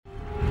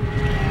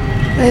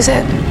What is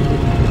it?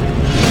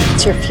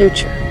 It's your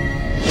future.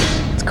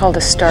 It's called a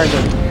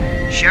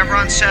Stargate.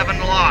 Chevron 7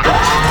 locked.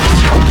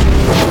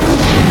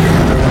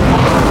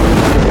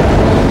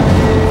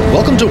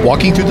 Welcome to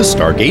Walking Through the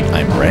Stargate.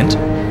 I'm Brent.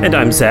 And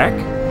I'm Zach.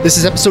 This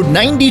is episode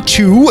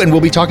 92, and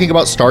we'll be talking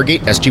about Stargate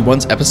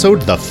SG-1's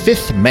episode, The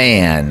Fifth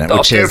Man,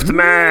 which has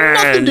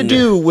nothing to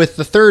do with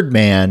the third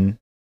man.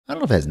 I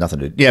don't know if it has nothing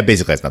to do. Yeah,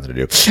 basically has nothing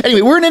to do.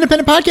 Anyway, we're an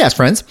independent podcast,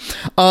 friends.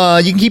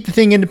 You can keep the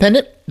thing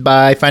independent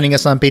by finding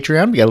us on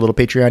Patreon. We got a little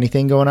Patreon-y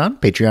thing going on.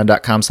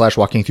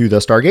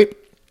 Patreon.com/walkingthroughthestargate.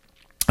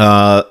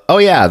 Oh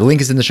yeah, the link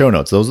is in the show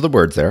notes. Those are the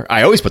words there.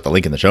 I always put the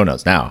link in the show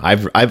notes now.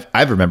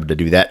 I've remembered to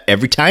do that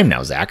every time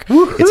now, Zach.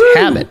 Woo-hoo! It's a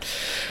habit.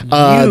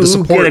 The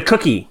support, get a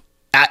cookie.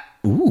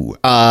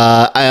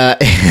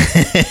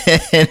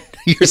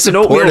 It's an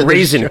oatmeal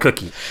raisin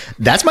cookie.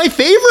 That's my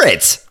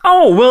favorite.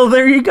 Oh, well,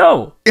 there you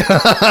go.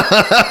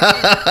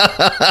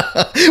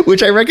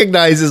 Which I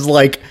recognize is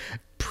like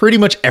pretty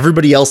much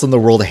everybody else in the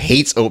world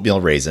hates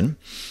oatmeal raisin,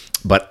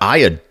 but I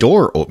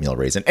adore oatmeal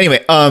raisin.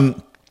 Anyway,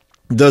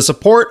 the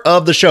support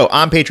of the show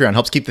on Patreon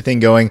helps keep the thing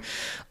going.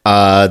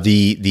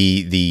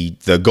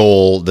 The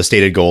goal, the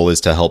stated goal,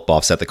 is to help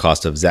offset the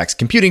cost of Zach's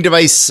computing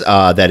device.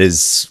 That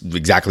is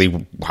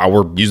exactly how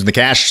we're using the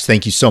cash.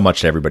 Thank you so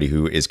much to everybody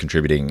who is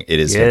contributing. It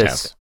is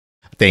fantastic.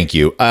 Thank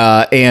you.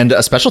 And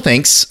a special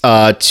thanks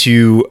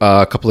to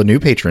a couple of new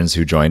patrons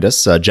who joined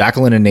us.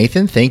 Jacqueline and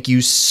Nathan, thank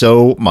you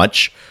so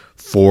much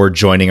for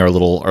joining our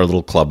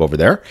little club over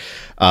there.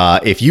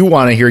 If you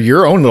want to hear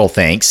your own little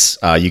thanks,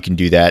 you can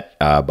do that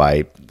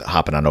by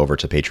hopping on over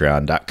to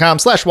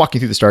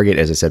patreon.com/walkingthroughthestargate,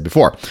 as I said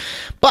before.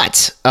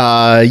 But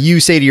you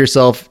say to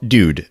yourself,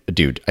 dude,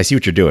 I see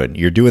what you're doing.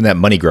 You're doing that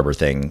money grubber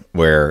thing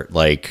where,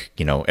 like,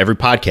 you know, every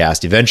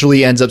podcast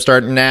eventually ends up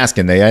starting to ask,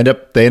 and they end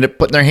up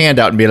putting their hand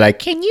out and be like,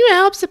 can you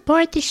help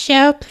support the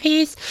show,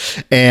 please?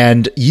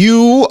 And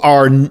you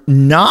are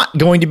not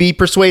going to be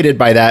persuaded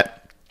by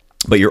that,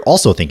 but you're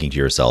also thinking to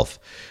yourself,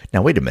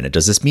 now, wait a minute,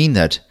 does this mean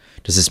that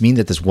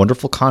this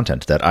wonderful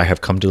content that I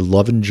have come to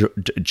love and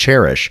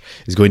cherish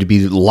is going to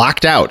be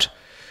locked out?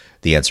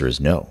 The answer is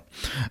no.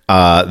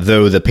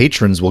 Though the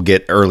patrons will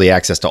get early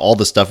access to all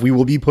the stuff, we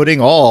will be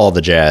putting all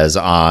the jazz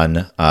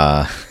on.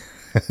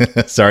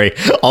 Sorry,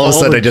 all of a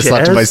sudden I just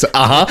thought to myself,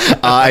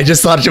 I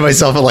just thought to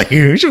myself, like,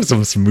 you should have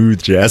some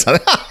smooth jazz.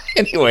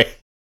 Anyway.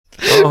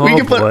 We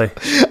can put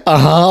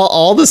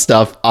all the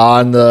stuff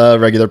on the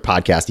regular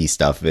podcasty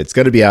stuff. It's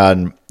going to be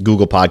on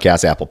Google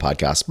Podcasts, Apple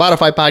Podcasts,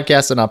 Spotify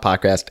Podcasts, and on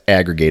podcast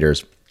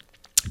aggregators.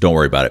 Don't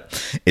worry about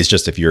it. It's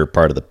just if you're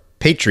part of the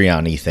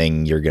Patreon-y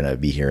thing, you're going to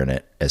be hearing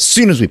it as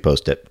soon as we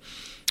post it.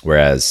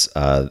 Whereas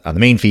on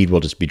the main feed,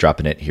 we'll just be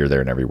dropping it here,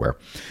 there, and everywhere.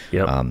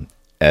 Yep.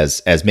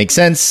 As makes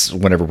sense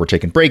whenever we're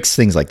taking breaks,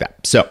 things like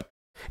that. So.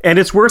 And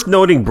it's worth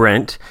noting,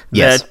 Brent,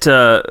 that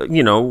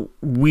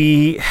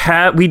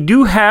we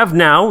do have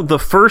now the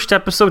first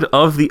episode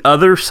of The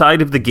Other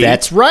Side of the Gate.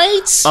 That's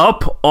right.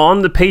 Up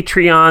on the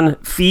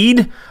Patreon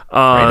feed.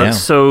 Right now.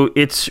 So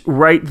it's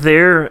right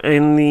there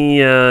in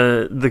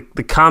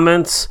the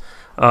comments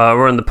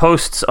or in the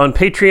posts on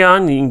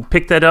Patreon. You can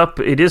pick that up.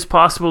 It is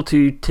possible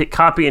to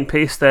copy and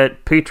paste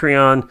that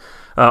Patreon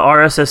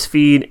RSS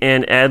feed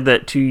and add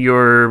that to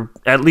your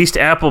at least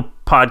Apple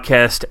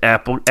Podcast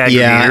aggregator.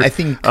 Yeah, I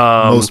think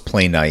most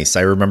play nice.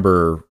 I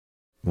remember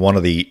one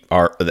of the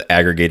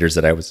aggregators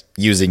that I was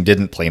using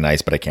didn't play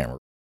nice, but I can't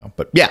remember.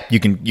 But yeah, you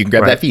can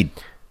grab that feed.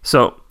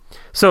 So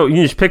you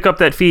can just pick up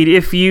that feed.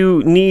 If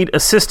you need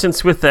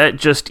assistance with that,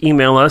 just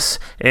email us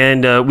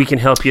and we can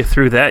help you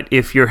through that.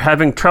 If you're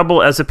having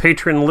trouble as a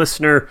patron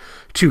listener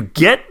to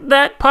get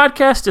that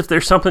podcast, if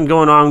there's something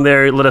going on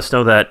there, let us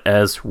know that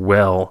as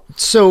well.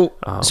 So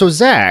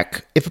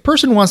Zach, if a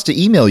person wants to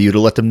email you to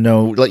let you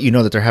know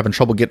that they're having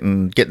trouble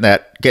getting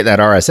that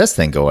RSS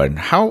thing going,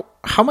 how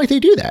might they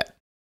do that?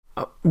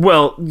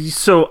 Well,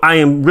 so I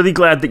am really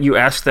glad that you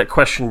asked that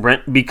question,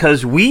 Brent,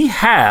 because we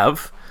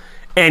have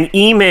an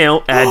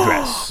email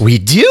address. We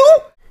do?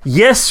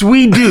 Yes,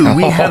 we do.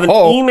 We have an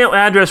email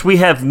address. We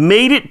have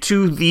made it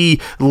to the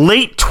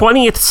late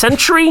 20th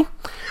century.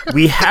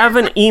 We have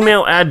an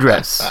email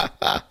address.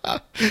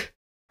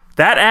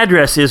 That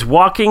address is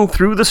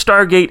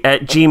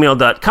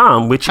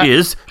walkingthroughthestargate@gmail.com, which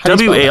is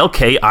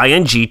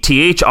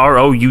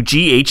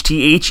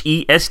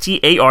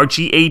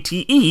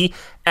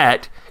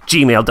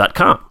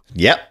walkingthroughthestargate@gmail.com.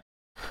 Yep.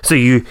 So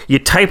you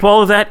type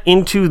all of that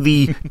into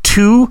the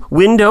to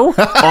window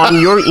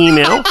on your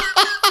email,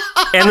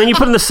 and then you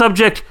put in the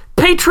subject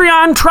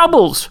Patreon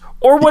troubles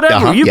or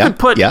whatever. You could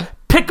put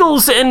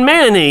pickles and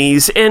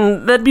mayonnaise,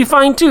 and that'd be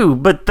fine too,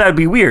 but that'd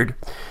be weird,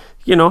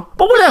 but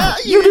whatever.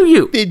 You do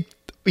you.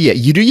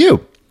 You do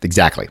you.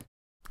 Exactly.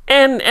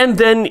 And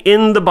then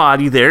in the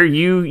body there,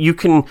 you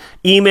can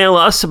email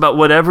us about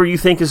whatever you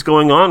think is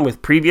going on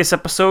with previous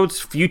episodes,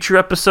 future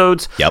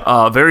episodes,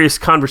 various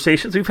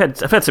conversations.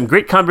 I've had some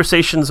great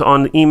conversations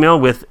on email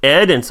with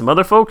Ed and some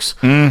other folks.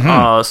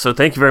 Mm-hmm. So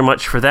thank you very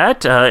much for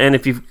that. And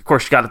if you've, of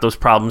course, got those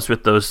problems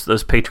with those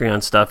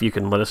Patreon stuff, you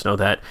can let us know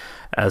that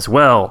as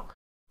well.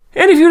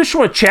 And if you just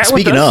want to chat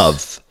with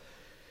us.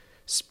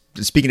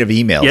 speaking of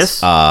emails,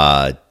 yes.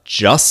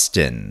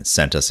 Justin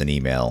sent us an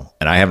email,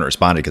 and I haven't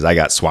responded because I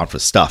got swamped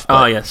with stuff.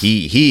 But yes.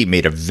 He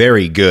made a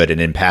very good and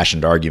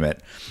impassioned argument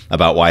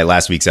about why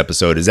last week's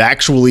episode is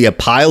actually a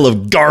pile of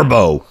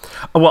garbo.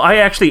 Well, I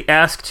actually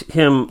asked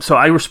him, so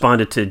I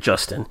responded to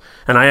Justin,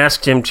 and I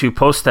asked him to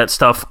post that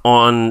stuff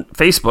on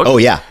Facebook. Oh,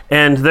 yeah.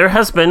 And there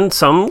has been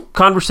some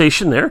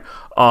conversation there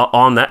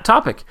on that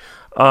topic.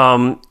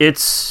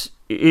 It's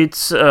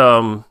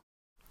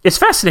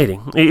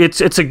fascinating.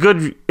 It's a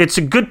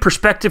good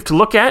perspective to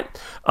look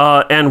at,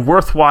 and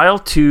worthwhile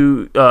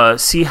to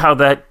see how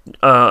that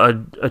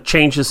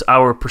changes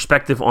our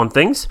perspective on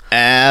things.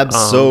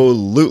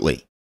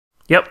 Absolutely.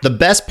 Yep. The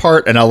best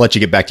part, and I'll let you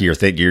get back to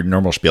your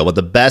normal spiel, but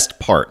the best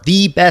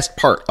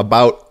part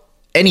about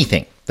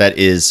anything that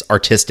is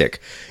artistic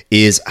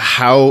is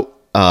how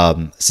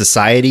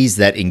societies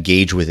that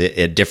engage with it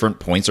at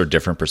different points or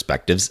different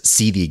perspectives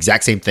see the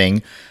exact same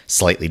thing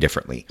slightly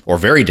differently or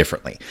very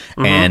differently.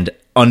 Mm-hmm. And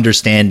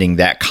understanding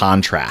that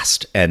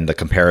contrast and the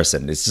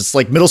comparison. It's just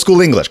like middle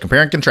school English,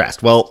 compare and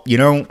contrast. Well,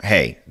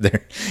 hey,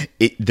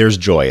 there's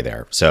joy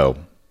there. So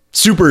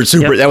super.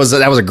 Yep. That was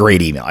a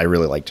great email. I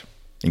really liked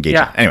engaging.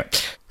 Yeah. Anyway.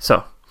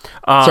 So,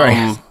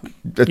 sorry,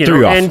 threw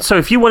you off. And so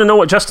if you want to know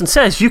what Justin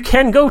says, you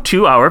can go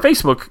to our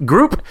Facebook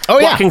group,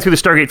 Walking Through the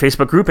Stargate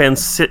Facebook group, and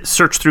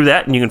search through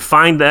that, and you can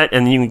find that,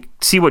 and you can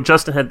see what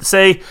Justin had to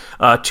say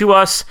to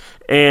us,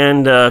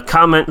 and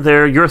comment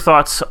there your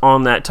thoughts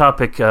on that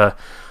topic.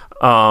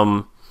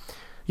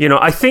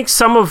 I think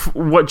some of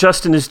what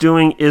Justin is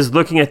doing is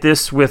looking at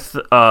this with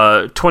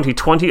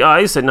 2020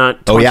 eyes and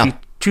not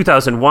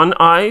 2001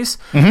 eyes.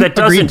 Mm-hmm. That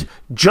doesn't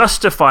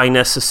justify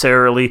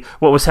necessarily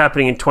what was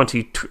happening in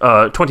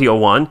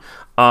 2001.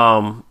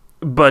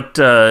 But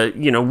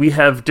we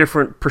have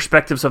different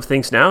perspectives of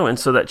things now, and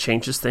so that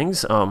changes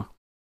things.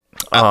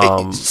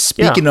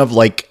 Speaking of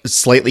like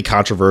slightly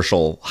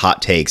controversial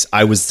hot takes,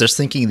 I was just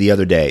thinking the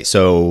other day.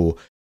 So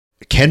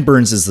Ken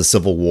Burns' The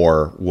Civil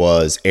War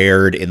was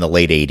aired in the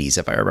late 80s,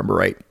 if I remember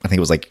right. I think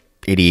it was like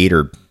 88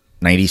 or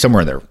 90,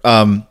 somewhere in there.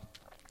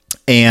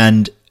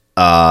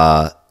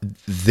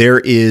 There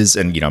is,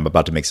 and I'm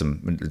about to make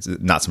some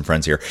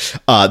friends here.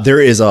 There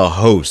is a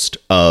host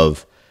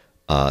of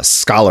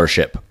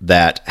scholarship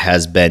that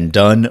has been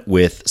done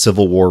with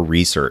Civil War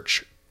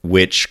research,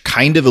 which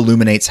kind of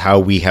illuminates how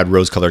we had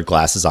rose-colored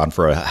glasses on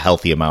for a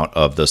healthy amount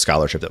of the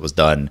scholarship that was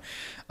done,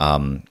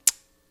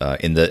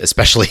 in the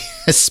especially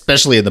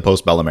in the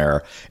postbellum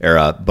era.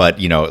 But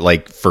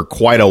like for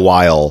quite a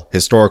while,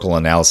 historical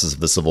analysis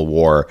of the Civil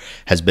War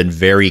has been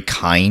very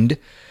kind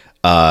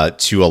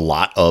to a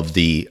lot of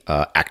the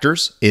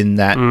actors in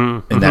that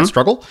that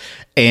struggle,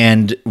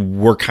 and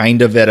we're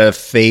kind of at a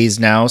phase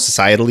now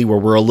societally where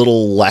we're a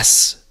little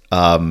less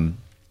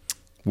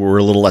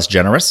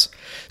generous.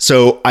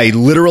 So I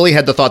literally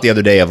had the thought the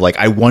other day of like,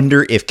 I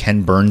wonder if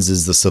Ken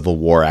Burns' The Civil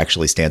War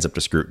actually stands up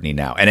to scrutiny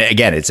now. And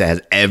again, it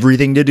has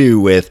everything to do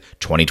with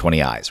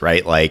 2020 eyes,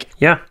 right? Like,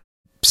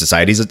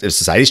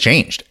 society's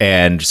changed,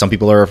 and some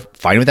people are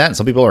fine with that and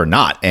some people are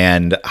not.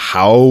 And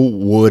how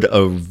would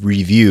a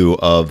review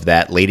of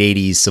that late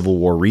 80s Civil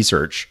War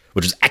research,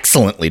 which is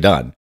excellently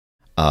done,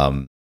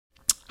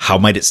 how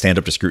might it stand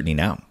up to scrutiny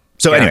now?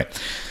 So anyway,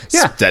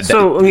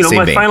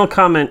 my final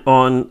comment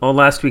on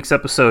last week's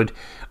episode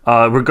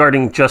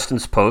regarding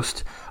Justin's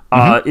post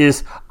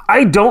is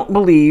I don't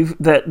believe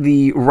that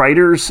the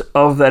writers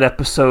of that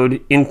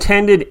episode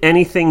intended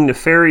anything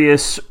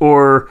nefarious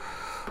or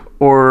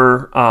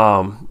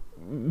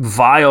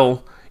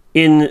vile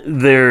in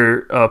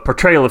their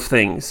portrayal of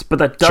things, but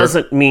that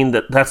doesn't mean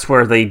that that's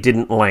where they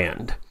didn't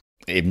land.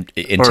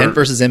 Intent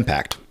versus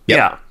impact. Yep.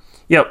 Yeah.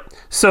 Yep.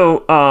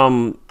 So,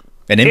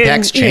 and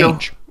impacts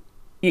change.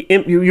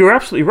 You're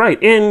absolutely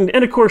right. And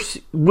of course,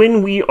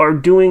 when we are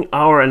doing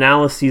our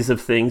analyses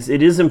of things,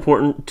 it is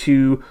important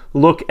to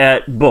look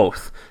at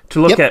both.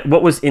 To look at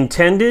what was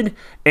intended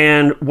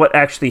and what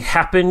actually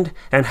happened,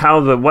 and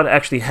how what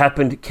actually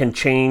happened can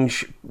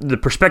change, the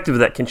perspective of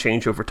that can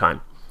change over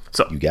time.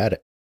 So you got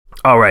it.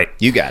 All right.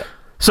 You got it.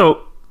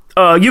 So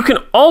you can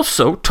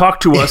also talk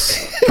to us.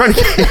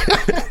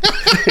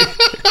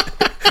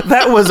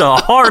 That was a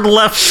hard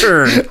left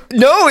turn.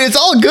 No, it's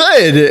all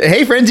good.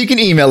 Hey, friends, you can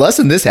email us,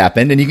 and this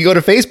happened, and you can go to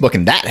Facebook,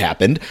 and that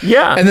happened.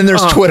 Yeah. And then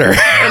there's Twitter.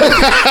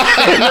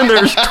 And then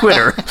there's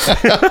Twitter.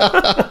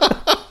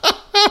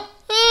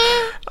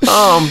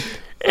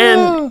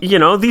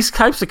 These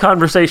types of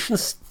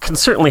conversations can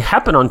certainly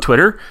happen on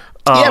Twitter.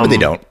 But they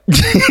don't.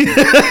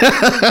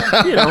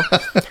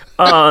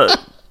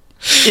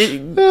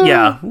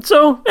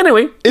 So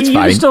anyway, it's you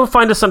fine. can still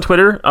find us on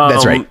Twitter.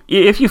 That's right.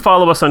 If you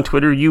follow us on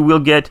Twitter, you will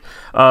get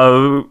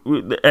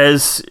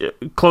as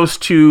close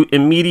to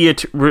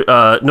immediate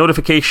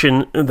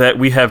notification that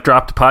we have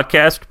dropped a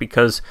podcast,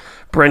 because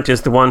Brent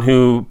is the one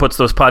who puts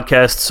those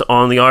podcasts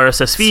on the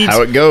RSS feeds. That's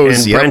how it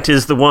goes. And Brent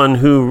is the one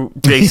who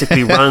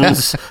basically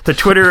runs the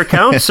Twitter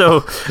account.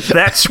 So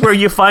that's where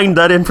you find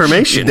that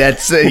information.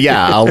 That's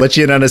I'll let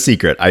you in on a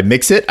secret. I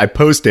mix it, I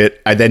post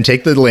it, I then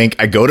take the link,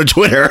 I go to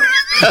Twitter,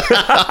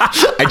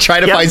 I try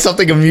to find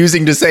something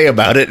amusing to say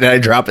about it, and I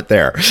drop it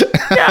there.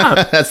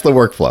 Yeah, that's the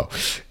workflow.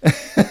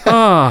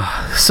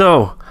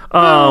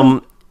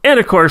 And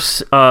of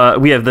course,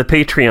 we have the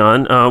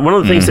Patreon. One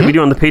of the things that we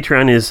do on the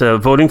Patreon is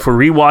voting for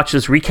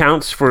rewatches,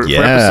 recounts for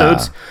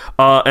episodes.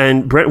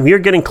 And Brent, we are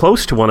getting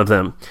close to one of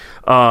them.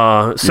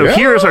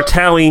 Here is our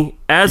tally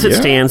as it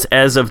stands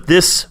as of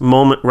this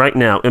moment right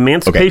now.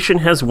 Emancipation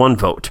has 1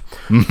 vote.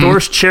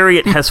 Thor's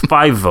Chariot has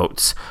 5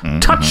 votes.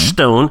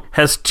 Touchstone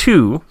has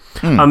 2.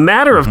 A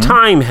Matter of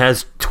Time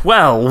has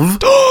 12.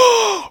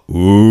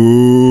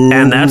 Ooh.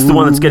 And that's the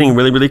one that's getting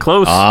really, really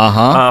close.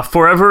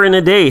 Forever in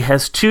a Day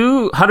has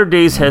 2. 100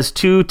 Days has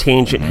 2.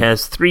 Tangent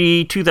has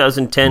 3.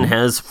 2010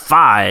 has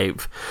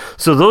 5.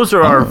 So those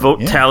are our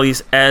vote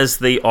tallies as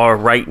they are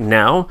right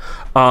now.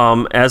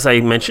 As I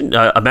mentioned,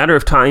 A Matter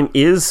of Time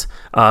is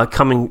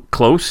coming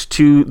close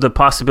to the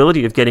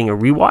possibility of getting a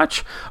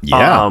rewatch.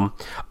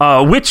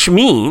 Which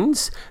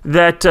means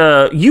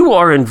that you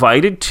are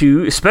invited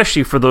to,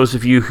 especially for those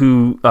of you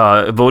who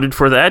voted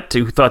for that,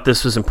 who thought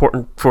this was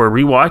important for a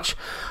rewatch,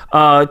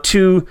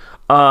 to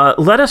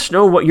let us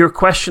know what your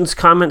questions,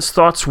 comments,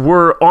 thoughts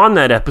were on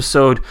that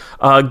episode.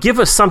 Give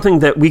us something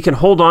that we can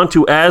hold on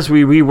to as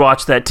we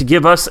rewatch that to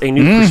give us a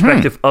new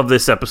perspective of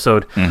this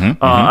episode.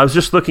 I was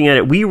just looking at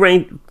it. We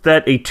ranked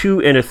that a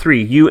 2 and a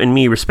 3, you and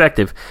me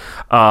respective.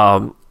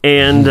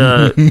 And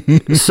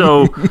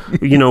so,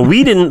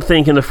 we didn't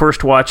think in the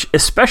first watch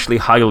especially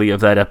highly of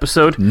that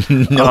episode.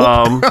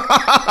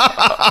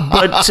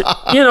 But,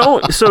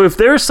 so if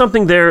there's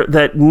something there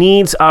that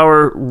needs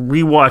our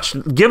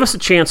rewatch, give us a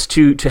chance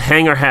to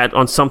hang our hat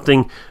on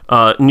something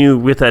new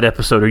with that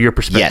episode or your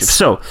perspective. Yes.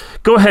 So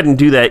go ahead and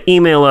do that.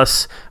 Email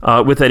us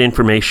with that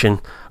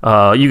information.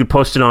 You could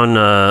post it on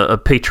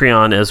a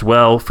Patreon as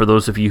well for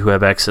those of you who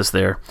have access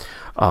there.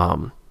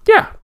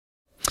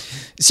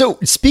 So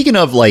speaking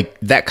of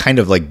that kind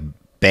of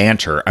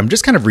banter, I'm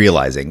just kind of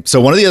realizing.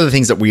 So one of the other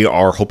things that we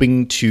are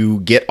hoping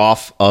to get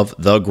off of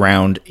the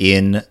ground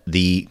in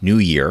the new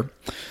year,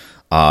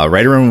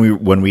 right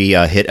around when we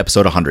hit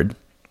episode 100,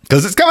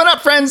 because it's coming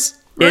up, friends.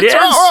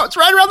 It's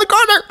right around the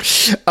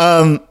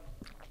corner.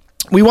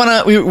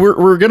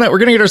 We're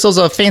gonna get ourselves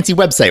a fancy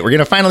website. We're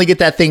gonna finally get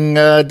that thing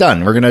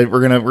done. We're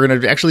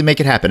gonna actually make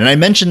it happen. And I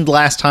mentioned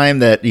last time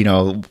that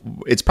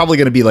it's probably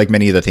gonna be like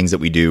many of the things that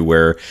we do,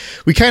 where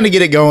we kind of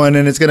get it going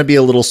and it's gonna be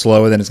a little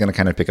slow, and then it's gonna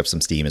kind of pick up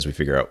some steam as we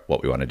figure out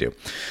what we want to do.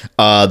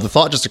 The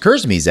thought just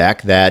occurs to me,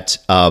 Zach, that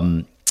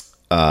of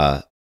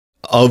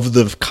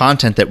the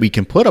content that we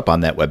can put up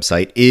on that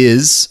website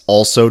is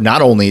also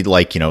not only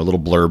little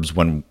blurbs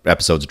when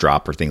episodes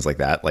drop or things like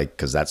that,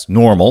 because that's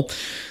normal.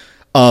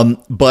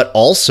 But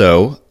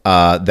also,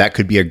 that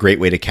could be a great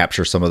way to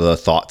capture some of the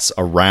thoughts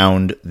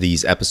around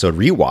these episode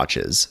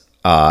rewatches,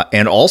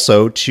 and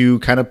also to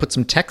kind of put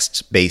some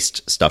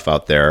text-based stuff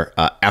out there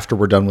after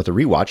we're done with the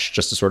rewatch,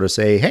 just to sort of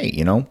say, hey,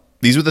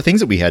 these were the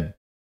things that we had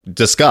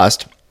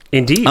discussed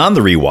indeed on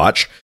the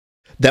rewatch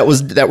that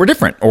were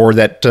different, or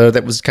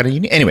that was kind of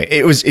unique. Anyway,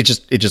 it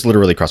just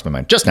literally crossed my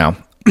mind just now.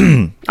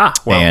 And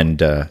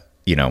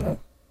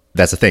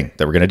that's the thing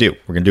that we're gonna do.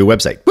 We're gonna do a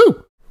website.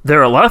 Woo! There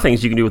are a lot of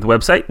things you can do with the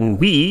website, and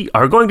we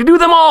are going to do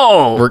them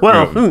all.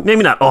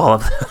 Maybe not all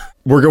of them.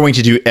 We're going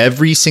to do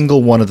every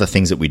single one of the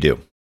things that we do.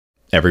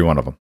 Every one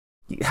of them.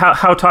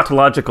 How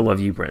tautological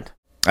of you, Brent?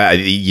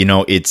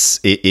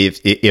 It's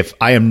if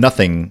I am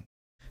nothing.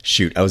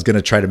 Shoot, I was going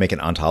to try to make an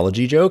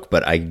ontology joke,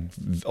 but I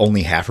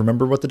only half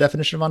remember what the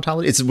definition of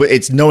ontology.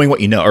 It's knowing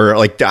what you know, or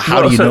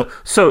how do you know?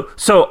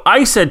 So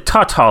I said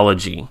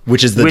tautology,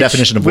 which is the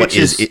definition of what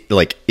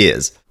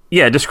is.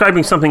 Yeah,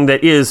 describing something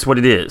that is what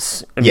it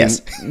is.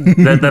 Yes.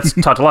 That's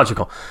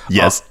tautological.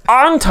 Yes.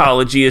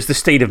 Ontology is the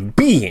state of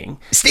being.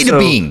 Of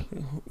being.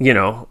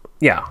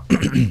 Yeah.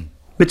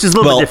 Which is a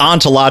little bit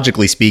different.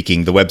 Ontologically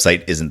speaking, the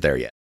website isn't there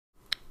yet.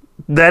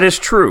 That is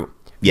true.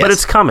 Yes. But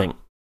it's coming.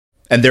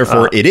 And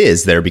therefore it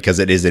is there because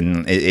what is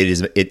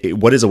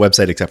a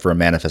website except for a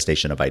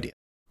manifestation of idea?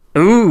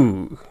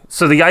 Ooh.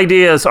 So the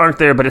ideas aren't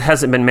there, but it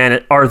hasn't been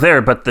are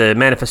there, but the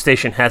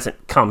manifestation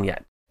hasn't come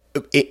yet.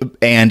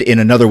 And in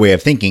another way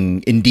of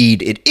thinking,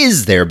 indeed, it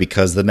is there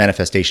because the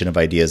manifestation of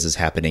ideas is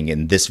happening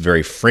in this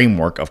very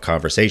framework of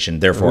conversation.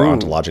 Therefore,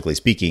 ontologically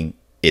speaking,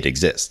 it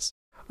exists.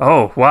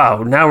 Oh,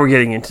 wow. Now we're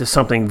getting into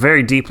something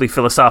very deeply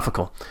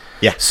philosophical.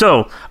 Yeah.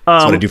 So,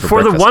 for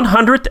the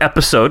 100th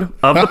episode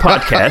of the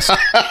podcast...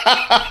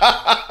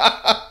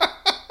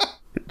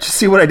 Did you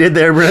see what I did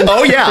there, Brent?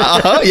 Oh,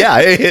 yeah.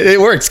 Yeah,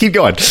 it works. Keep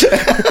going.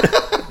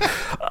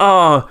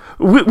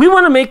 We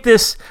want to make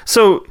this...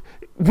 So...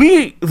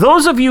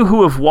 those of you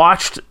who have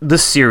watched the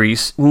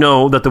series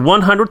know that the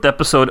 100th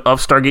episode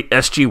of Stargate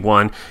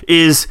SG-1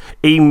 is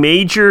a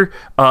major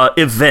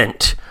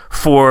event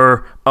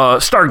for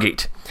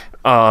Stargate.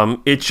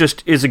 It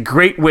just is a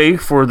great way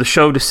for the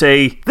show to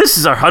say, this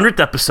is our 100th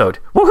episode.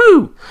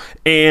 Woohoo!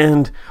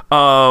 And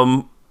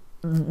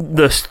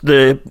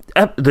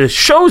the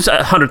show's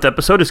 100th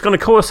episode is going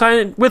to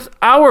coincide with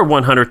our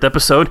 100th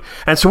episode,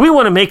 and so we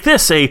want to make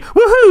this a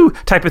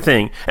woohoo type of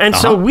thing. And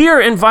so we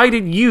are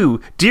invited you,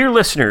 dear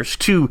listeners,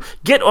 to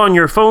get on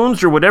your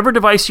phones or whatever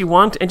device you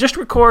want and just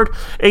record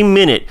a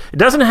minute. It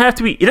doesn't even have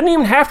to be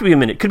a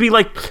minute. It could be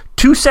like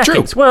 2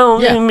 seconds. True.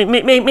 Well, yeah.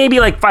 maybe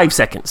like 5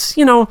 seconds.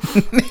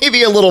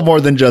 Maybe a little more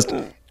than just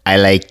I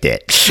liked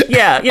it.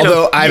 Yeah,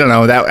 although I don't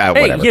know that.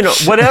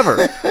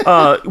 Whatever.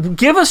 Whatever.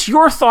 Give us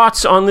your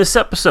thoughts on this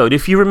episode.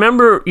 If you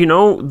remember,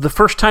 the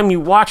first time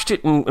you watched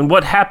it and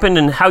what happened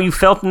and how you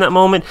felt in that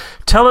moment,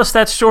 tell us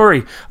that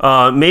story.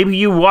 Maybe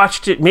you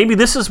watched it. Maybe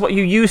this is what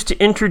you used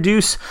to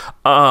introduce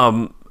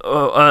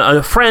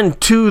a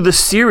friend to the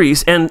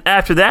series, and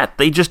after that,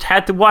 they just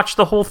had to watch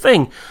the whole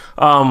thing.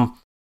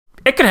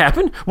 It could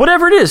happen.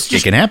 Whatever it is,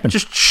 it can happen.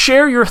 Just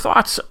share your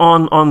thoughts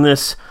on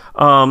this.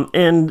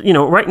 And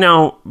right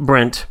now,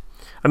 Brent,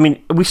 I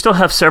mean, we still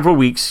have several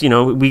weeks.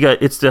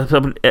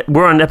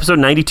 We're on episode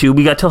 92.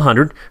 We got till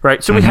 100,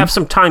 right? So we have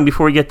some time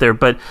before we get there.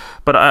 But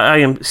I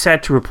am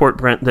sad to report,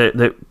 Brent,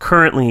 that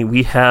currently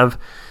we have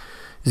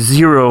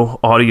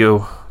 0 audio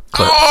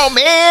clips. Oh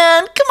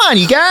man, come on,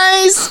 you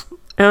guys.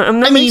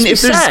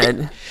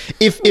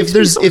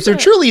 If there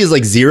truly is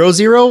like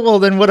 0, well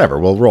then whatever,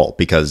 we'll roll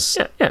because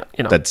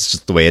that's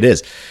just the way it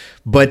is.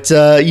 But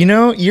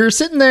you're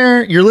sitting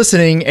there, you're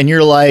listening, and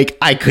you're like,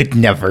 I could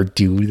never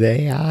do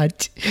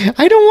that.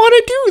 I don't want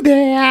to do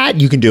that.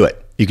 You can do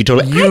it. You can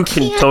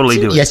totally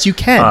do it. Yes, you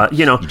can.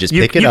 You just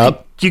pick it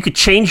up. You could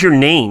change your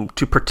name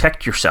to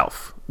protect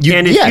yourself.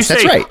 And if you say,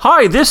 that's right.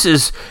 Hi, this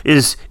is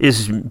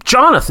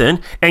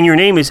Jonathan, and your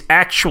name is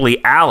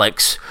actually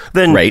Alex,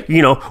 then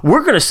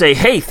we're going to say,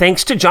 hey,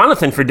 thanks to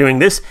Jonathan for doing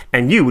this,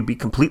 and you would be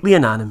completely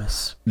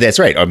anonymous. That's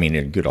right. I mean,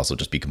 it could also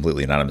just be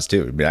completely anonymous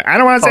too. Be like, I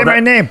don't want to say my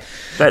name,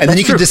 and then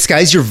you can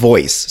disguise your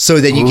voice so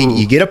that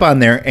you get up on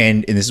there,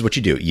 and this is what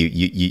you do: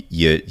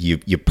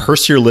 you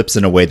purse your lips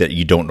in a way that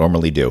you don't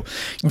normally do.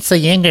 And so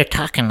you end up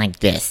talking like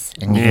this,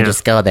 and you can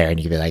just go there, and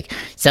you can be like,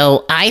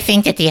 "So I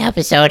think that the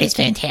episode is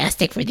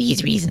fantastic for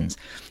these reasons."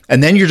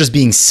 And then you're just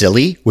being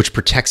silly, which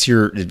protects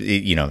your.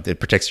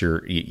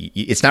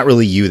 It's not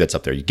really you that's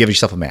up there. You give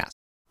yourself a mask.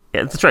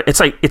 Yeah, that's right.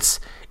 It's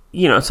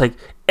like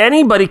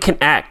anybody can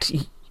act.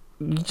 You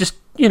just,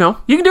 you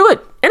can do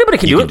it. Anybody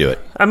can do it. You can do it.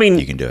 I mean,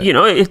 you can do it. You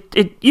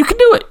can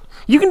do it.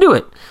 You can do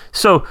it.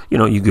 So,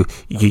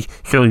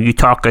 so you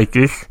talk like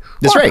this.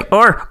 That's right.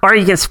 Or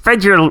you can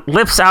spread your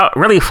lips out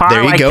really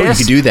far like this. There you go. You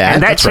can do that.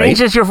 And that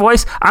changes your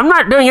voice. I'm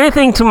not doing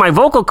anything to my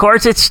vocal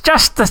cords. It's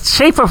just the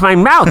shape of my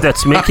mouth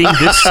that's making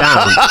this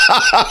sound.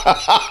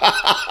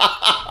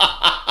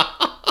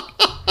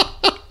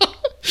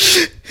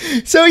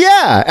 So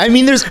yeah, I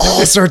mean, there's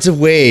all sorts of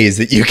ways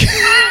that you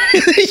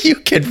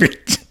can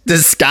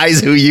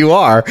disguise who you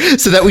are,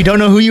 so that we don't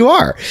know who you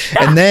are,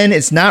 and then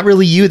it's not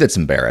really you that's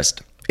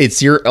embarrassed; it's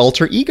your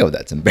alter ego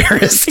that's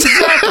embarrassed.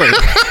 Exactly.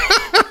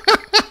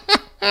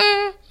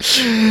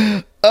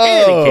 In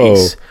any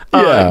case,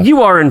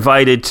 you are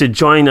invited to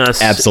join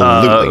us.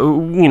 Absolutely.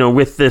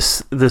 With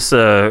this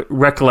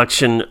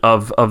recollection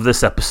of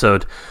this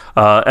episode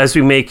as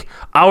we make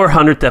our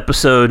 100th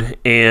episode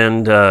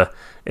and the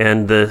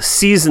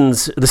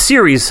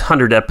series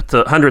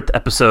 100th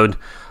episode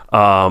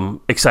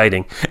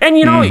exciting. And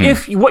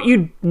if what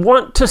you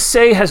want to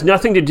say has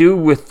nothing to do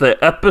with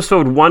the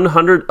episode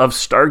 100 of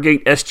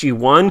Stargate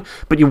SG-1,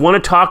 but you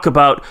want to talk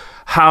about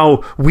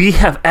how we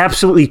have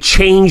absolutely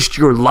changed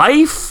your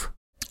life,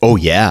 oh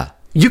yeah,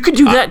 you could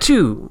do that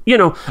too.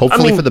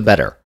 Hopefully for the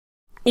better.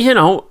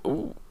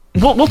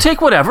 We'll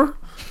take whatever.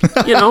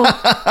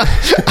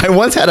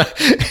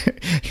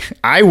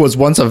 I was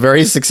once a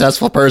very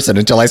successful person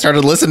until I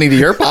started listening to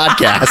your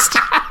podcast,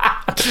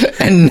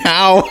 and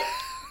now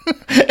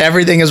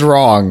everything is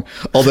wrong.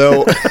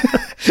 Although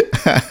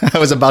I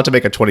was about to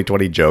make a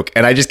 2020 joke,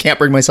 and I just can't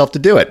bring myself to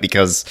do it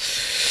because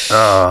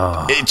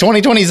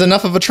 2020 is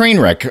enough of a train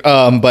wreck.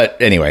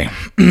 But anyway,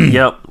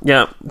 yep.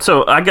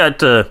 So I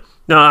got.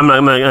 No, I'm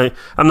not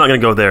going to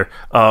go there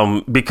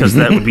because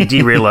that would be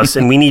derail us,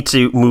 and we need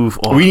to move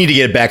on. We need to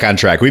get back on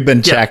track. We've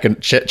been chatting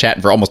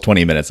for almost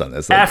 20 minutes on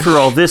this. After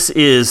all, this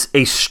is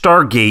a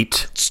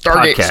Stargate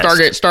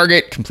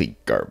podcast.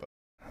 Complete garbage.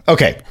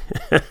 Okay.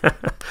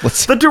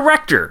 The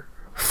director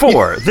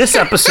for this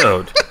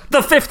episode,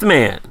 The Fifth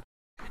Man,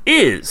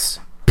 is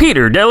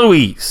Peter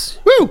DeLuise.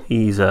 Woo!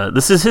 He's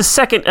this is his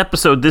second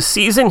episode this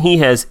season. He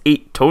has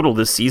 8 total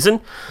this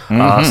season.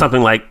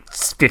 Something like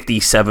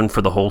 57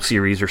 for the whole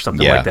series or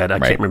something like that. I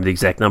can't remember the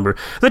exact number.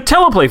 The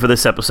teleplay for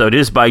this episode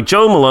is by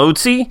Joe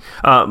Malozzi.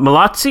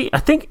 Malozzi, I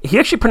think he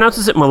actually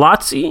pronounces it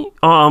Malozzi.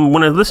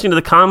 When I was listening to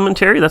the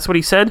commentary, that's what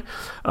he said.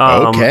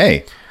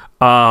 Okay.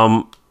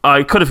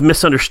 I could have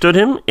misunderstood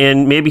him,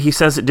 and maybe he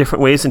says it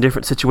different ways in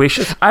different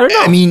situations. I don't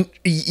know. I mean,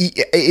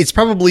 it's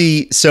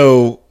probably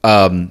so.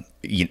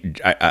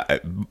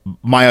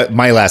 My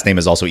last name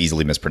is also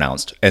easily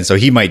mispronounced, and so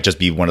he might just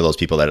be one of those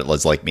people that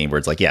was like me, where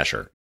it's like, yeah,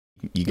 sure,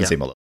 you can say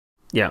Malo.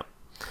 Yeah.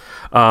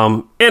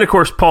 And of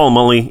course, Paul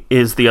Mully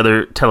is the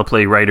other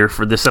teleplay writer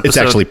for this episode. It's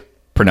actually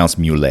pronounced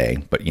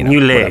Muley, but you know.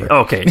 Muley.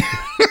 Okay.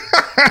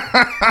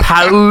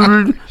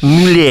 Paul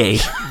Muley.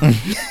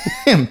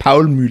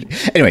 Paul Muley.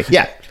 Anyway,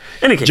 yeah.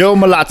 Anyway, Joe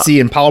Malazzi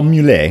and Paul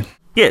Muley.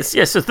 Yes.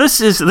 So this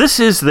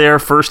is their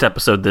first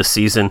episode this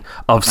season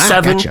of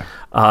 7.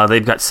 Gotcha.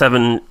 They've got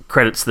 7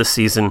 credits this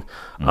season.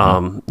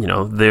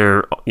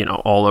 They're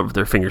all over.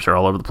 Their fingers are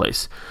all over the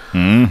place.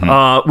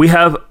 We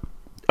have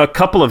a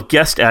couple of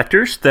guest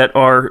actors that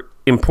are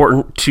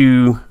important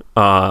to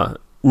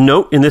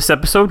note in this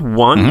episode.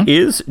 One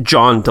is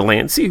John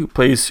Delancey, who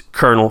plays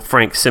Colonel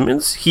Frank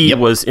Simmons. He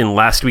was in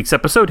last week's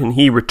episode, and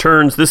he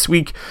returns this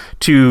week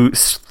to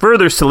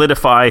further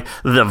solidify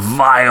the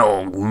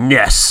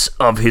vileness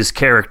of his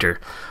character.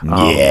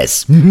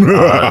 Yes.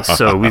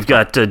 So we've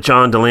got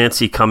John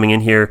Delancey coming in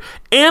here.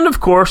 And,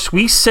 of course,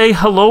 we say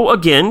hello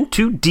again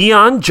to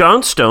Dion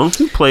Johnstone,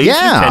 who plays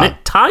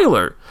Lieutenant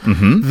Tyler.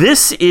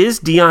 This is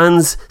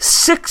Dion's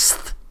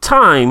 6th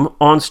time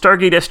on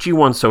Stargate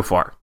SG-1 so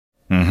far.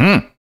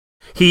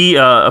 He,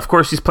 of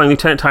course, he's playing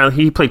Lieutenant Tyler.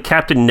 He played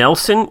Captain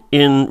Nelson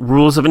in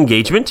Rules of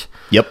Engagement.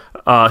 Yep.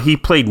 He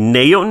played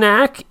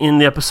Neonak in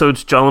the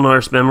episodes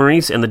Jolinar's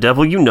Memories and The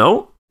Devil You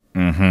Know.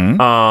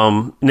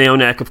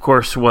 Neonak, of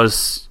course,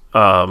 was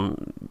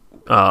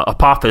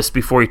Apophis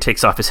before he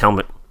takes off his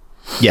helmet.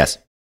 Yes.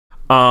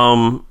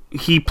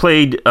 He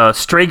played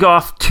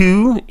Stragoff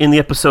 2 in the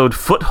episode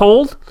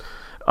Foothold.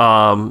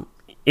 And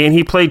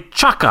he played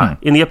Chaka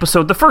in the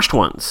episode The First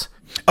Ones.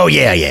 Oh,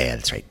 yeah.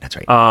 That's right.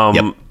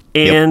 Yep.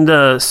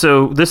 And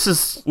so this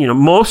is,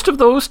 most of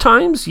those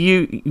times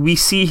we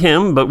see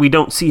him, but we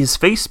don't see his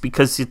face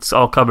because it's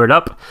all covered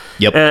up.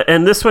 Yep.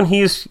 And this one,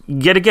 he's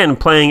yet again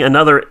playing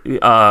another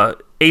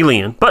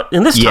alien, but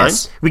in this time,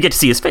 we get to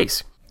see his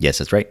face. Yes,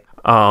 that's right.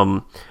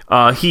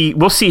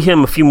 We'll see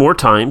him a few more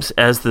times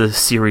as the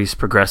series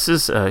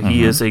progresses.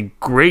 He is a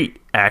great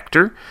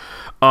actor.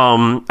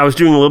 I was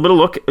doing a little bit of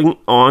looking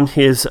on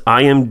his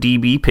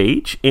IMDb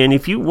page, and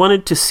if you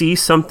wanted to see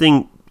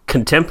something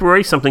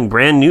contemporary, something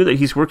brand new that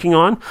he's working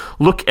on,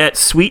 look at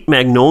Sweet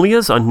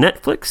Magnolias on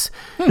Netflix.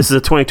 This is a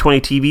 2020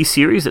 TV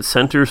series that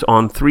centers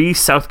on 3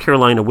 South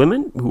Carolina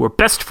women who are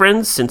best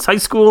friends since high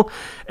school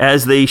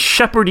as they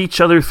shepherd each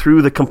other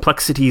through the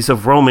complexities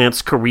of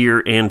romance,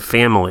 career, and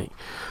family.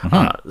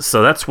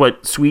 So that's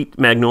what Sweet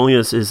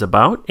Magnolias is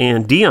about,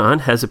 and Dion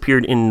has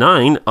appeared in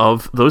 9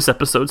 of those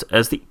episodes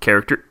as the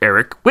character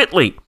Eric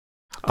Whitley.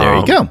 There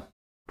you go.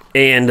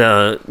 And,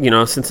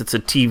 since it's a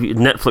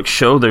Netflix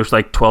show, there's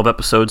like 12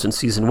 episodes in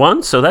season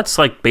 1. So that's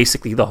like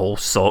basically the whole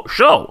show.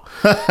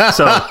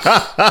 So,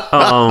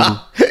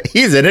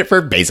 he's in it for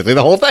basically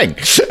the whole thing.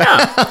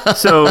 Yeah.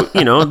 So,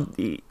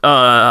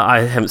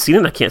 I haven't seen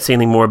it. I can't say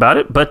anything more about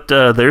it, but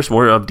there's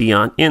more of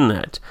Dion in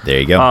that. There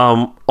you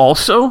go.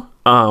 Also,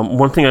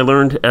 one thing I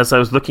learned as I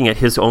was looking at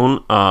his own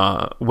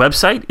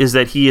website is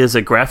that he is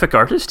a graphic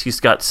artist.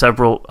 He's got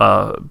several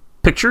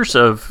pictures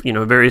of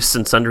various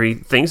and sundry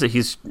things that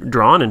he's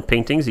drawn and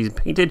paintings he's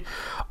painted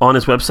on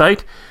his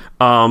website,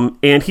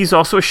 and he's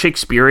also a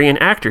Shakespearean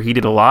actor. He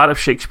did a lot of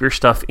Shakespeare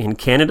stuff in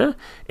Canada,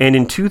 and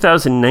in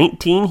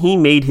 2019 he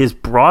made his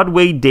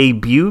Broadway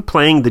debut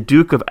playing the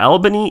Duke of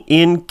Albany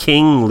in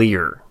King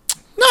Lear.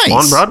 Nice.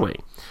 On Broadway.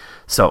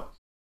 So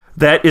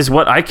that is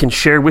what I can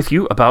share with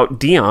you about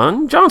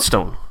Dion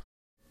Johnstone.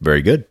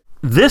 Very good.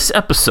 This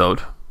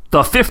episode,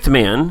 The Fifth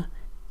Man,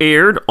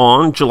 aired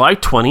on July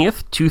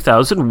 20th,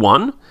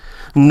 2001.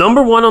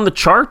 Number 1 on the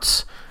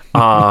charts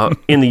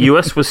in the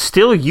U.S. was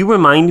still "You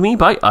Remind Me"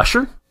 by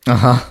Usher.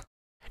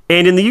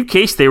 And in the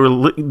UK,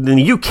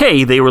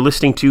 they were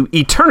listening to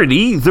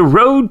 "Eternity: The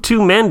Road to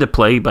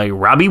Mandaplay" by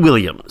Robbie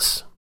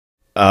Williams.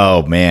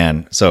 Oh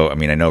man! So I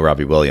know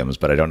Robbie Williams,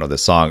 but I don't know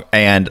this song.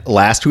 And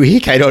last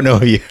week, I don't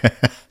know you.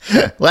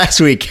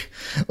 Last week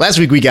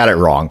we got it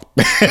wrong.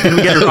 Did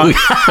we get it wrong?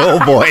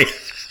 Oh boy.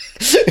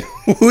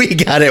 We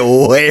got it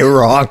way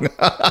wrong.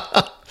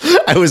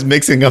 I was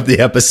mixing up the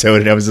episode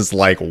and I was just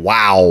like,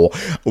 wow,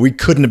 we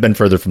couldn't have been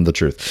further from the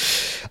truth.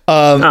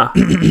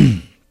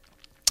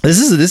 This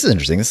is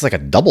interesting. This is like a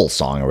double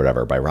song or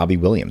whatever by Robbie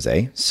Williams,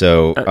 eh?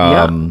 So,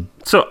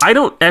 So I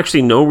don't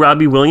actually know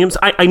Robbie Williams.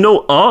 I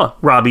know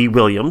Robbie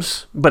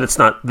Williams, but it's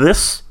not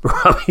this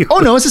Robbie Williams. Oh,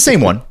 no, it's the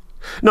same one.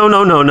 No.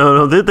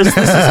 This is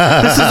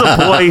a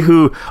boy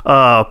who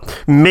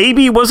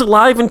maybe was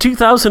alive in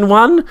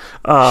 2001.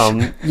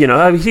 I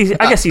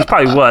guess he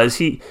probably was.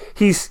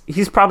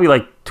 He's probably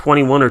like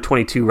 21 or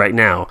 22 right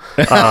now.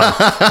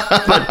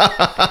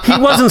 But he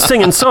wasn't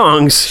singing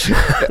songs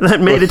that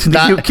made it to the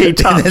UK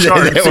top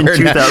charts in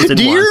 2001.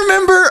 Do you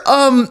remember?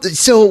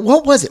 So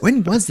what was it?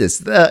 When was this?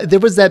 There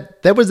was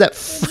that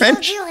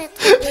French.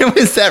 There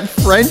was that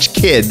French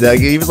kid.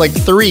 He was like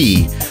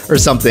 3 or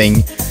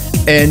something.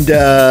 And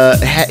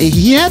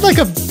he had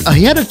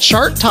a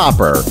chart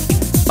topper,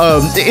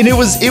 and it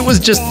was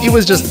just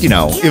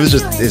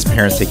his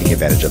parents taking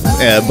advantage of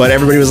him. But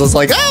everybody was just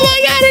like, "Oh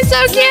my god, it's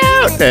so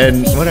cute!"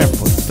 and whatever.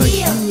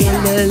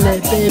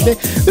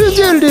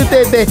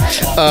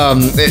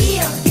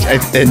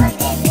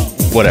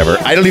 whatever.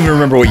 I don't even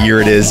remember what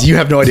year it is. You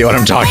have no idea what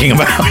I'm talking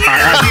about.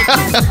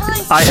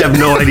 I have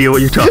no idea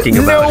what you're talking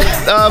about.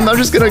 No, I'm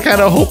just going to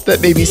kind of hope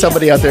that maybe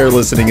somebody out there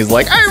listening is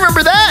like, I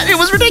remember that. It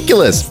was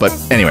ridiculous. But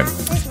anyway.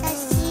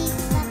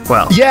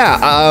 Well,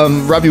 yeah,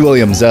 Robbie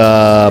Williams,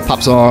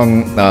 pop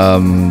song,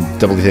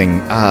 double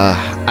thing.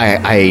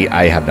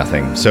 I have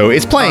nothing, so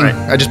it's playing.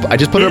 Right. I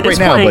just put it up right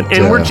now, but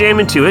we're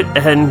jamming to it,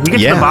 and we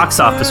get to the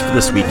box office for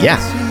this week. Yeah,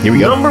 here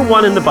we go. Number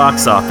 1 in the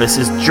box office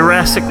is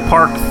Jurassic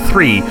Park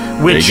 3,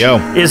 which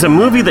is a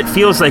movie that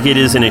feels like it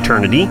is an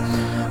eternity.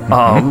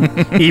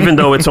 Even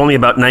though it's only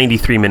about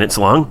 93 minutes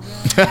long.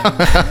 But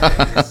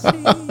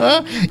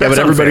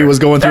everybody was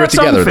going through it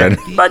together then.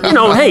 But,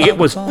 hey, it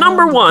was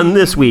number 1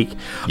 this week.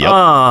 Yep.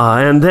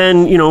 And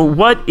then,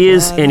 what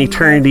is an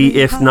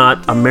eternity if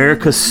not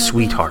America's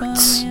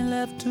Sweethearts?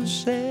 I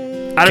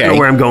don't know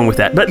where I'm going with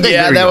that. But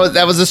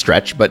that was a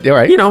stretch, but all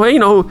right.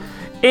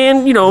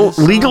 And,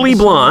 Legally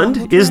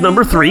Blonde is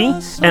number 3,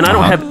 and I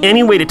don't have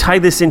any way to tie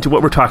this into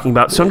what we're talking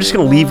about, so I'm just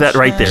going to leave that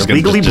right there.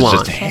 Legally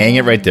Blonde. Just hang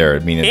it right there. I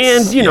mean,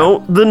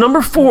 the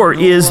number 4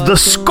 is The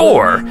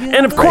Score.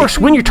 And, of course,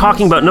 when you're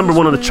talking about number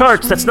 1 on the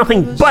charts, that's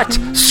nothing but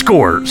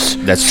scores.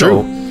 That's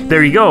true.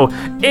 There you go.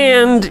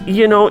 And,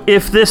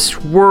 if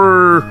this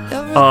were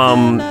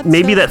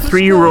maybe that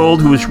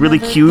 3-year-old who was really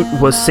cute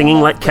was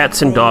singing like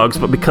cats and dogs,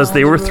 but because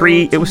they were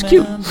 3, it was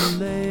cute.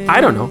 I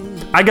don't know.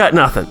 I got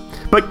nothing.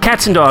 But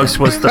Cats and Dogs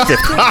was the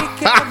 5th one.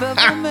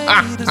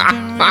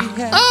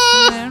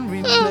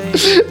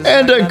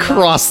 And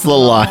across the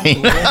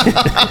line.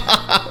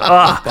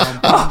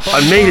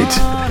 I made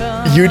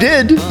it. You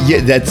did.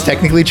 Yeah, that's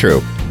technically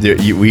true.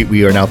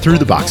 We are now through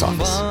the box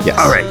office. Yes.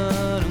 All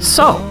right.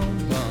 So,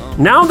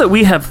 now that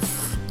we have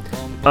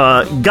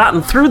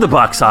gotten through the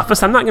box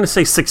office, I'm not going to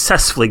say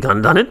successfully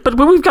done it, but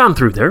we've gone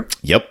through there.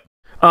 Yep.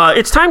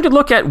 It's time to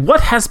look at what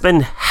has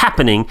been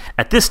happening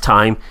at this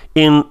time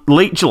in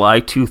late July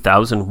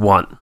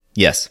 2001.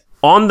 Yes.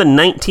 On the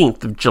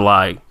 19th of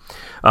July,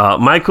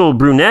 Michael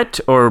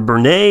Brunet, or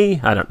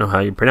Brunet, I don't know how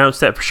you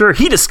pronounce that for sure,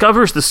 he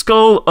discovers the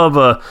skull of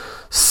a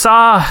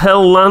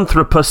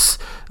Sahelanthropus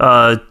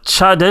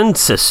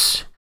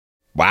chadensis.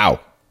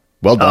 Wow.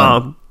 Well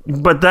done.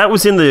 But that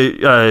was in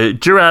the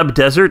Jurab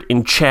Desert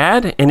in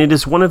Chad, and it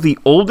is one of the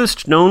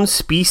oldest known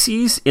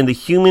species in the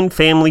human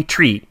family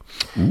tree.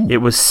 Ooh. It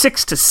was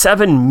 6 to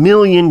 7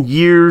 million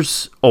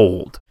years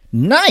old.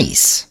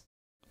 Nice.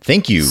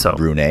 Thank you,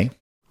 Brunet.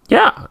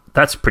 Yeah,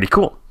 that's pretty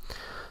cool.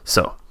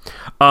 So,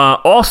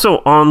 also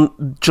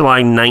on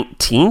July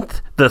 19th,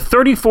 the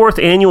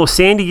 34th annual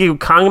San Diego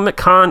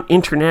Comic-Con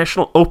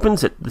International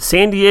opens at the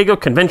San Diego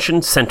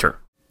Convention Center.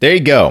 There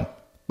you go.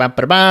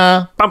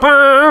 Ba-ba-da-ba.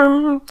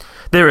 Ba-bam.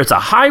 There is a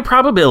high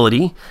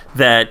probability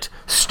that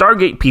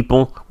Stargate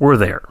people were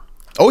there.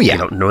 Oh, yeah. I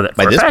don't know that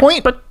by this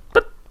point, but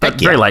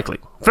very likely.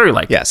 Very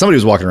likely. Yeah, somebody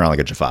was walking around like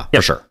a Jaffa,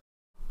 for sure.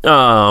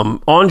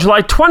 On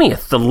July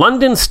 20th, the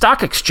London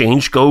Stock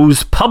Exchange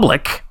goes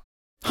public.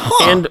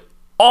 Huh. And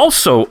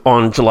also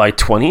on July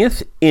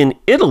 20th, in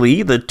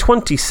Italy, the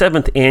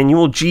 27th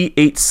annual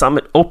G8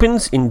 summit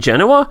opens in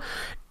Genoa.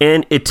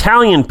 An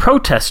Italian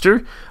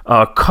protester,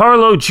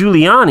 Carlo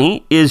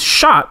Giuliani, is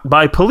shot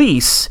by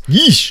police.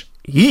 Yeesh.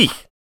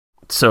 Yeesh.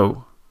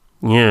 So,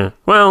 yeah.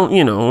 Well,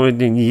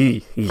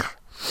 yeesh.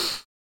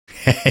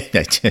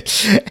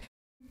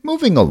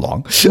 Moving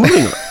along.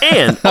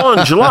 And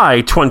on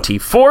July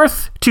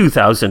 24th,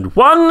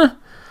 2001,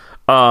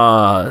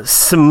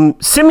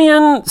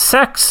 Simeon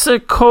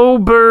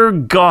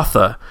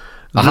Saxe-Coburg-Gotha,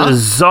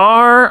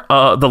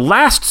 the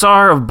last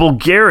Tsar of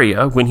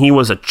Bulgaria when he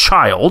was a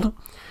child,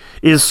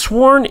 is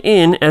sworn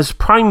in as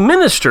Prime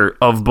Minister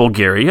of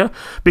Bulgaria,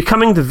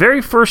 becoming the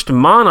very first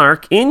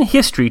monarch in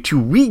history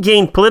to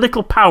regain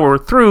political power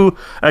through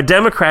a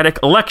democratic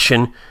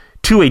election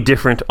to a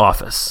different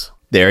office.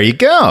 There you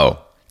go.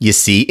 You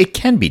see, it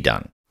can be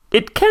done.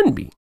 It can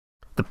be.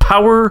 The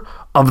power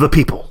of the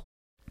people.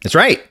 That's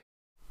right.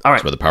 All right.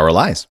 That's where the power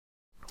lies.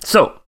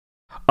 So,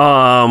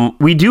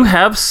 we do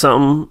have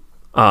some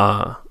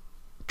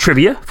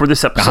trivia for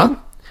this episode.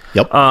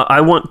 Yep.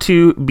 I want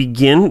to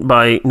begin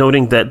by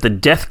noting that the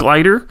Death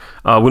Glider,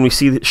 when we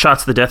see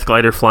shots of the Death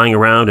Glider flying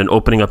around and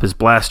opening up his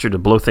blaster to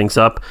blow things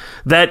up,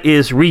 that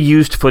is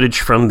reused footage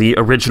from the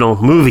original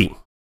movie.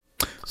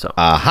 So,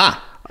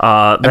 I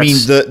mean,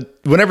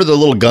 whenever the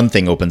little gun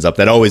thing opens up,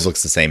 that always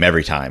looks the same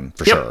every time,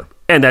 for sure.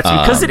 And that's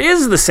because it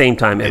is the same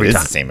time every time. It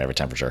is the same every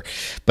time, for sure.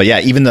 But yeah,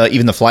 even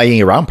the flying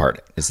around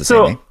part is the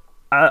same.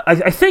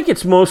 I think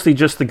it's mostly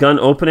just the gun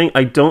opening.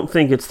 I don't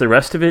think it's the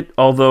rest of it,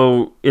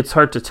 although it's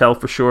hard to tell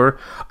for sure.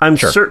 I'm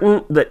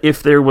certain that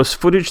if there was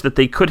footage that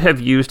they could have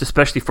used,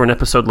 especially for an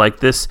episode like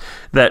this,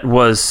 that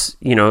was,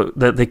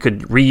 that they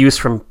could reuse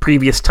from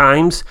previous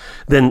times,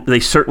 then they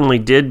certainly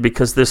did,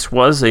 because this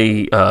was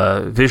a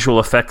visual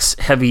effects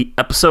heavy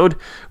episode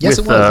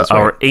with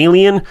our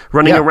alien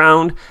running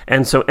around.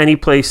 And so any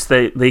place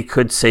that they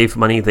could save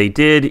money, they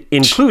did,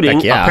 including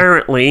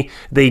apparently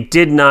they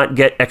did not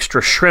get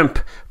extra shrimp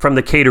from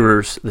the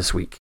caterers this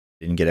week.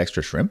 Didn't get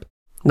extra shrimp?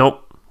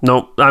 Nope.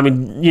 No, I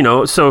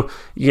mean, so,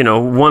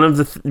 one of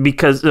the,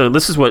 because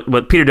this is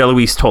what Peter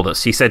DeLuise told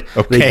us. He said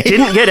they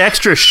didn't get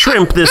extra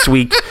shrimp this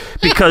week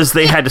because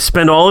they had to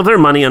spend all of their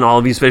money on all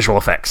of these visual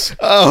effects.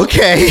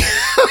 Okay.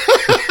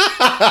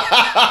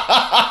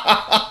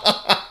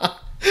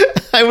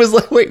 I was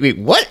like, wait,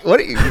 what? Where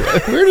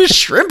does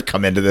shrimp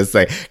come into this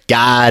thing?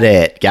 Got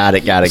it.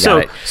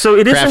 So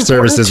it is Craft important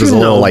services to was a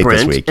little know, light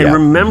Brent, this week. and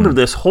remember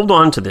this, hold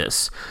on to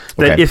this,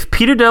 that if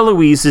Peter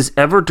DeLuise is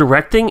ever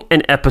directing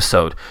an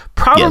episode,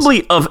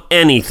 probably of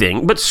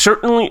anything, but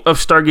certainly of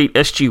Stargate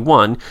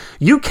SG-1,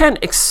 you can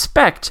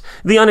expect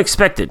the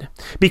unexpected,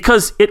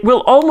 because it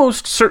will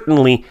almost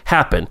certainly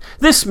happen.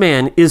 This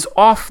man is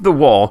off the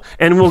wall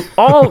and will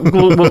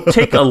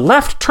take a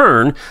left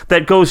turn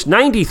that goes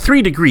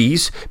 93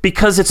 degrees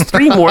because it's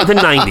 3 more than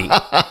 90.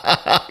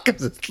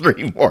 Because it's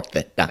 3 more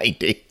than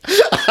 90.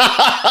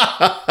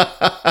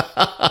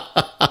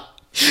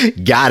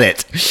 Got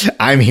it.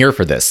 I'm here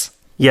for this.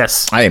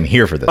 Yes. I am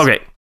here for this. Okay.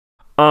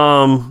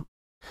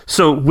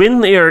 So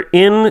when they are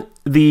in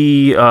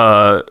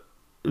the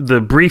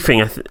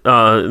briefing,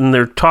 and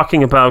they're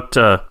talking about,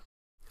 so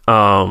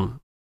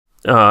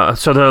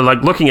they're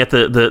like looking at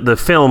the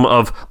film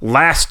of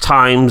last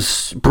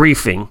time's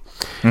briefing,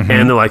 and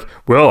they're like,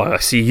 well, I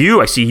see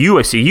you,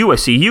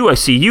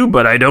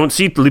 but I don't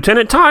see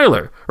Lieutenant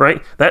Tyler,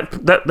 right?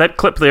 That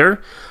clip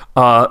there,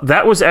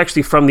 that was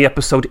actually from the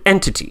episode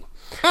Entity.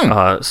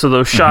 So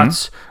those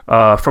shots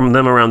from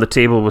them around the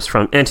table was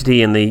from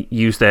Entity, and they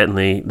used that and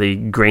they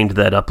grained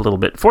that up a little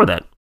bit for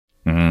that.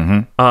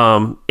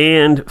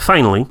 And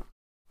finally,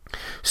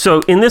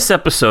 so in this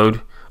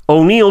episode,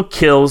 O'Neill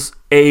kills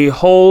a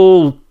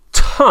whole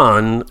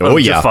ton of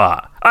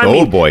Jaffa. I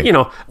mean,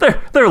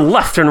 they're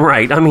left and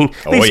right. I mean,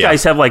 these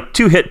guys have like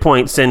 2 hit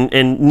points and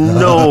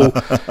no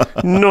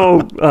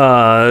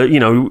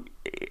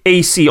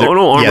AC,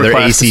 armor their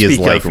class AC is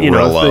like real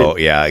low.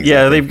 Yeah, exactly.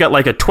 Yeah, they've got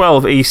like a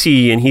 12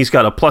 AC, and he's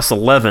got a plus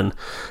 11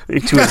 to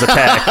his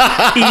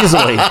attack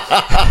easily.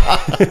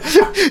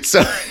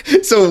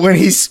 So when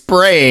he's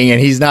spraying and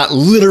he's not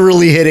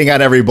literally hitting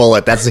on every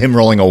bullet, that's him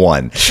rolling a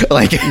 1.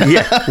 Like,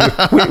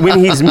 when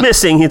he's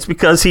missing, it's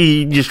because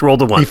he just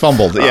rolled a 1. He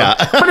fumbled.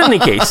 But in any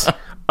case,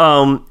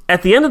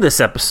 at the end of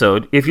this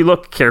episode, if you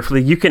look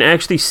carefully, you can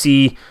actually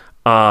see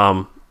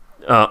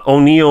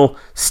O'Neill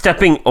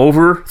stepping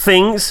over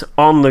things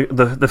on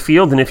the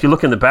field, and if you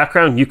look in the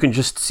background, you can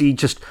just see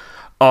just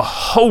a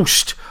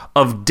host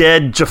of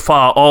dead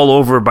Jaffa all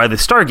over by the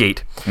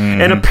Stargate.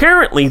 And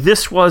apparently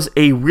this was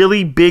a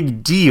really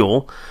big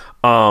deal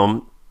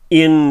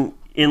in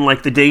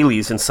like the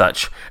dailies and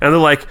such. And they're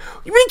like,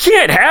 we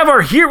can't have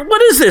our hero.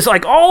 What is this?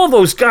 Like all of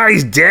those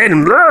guys dead,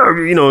 and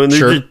and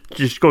they're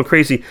just going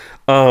crazy.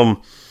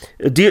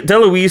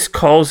 DeLuise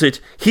calls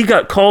it, he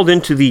got called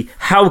into the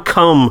how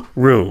come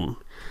room.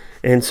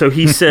 And so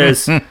he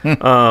says,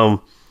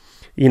 the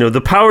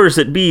powers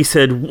that be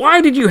said, why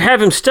did you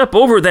have him step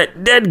over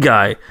that dead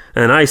guy?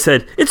 And I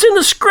said, it's in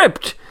the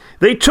script.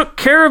 They took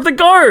care of the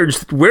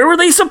guards. Where were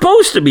they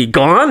supposed to be?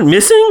 Gone?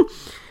 Missing?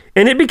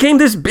 And it became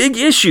this big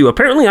issue.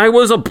 Apparently I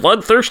was a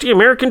bloodthirsty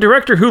American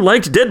director who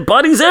likes dead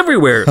bodies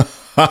everywhere.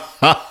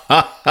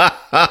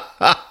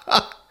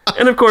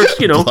 And of course,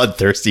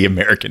 bloodthirsty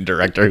American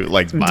director who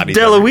likes bodies.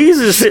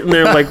 DeLuise is sitting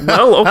there like,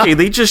 well, okay,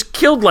 they just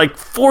killed like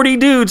 40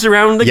 dudes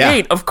around the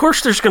gate. Of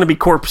course, there's going to be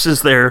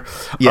corpses there.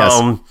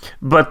 Yes.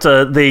 But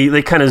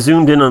they kind of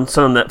zoomed in on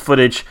some of that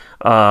footage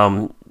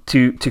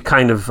to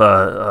kind of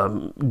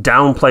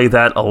downplay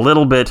that a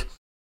little bit.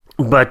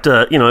 But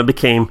it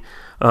became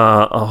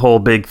a whole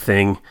big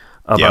thing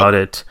about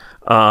it.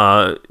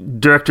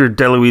 Director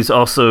DeLuise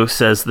also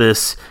says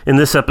this: in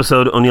this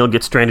episode, O'Neill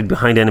gets stranded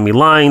behind enemy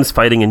lines,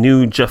 fighting a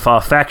new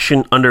Jaffa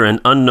faction under an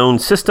unknown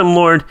system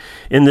lord.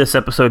 In this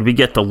episode, we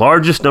get the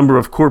largest number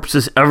of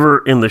corpses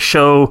ever in the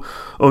show.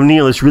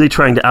 O'Neill is really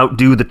trying to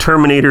outdo the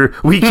Terminator.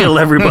 We kill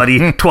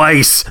everybody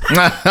twice.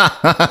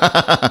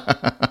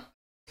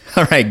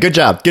 All right, good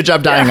job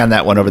dying on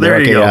that one over there.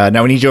 Okay,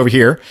 now we need you over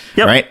here.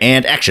 Yep. Right,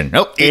 and action.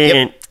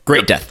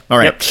 Great death. All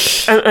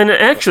right. Yep. And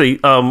actually,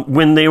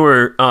 when they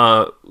were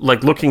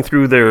looking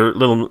through their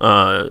little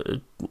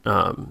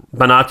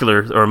binocular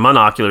or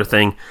monocular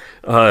thing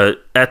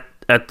at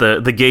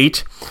the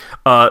gate,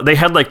 they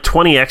had like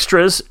 20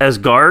 extras as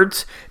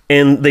guards,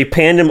 and they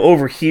panned them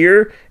over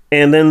here,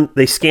 and then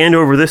they scanned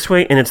over this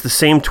way, and it's the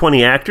same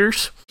 20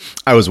 actors.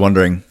 I was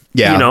wondering.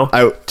 Yeah.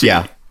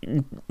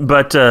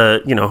 But,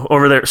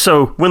 over there.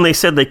 So when they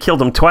said they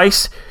killed him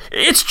twice,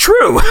 it's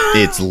true.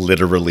 It's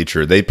literally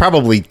true. They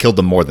probably killed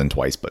them more than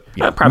twice, but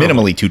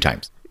minimally 2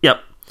 times.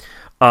 Yep.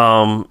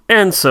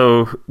 And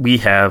so we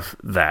have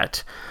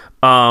that.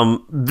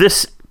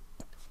 This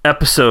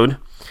episode,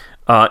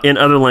 in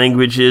other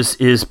languages,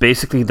 is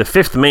basically the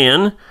fifth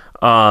man.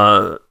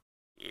 The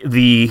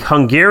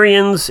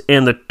Hungarians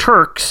and the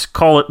Turks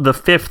call it the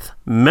fifth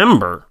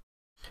member.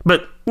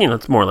 But,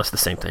 it's more or less the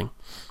same thing.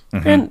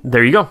 Mm-hmm. And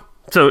there you go.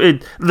 So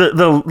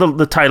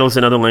the titles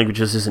in other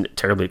languages isn't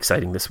terribly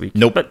exciting this week.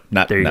 Nope, but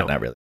not there you not, go. Not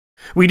really.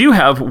 We do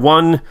have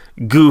one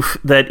goof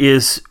that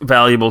is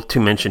valuable to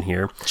mention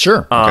here.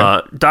 Sure.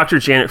 Okay. Dr.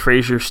 Janet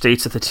Fraser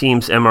states that the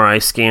team's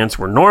MRI scans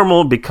were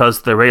normal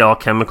because the Rayall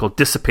chemical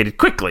dissipated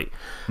quickly.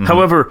 Mm-hmm.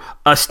 However,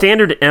 a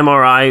standard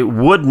MRI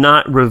would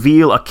not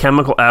reveal a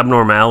chemical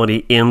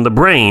abnormality in the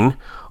brain,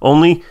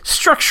 only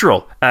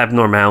structural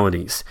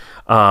abnormalities.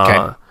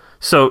 Okay.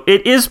 So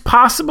it is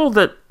possible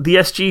that the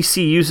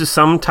SGC uses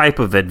some type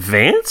of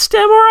advanced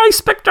MRI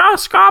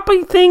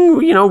spectroscopy thing,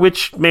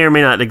 which may or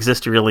may not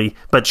exist really,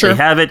 but They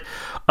have it.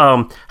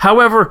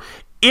 However,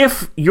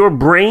 if your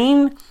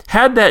brain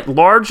had that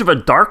large of a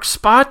dark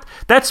spot,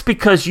 that's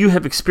because you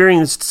have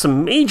experienced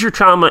some major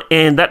trauma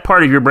and that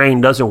part of your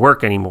brain doesn't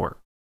work anymore.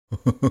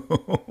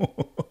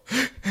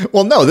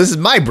 Well, no, this is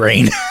my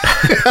brain.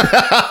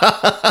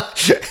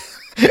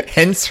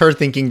 Hence her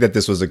thinking that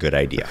this was a good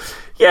idea.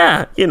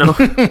 Yeah,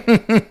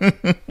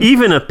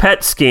 even a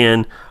PET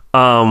scan,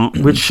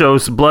 which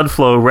shows blood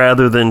flow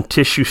rather than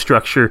tissue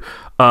structure,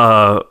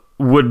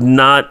 would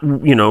not,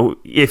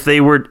 if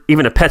they were,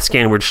 even a PET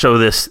scan would show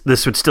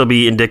this would still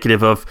be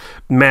indicative of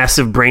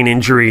massive brain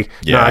injury,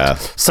 not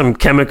some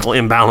chemical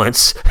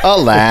imbalance.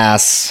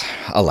 Alas.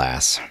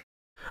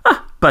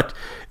 But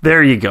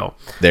there you go.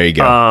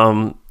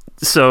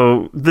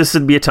 So this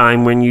would be a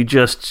time when you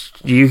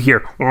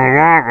hear,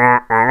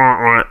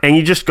 and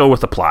you just go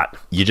with the plot.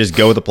 You just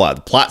go with the plot.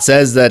 The plot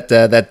says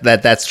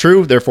that's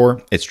true,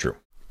 therefore it's true.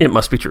 It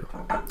must be true.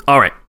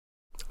 All right.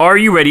 Are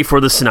you ready for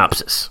the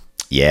synopsis?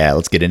 Yeah,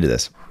 let's get into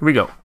this. Here we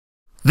go.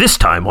 This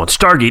time on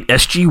Stargate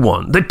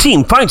SG-1, the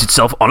team finds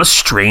itself on a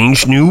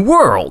strange new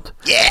world.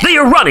 Yeah. They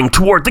are running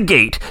toward the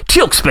gate.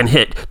 Teal'c's been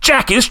hit.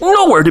 Jack is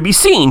nowhere to be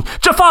seen.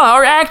 Jaffa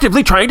are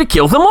actively trying to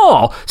kill them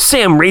all.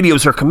 Sam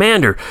radios her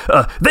commander.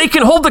 They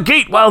can hold the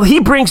gate while he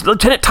brings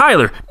Lieutenant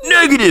Tyler.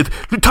 Negative.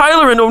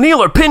 Tyler and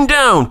O'Neill are pinned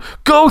down.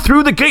 Go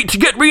through the gate to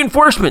get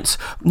reinforcements.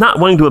 Not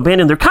wanting to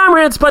abandon their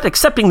comrades, but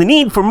accepting the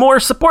need for more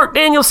support,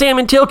 Daniel, Sam,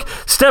 and Teal'c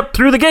step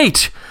through the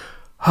gate.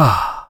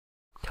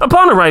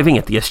 Upon arriving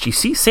at the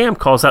SGC, Sam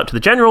calls out to the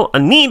general a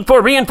need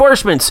for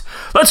reinforcements.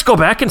 Let's go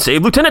back and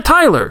save Lieutenant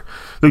Tyler.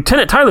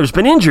 Lieutenant Tyler's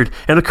been injured,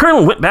 and the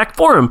colonel went back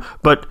for him,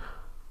 but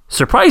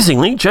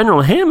surprisingly,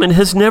 General Hammond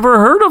has never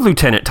heard of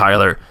Lieutenant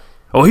Tyler.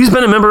 Oh, he's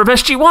been a member of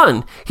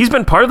SG-1. He's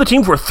been part of the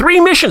team for 3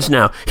 missions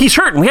now. He's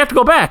hurt and we have to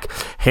go back.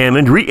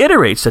 Hammond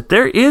reiterates that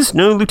there is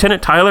no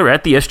Lieutenant Tyler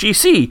at the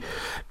SGC.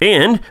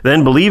 And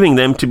then, believing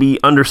them to be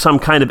under some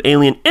kind of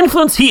alien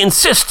influence, he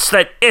insists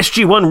that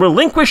SG-1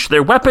 relinquish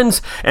their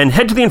weapons and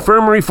head to the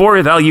infirmary for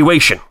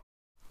evaluation.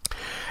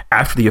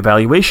 After the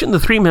evaluation, the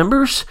 3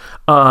 members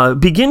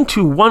begin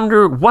to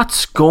wonder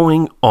what's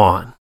going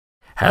on.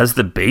 Has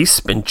the base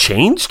been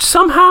changed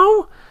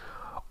somehow?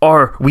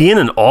 Are we in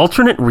an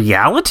alternate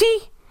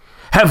reality?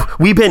 Have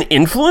we been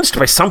influenced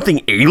by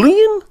something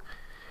alien?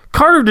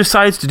 Carter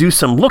decides to do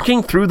some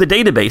looking through the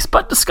database,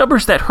 but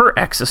discovers that her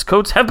access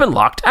codes have been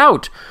locked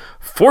out.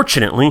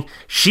 Fortunately,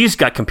 she's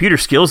got computer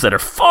skills that are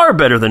far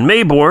better than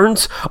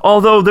Mayborn's,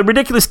 although the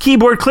ridiculous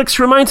keyboard clicks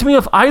reminds me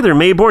of either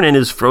Mayborn and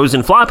his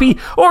frozen floppy,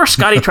 or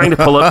Scotty trying to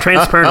pull up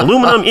transparent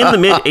aluminum in the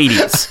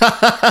mid-'80s.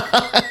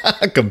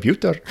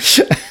 Computer.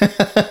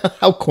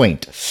 How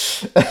quaint.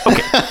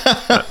 Okay.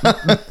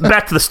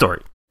 Back to the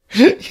story.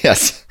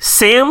 Yes.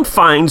 Sam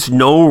finds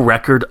no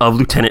record of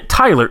Lieutenant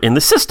Tyler in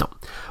the system,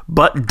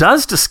 but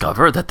does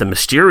discover that the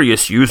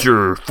mysterious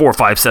user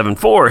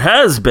 4574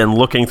 has been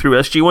looking through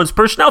SG-1's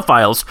personnel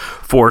files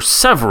for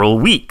several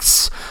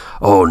weeks.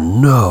 Oh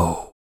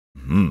no.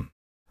 Mm.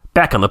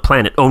 Back on the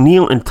planet,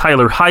 O'Neill and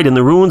Tyler hide in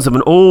the ruins of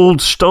an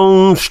old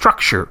stone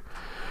structure.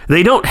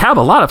 They don't have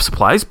a lot of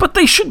supplies, but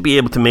they should be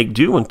able to make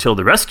do until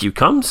the rescue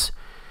comes.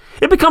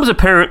 It becomes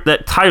apparent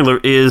that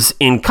Tyler is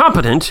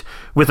incompetent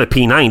with a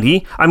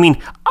P90. I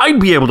mean, I'd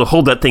be able to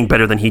hold that thing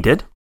better than he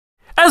did.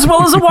 As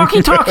well as a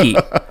walkie-talkie.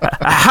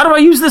 How do I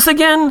use this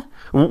again?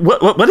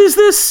 What is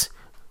this?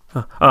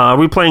 Are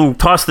we playing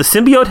Toss the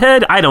Symbiote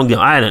Head? I don't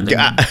know.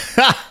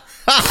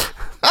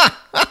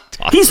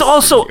 He's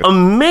also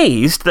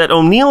amazed that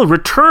O'Neill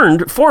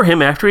returned for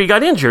him after he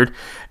got injured,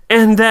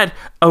 and that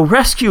a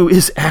rescue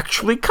is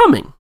actually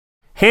coming.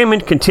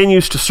 Hammond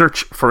continues to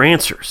search for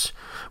answers.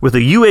 With a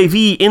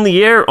UAV in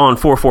the air on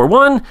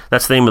 441,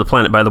 that's the name of the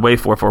planet, by the way,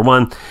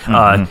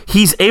 441,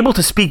 he's able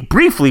to speak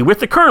briefly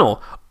with the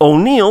colonel.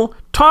 O'Neill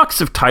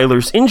talks of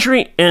Tyler's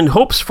injury and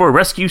hopes for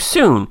rescue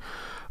soon,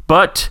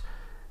 but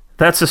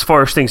that's as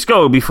far as things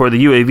go before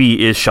the UAV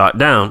is shot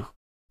down.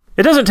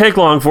 It doesn't take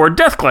long for a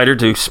death glider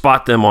to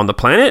spot them on the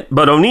planet,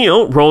 but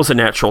O'Neill rolls a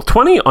natural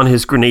 20 on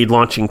his grenade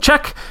launching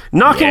check,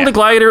 knocking the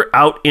glider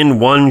out in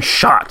one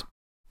shot.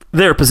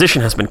 Their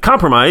position has been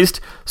compromised,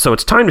 so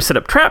it's time to set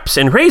up traps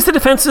and raise the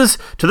defenses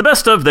to the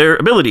best of their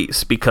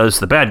abilities, because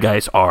the bad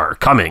guys are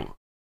coming.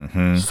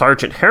 Mm-hmm.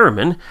 Sergeant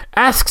Harriman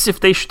asks if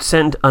they should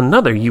send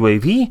another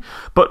UAV,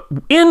 but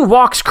in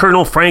walks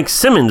Colonel Frank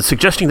Simmons,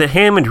 suggesting that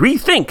Hammond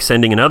rethink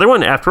sending another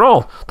one. After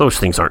all, those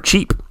things aren't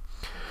cheap.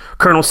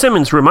 Colonel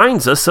Simmons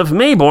reminds us of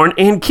Mayborn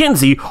and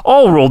Kinsey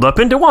all rolled up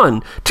into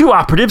one. 2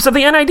 operatives of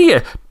the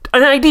NID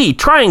an ID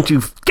trying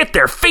to get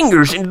their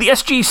fingers into the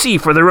SGC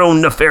for their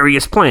own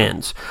nefarious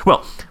plans.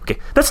 Well, okay,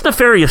 that's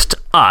nefarious to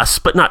us,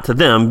 but not to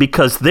them,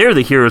 because they're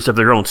the heroes of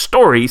their own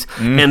stories,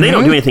 and they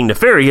don't do anything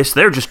nefarious.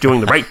 They're just doing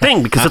the right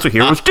thing, because that's what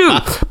heroes do.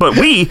 But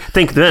we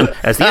think of them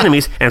as the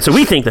enemies, and so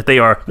we think that they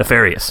are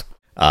nefarious.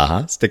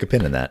 Stick a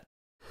pin in that.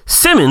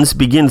 Simmons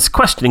begins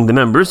questioning the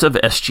members of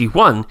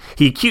SG-1.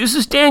 He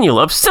accuses Daniel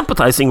of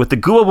sympathizing with the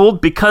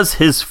Goa'uld because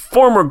his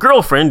former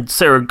girlfriend,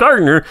 Sarah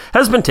Gardner,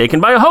 has been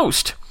taken by a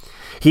host.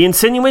 He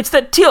insinuates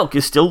that Teal'c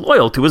is still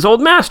loyal to his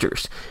old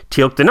masters.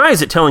 Teal'c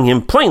denies it, telling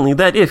him plainly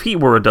that if he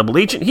were a double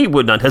agent, he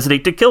would not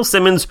hesitate to kill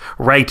Simmons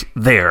right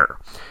there.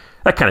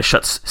 That kind of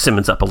shuts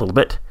Simmons up a little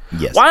bit.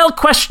 Yes. While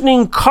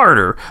questioning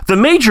Carter, the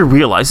Major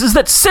realizes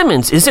that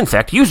Simmons is in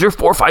fact user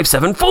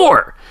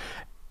 4574.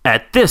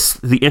 At this,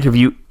 the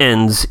interview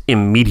ends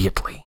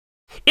immediately.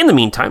 In the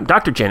meantime,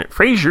 Dr. Janet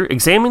Fraser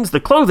examines the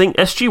clothing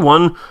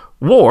SG-1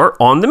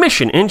 wore on the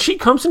mission, and she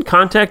comes in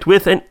contact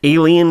with an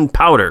alien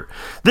powder.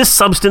 This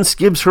substance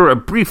gives her a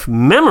brief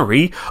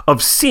memory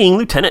of seeing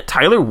Lieutenant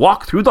Tyler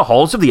walk through the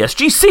halls of the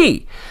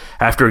SGC.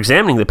 After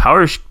examining the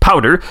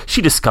powder,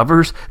 she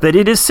discovers that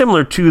it is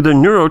similar to the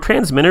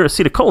neurotransmitter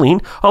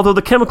acetylcholine, although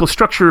the chemical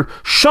structure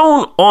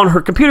shown on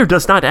her computer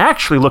does not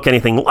actually look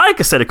anything like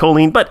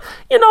acetylcholine, but,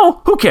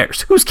 who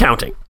cares? Who's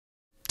counting?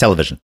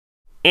 Television.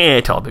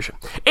 Television.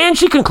 And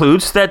she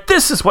concludes that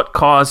this is what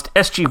caused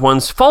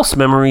SG-1's false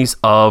memories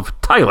of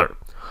Tyler.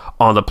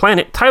 On the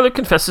planet, Tyler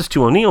confesses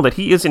to O'Neill that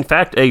he is in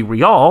fact a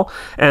Rial,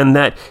 and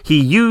that he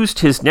used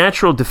his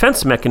natural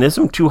defense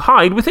mechanism to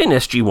hide within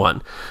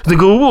SG-1. The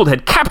Goa'uld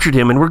had captured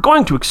him and were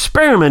going to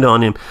experiment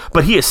on him,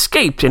 but he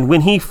escaped, and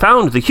when he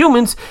found the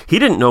humans, he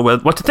didn't know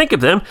what to think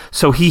of them,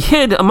 so he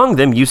hid among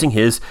them using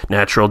his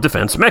natural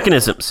defense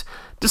mechanisms.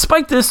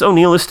 Despite this,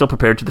 O'Neill is still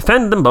prepared to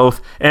defend them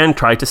both and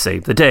try to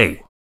save the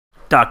day.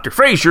 Dr.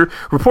 Fraser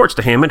reports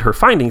to Hammond her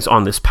findings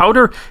on this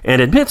powder and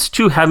admits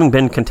to having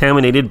been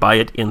contaminated by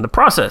it in the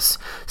process.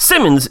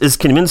 Simmons is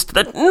convinced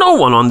that no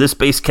one on this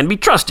base can be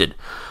trusted,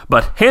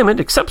 but Hammond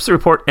accepts the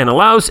report and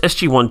allows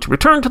SG-1 to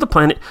return to the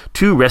planet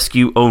to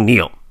rescue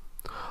O'Neill.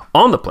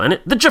 On the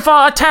planet, the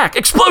Jaffa attack,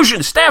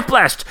 explosion, staff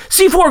blast,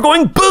 C4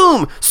 going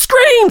boom,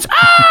 screams,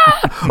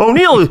 ah!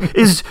 O'Neill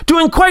is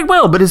doing quite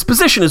well, but his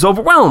position is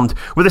overwhelmed.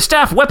 With a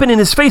staff weapon in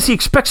his face, he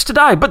expects to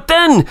die, but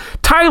then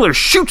Tyler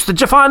shoots the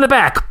Jaffa in the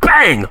back,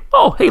 bang!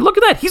 Oh, hey, look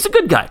at that, he's a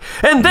good guy.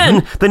 And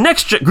then the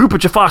next group of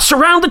Jaffa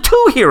surround the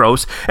two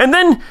heroes, and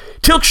then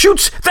Teal'c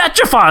shoots that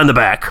Jaffa in the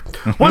back.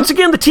 Once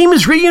again, the team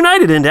is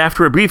reunited, and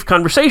after a brief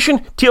conversation,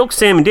 Teal'c,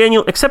 Sam, and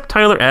Daniel accept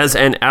Tyler as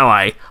an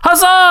ally.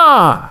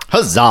 Huzzah!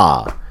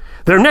 Huzzah!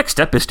 Their next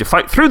step is to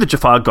fight through the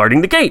Jaffa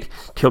guarding the gate.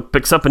 Teal'c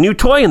picks up a new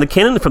toy in the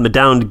cannon from the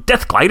downed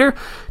Death Glider.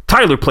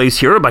 Tyler plays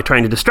hero by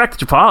trying to distract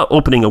the Jaffa,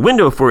 opening a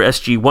window for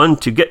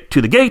SG-1 to get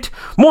to the gate.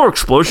 More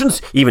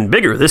explosions, even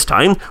bigger this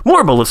time.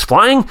 More bullets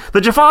flying.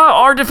 The Jaffa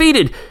are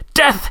defeated.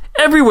 Death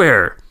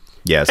everywhere.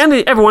 Yes. And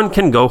everyone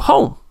can go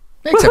home.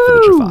 Except for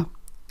the Jaffa.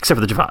 Except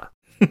for the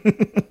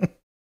Jaffa.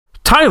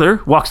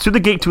 Tyler walks through the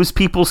gate to his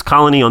people's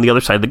colony on the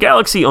other side of the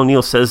galaxy.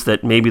 O'Neill says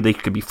that maybe they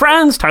could be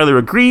friends. Tyler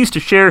agrees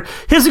to share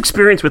his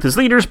experience with his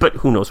leaders, but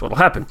who knows what'll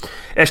happen.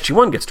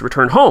 SG-1 gets to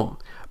return home.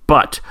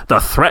 But the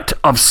threat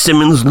of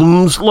Simmons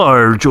looms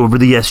large over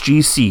the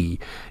SGC.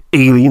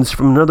 Aliens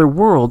from another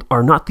world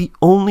are not the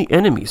only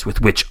enemies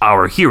with which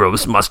our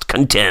heroes must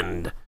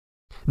contend.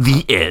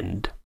 The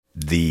end.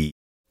 The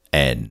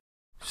end.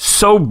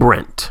 So,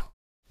 Brent.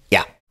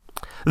 Yeah.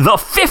 The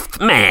Fifth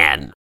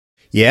Man.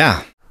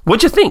 Yeah.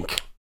 What'd you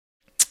think?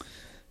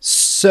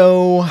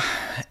 So,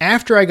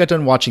 after I got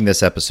done watching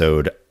this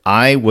episode,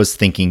 I was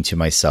thinking to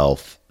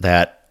myself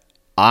that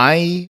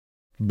I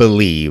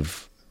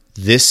believe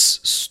this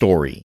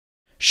story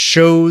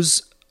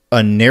shows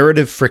a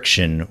narrative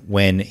friction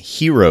when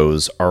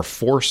heroes are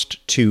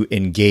forced to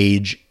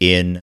engage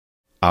in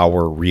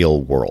our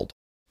real world.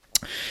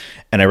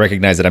 And I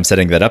recognize that I'm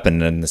setting that up, and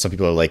then some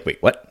people are like,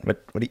 wait, what?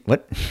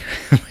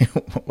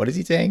 What is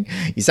he saying?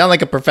 You sound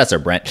like a professor,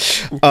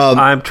 Brent.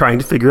 I'm trying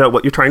to figure out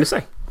what you're trying to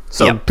say.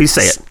 So yeah. Please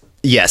say it.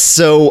 Yes.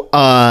 So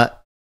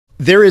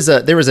there is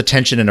a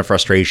tension and a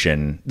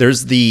frustration.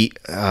 There's the,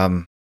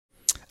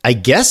 I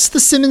guess the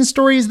Simmons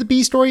story is the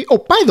B story. Oh,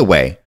 by the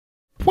way,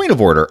 point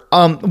of order.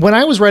 When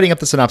I was writing up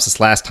the synopsis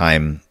last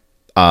time,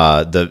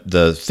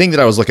 the thing that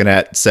I was looking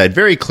at said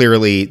very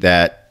clearly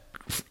that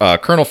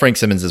Colonel Frank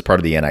Simmons is part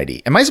of the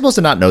NID. Am I supposed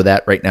to not know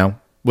that right now?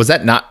 Was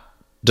that not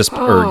just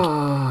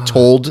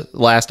told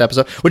last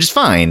episode? Which is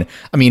fine.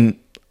 I mean,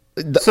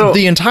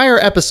 the entire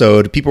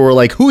episode, people were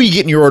like, who are you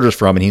getting your orders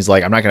from? And he's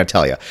like, I'm not going to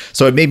tell you.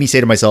 So it made me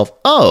say to myself,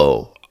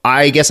 oh,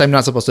 I guess I'm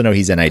not supposed to know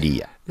he's NID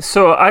yet.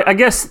 So I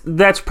guess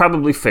that's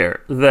probably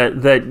fair.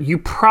 That you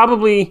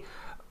probably,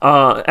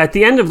 at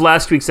the end of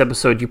last week's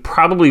episode, you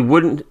probably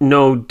wouldn't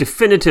know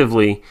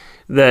definitively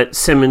that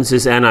Simmons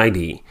is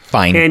NID.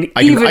 Fine. And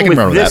even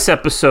with this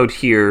episode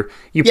here,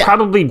 you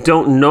probably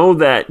don't know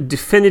that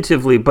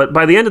definitively, but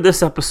by the end of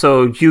this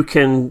episode, you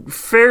can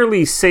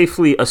fairly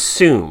safely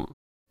assume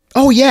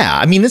Oh, yeah.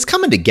 I mean, it's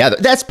coming together.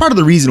 That's part of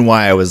the reason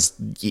why I was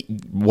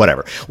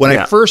whatever. When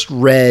I first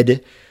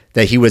read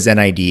that he was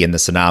NID in the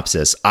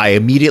synopsis, I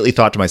immediately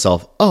thought to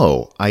myself,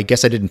 oh, I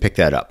guess I didn't pick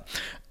that up.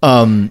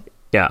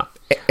 Yeah.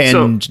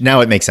 And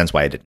now it makes sense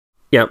why I didn't.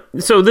 Yeah.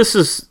 So this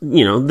is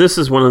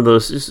one of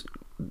those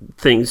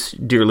things,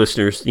 dear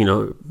listeners,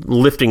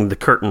 lifting the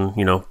curtain,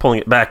 pulling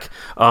it back.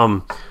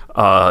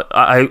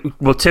 I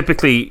will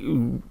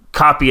typically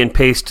copy and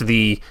paste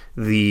the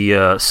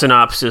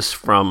synopsis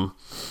from,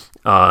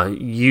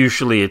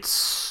 usually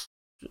it's,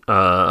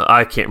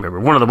 I can't remember,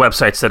 one of the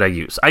websites that I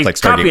use. I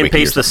copy and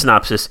paste the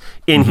synopsis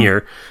in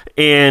here,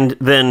 and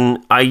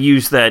then I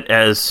use that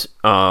as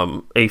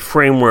a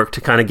framework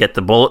to kind of get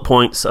the bullet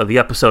points of the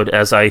episode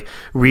as I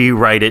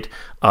rewrite it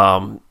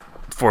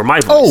for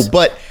my voice. Oh,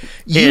 but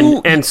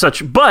and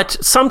such. But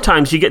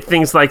sometimes you get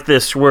things like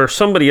this where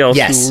somebody else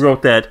who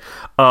wrote that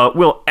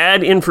will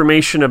add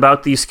information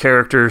about these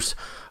characters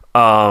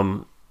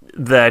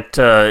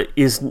that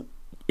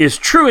is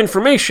true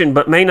information,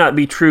 but may not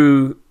be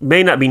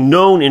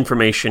known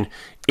information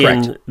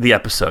in the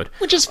episode.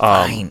 Which is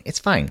fine. It's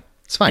fine.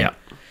 Yeah.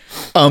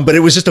 But it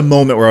was just a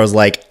moment where I was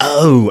like,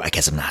 oh, I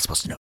guess I'm not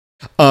supposed to know.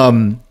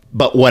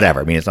 But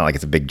whatever. I mean, it's not like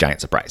it's a big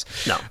giant surprise.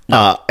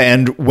 No.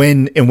 And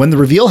when the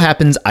reveal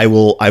happens, I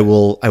will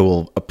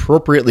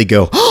appropriately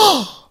go,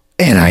 oh,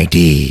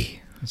 NID.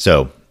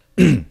 So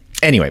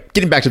anyway,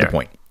 getting back to the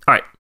point. All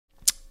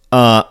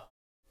right.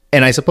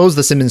 And I suppose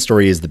the Simmons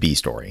story is the B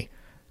story,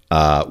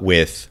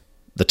 with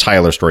the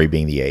Tyler story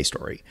being the A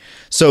story.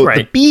 So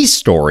the B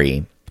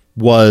story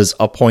was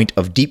a point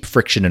of deep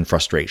friction and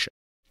frustration.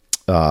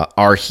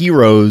 Our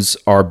heroes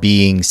are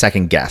being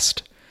second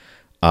guessed.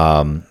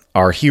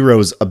 Our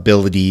heroes'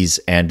 abilities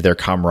and their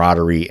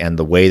camaraderie and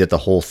the way that the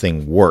whole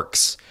thing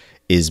works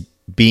is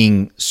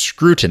being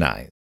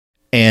scrutinized.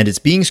 And it's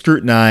being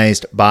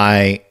scrutinized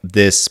by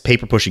this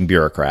paper pushing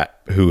bureaucrat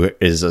who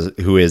is a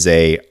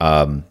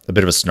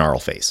bit of a snarl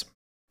face.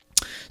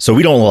 So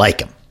we don't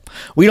like him.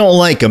 We don't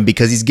like him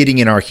because he's getting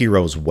in our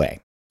hero's way.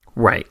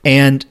 Right.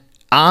 And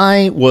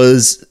I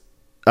was,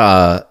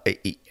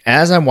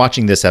 as I'm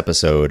watching this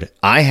episode,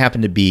 I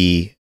happen to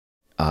be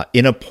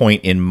in a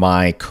point in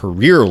my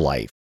career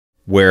life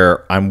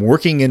where I'm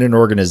working in an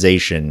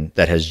organization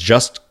that has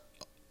just,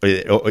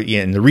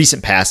 in the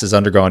recent past, has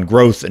undergone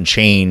growth and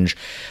change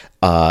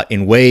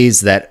in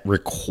ways that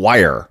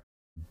require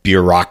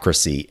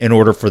bureaucracy in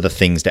order for the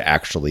things to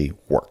actually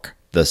work.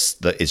 It's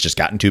just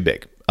gotten too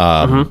big.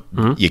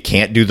 You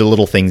can't do the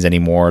little things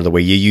anymore the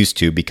way you used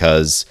to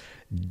because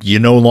you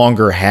no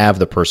longer have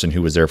the person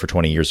who was there for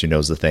 20 years who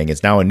knows the thing.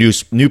 It's now a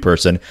new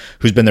person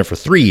who's been there for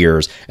 3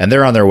 years and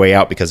they're on their way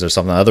out because there's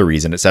some other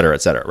reason, et cetera,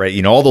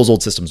 right? All those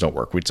old systems don't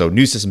work. So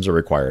new systems are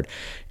required.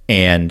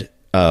 And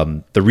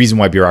the reason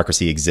why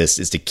bureaucracy exists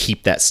is to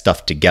keep that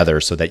stuff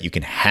together so that you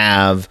can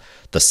have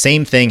the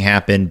same thing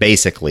happen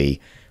basically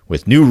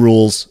with new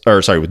rules,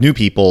 with new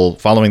people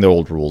following the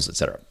old rules, et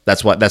cetera.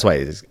 That's why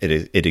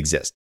it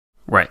exists.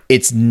 Right.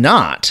 It's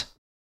not,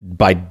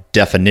 by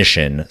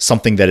definition,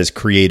 something that is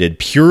created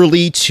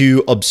purely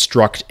to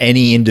obstruct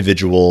any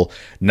individual,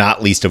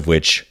 not least of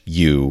which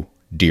you,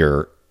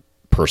 dear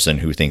person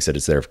who thinks that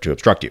it's there to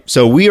obstruct you.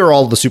 So we are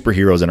all the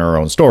superheroes in our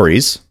own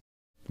stories,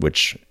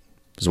 which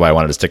is why I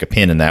wanted to stick a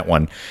pin in that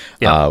one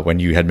when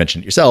you had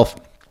mentioned it yourself.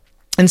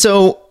 And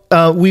so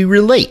we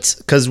relate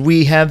because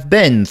we have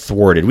been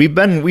thwarted.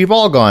 We've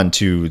all gone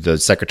to the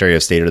Secretary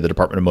of State or the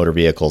Department of Motor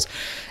Vehicles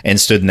and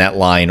stood in that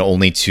line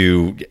only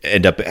to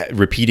end up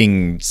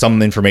repeating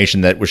some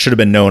information that should have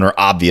been known or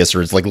obvious,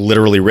 or it's like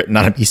literally written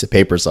on a piece of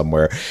paper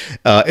somewhere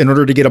in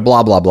order to get a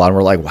blah, blah, blah. And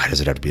we're like, why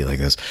does it have to be like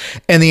this?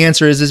 And the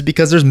answer is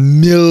because there's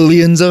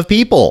millions of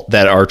people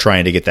that are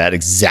trying to get that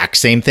exact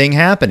same thing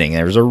happening.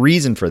 There's a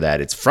reason for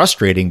that. It's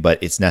frustrating,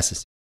 but it's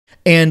necessary.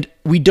 And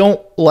we don't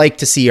like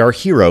to see our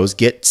heroes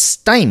get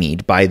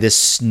stymied by this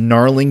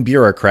snarling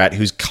bureaucrat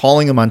who's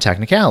calling them on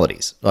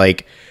technicalities.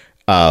 Like,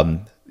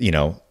 in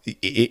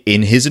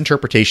his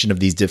interpretation of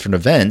these different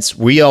events,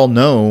 we all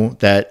know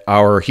that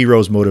our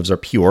heroes' motives are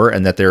pure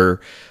and that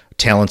their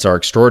talents are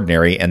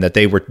extraordinary and that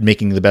they were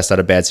making the best out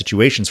of bad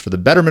situations for the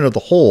betterment of the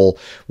whole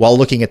while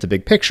looking at the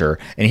big picture.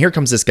 And here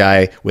comes this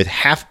guy with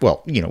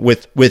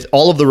with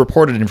all of the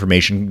reported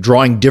information,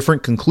 drawing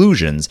different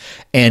conclusions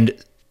and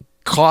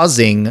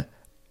causing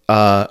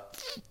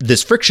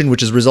this friction,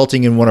 which is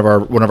resulting in one of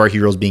our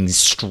heroes being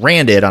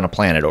stranded on a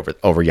planet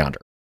over yonder.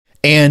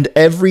 And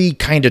every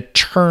kind of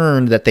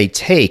turn that they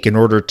take in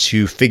order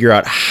to figure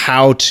out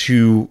how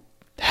to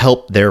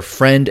help their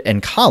friend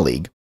and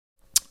colleague,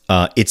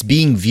 it's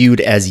being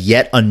viewed as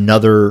yet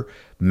another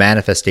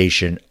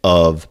manifestation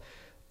of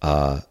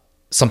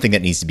something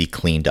that needs to be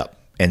cleaned up.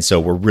 And so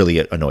we're really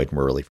annoyed.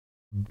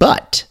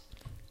 But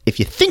if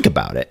you think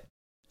about it,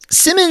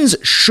 Simmons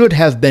should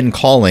have been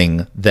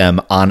calling them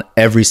on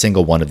every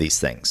single one of these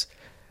things.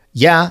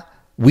 Yeah,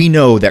 we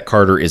know that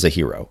Carter is a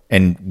hero,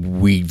 and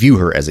we view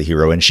her as a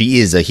hero, and she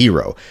is a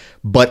hero.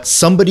 But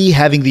somebody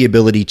having the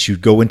ability to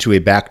go into a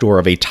backdoor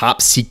of a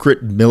top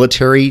secret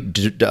military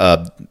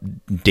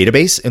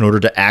database in order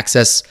to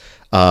access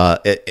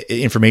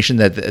information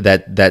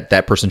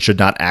that person should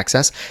not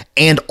access,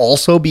 and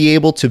also be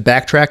able to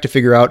backtrack to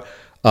figure out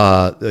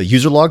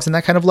user logs and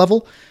that kind of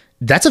level.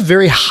 That's a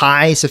very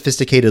high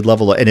sophisticated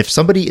level. And if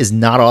somebody is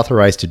not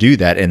authorized to do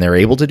that and they're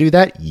able to do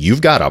that,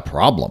 you've got a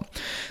problem.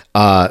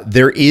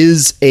 There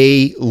is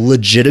a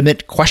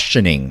legitimate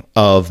questioning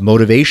of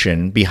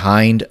motivation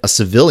behind a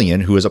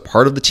civilian who is a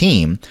part of the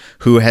team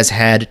who has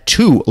had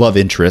 2 love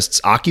interests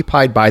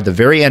occupied by the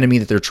very enemy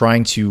that they're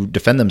trying to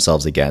defend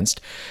themselves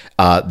against.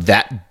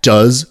 That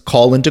does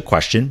call into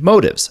question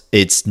motives.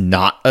 It's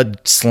not a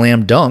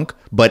slam dunk,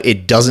 but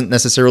it doesn't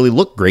necessarily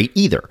look great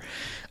either.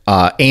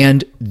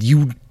 And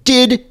you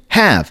did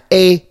have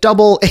a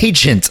double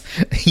agent.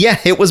 Yeah,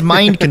 it was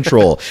mind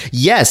control.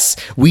 Yes,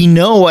 we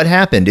know what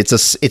happened. It's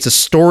a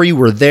story.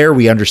 We're there.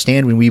 We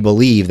understand when we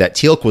believe that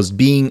Teal'c was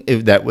being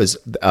brainwashed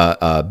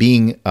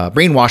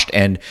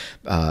and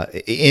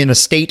in a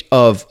state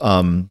of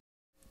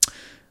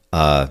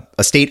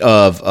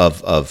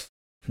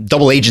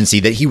double agency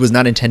that he was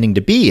not intending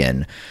to be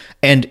in.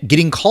 And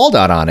getting called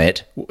out on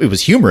it, it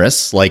was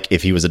humorous. Like,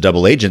 if he was a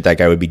double agent, that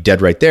guy would be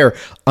dead right there,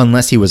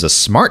 unless he was a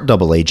smart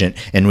double agent,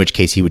 in which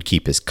case he would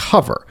keep his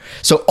cover.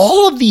 So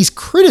all of these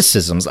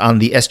criticisms on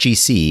the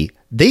SGC,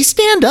 they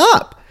stand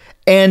up.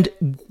 And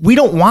we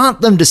don't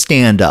want them to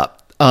stand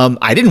up.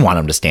 I didn't want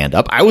them to stand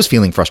up. I was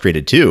feeling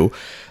frustrated too.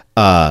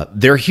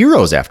 They're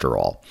heroes after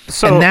all.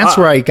 So, and that's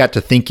where I got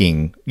to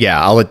thinking,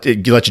 I'll let you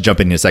jump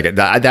in a second.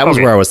 That was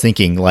where I was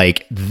thinking,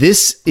 like,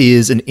 this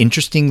is an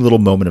interesting little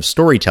moment of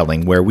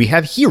storytelling where we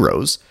have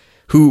heroes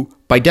who,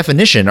 by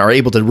definition, are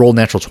able to roll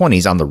natural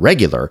 20s on the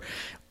regular.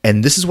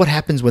 And this is what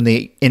happens when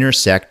they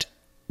intersect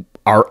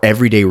our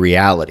everyday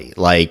reality.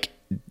 Like,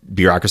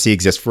 bureaucracy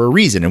exists for a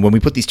reason. And when we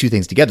put these two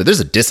things together, there's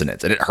a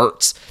dissonance and it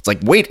hurts. It's like,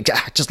 wait,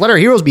 just let our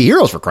heroes be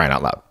heroes, for crying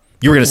out loud.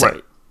 You were going to say.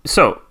 Right.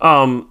 So,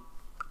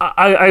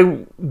 I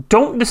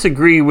don't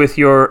disagree with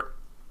your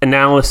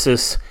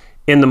analysis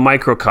in the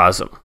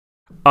microcosm.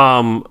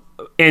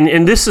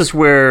 And this is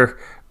where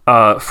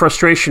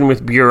frustration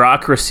with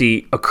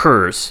bureaucracy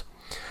occurs.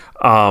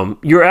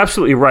 You're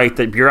absolutely right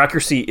that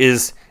bureaucracy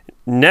is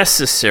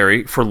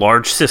necessary for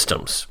large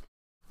systems,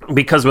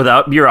 because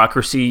without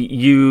bureaucracy,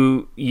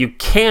 you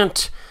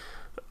can't...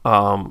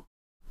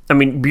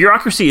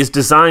 bureaucracy is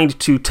designed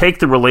to take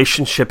the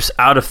relationships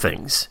out of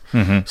things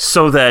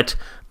so that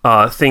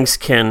things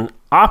can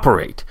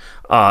operate,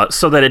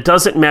 so that it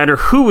doesn't matter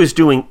who is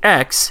doing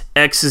X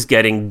is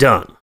getting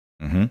done.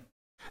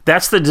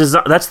 That's the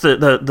design.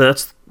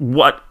 That's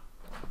what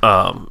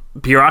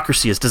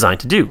bureaucracy is designed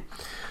to do.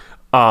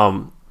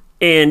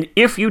 And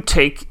if you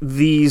take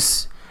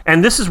these,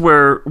 and this is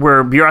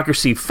where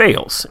bureaucracy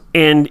fails,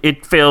 and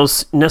it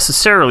fails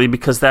necessarily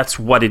because that's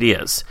what it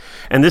is.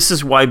 And this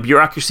is why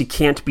bureaucracy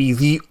can't be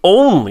the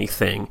only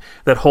thing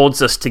that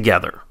holds us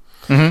together.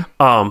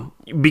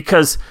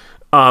 Because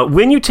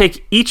when you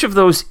take each of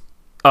those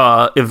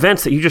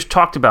events that you just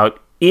talked about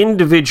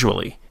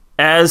individually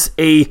as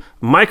a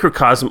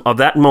microcosm of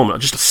that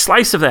moment, just a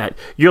slice of that,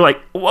 you're like,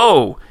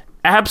 whoa,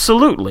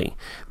 absolutely.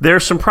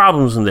 There's some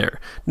problems in there.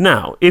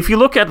 Now, if you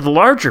look at the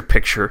larger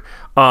picture,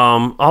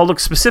 I'll look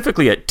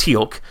specifically at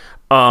Teal'c.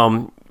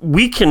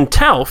 We can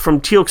tell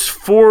from Teal'c's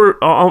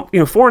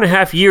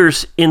 4.5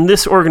 years in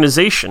this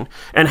organization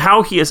and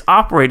how he has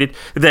operated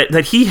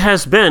that he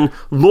has been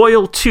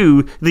loyal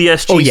to the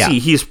SGC. Oh, yeah.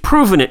 He's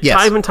proven it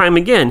time and time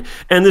again.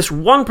 And this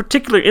one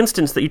particular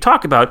instance that you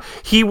talk about,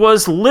 he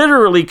was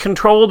literally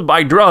controlled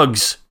by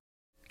drugs.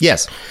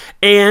 Yes.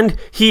 And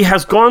he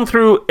has gone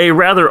through a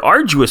rather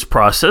arduous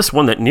process,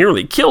 one that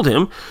nearly killed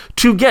him,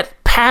 to get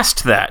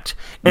past that.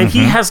 And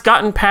he has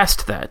gotten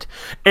past that.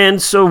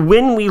 And so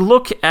when we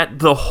look at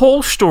the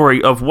whole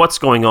story of what's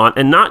going on,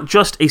 and not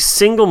just a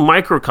single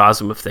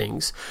microcosm of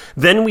things,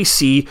 then we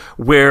see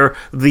where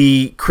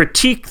the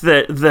critique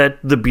that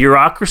the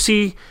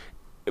bureaucracy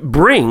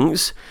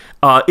brings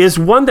is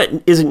one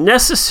that is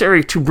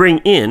necessary to bring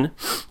in,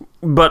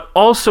 but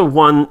also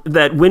one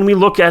that when we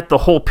look at the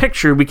whole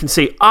picture, we can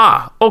say,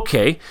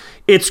 okay,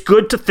 it's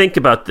good to think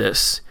about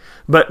this.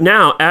 But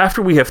now,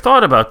 after we have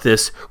thought about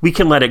this, we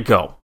can let it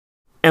go.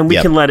 And we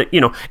can let it,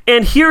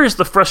 and here is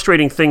the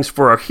frustrating things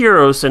for our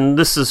heroes. And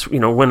this is,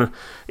 when,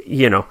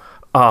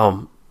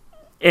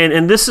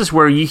 and this is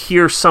where you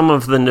hear some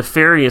of the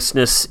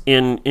nefariousness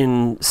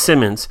in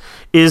Simmons,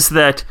 is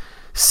that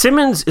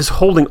Simmons is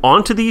holding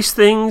on to these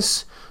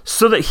things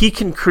so that he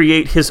can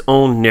create his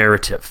own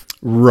narrative.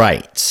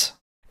 Right.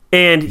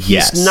 And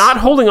he's not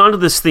holding on to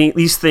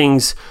these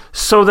things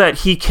so that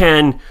he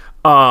can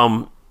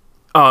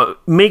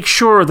make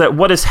sure that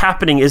what is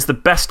happening is the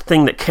best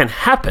thing that can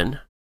happen.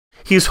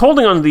 He's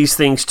holding on to these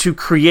things to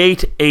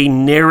create a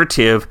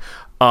narrative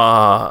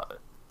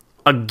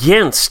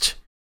against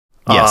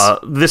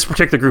this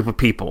particular group of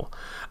people.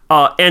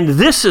 And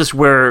this is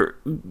why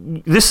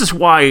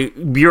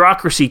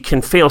bureaucracy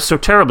can fail so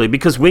terribly,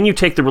 because when you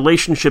take the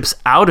relationships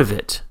out of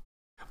it,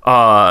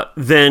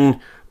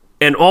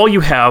 and all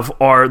you have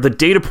are the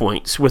data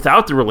points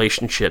without the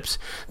relationships,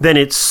 then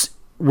it's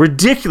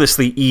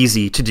ridiculously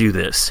easy to do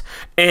this.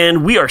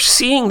 And we are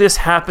seeing this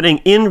happening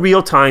in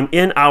real time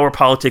in our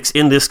politics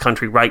in this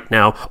country right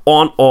now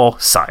on all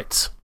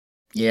sides.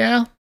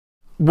 Yeah.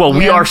 Well,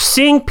 we are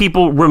seeing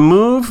people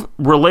remove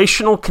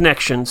relational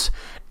connections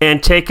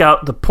and take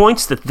out the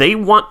points that they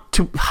want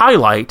to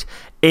highlight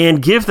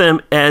and give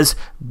them as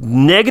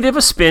negative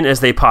a spin as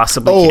they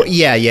possibly can. Oh,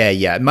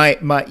 yeah.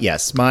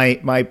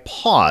 My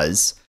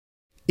pause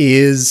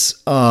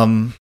is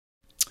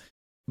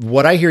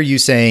what I hear you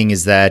saying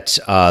is that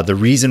the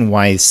reason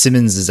why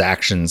Simmons's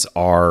actions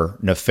are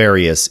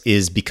nefarious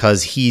is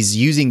because he's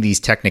using these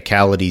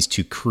technicalities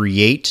to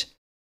create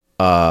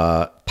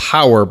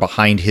power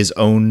behind his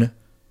own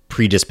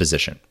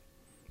predisposition.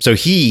 So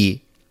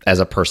he, as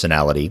a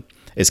personality,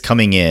 is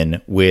coming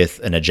in with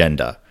an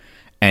agenda,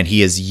 and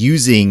he is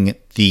using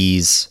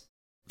these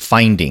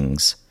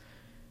findings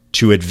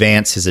to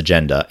advance his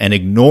agenda and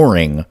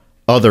ignoring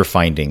other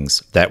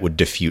findings that would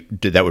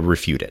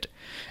refute it.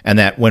 And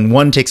that when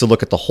one takes a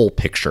look at the whole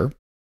picture,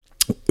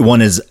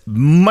 one is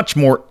much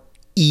more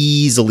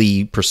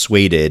easily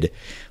persuaded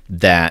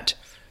that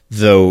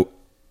though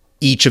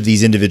each of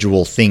these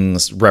individual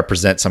things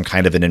represent some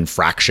kind of an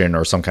infraction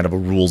or some kind of a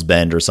rules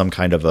bend or some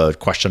kind of a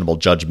questionable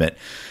judgment,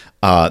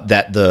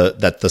 that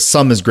the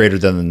sum is greater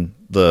than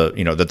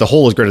that the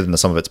whole is greater than the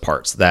sum of its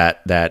parts.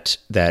 That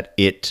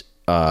it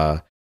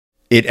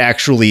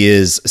actually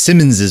is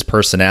Simmons's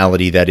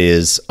personality that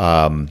is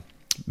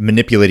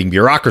manipulating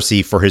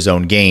bureaucracy for his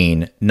own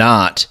gain,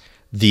 not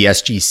the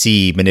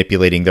SGC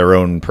manipulating their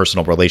own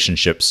personal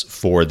relationships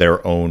for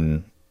their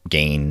own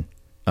gain.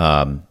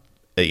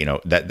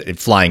 That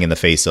flying in the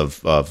face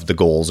of the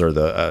goals or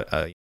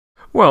the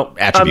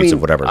attributes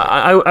of whatever.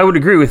 I would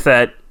agree with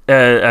that.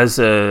 I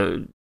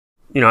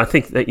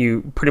think that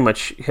you pretty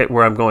much hit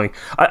where I'm going.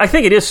 I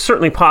think it is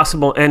certainly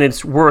possible, and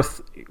it's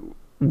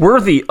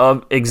worthy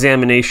of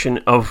examination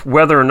of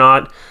whether or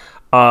not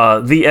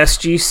the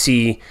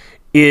SGC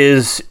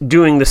is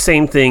doing the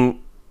same thing,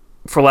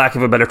 for lack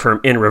of a better term,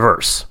 in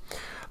reverse.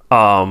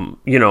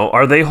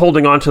 Are they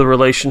holding on to the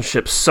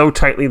relationship so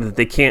tightly that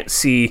they can't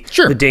see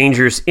the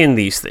dangers in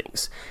these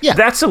things? Yeah.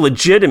 That's a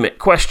legitimate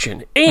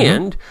question.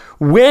 And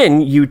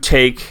when you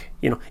take,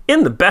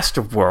 in the best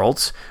of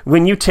worlds,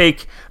 when you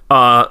take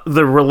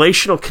the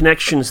relational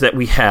connections that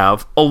we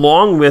have,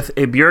 along with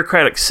a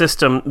bureaucratic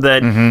system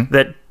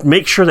that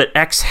makes sure that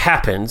X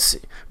happens,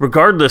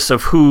 regardless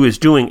of who is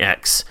doing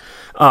X,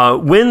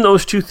 when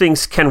those two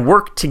things can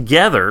work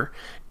together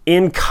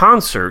in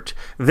concert,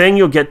 then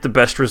you'll get the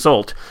best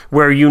result,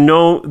 where you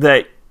know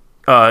that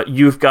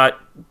you've got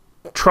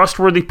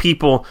trustworthy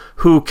people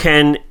who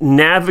can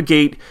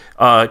navigate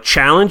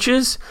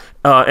challenges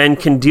and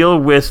can deal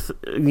with,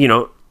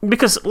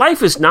 because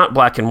life is not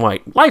black and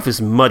white. Life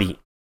is muddy.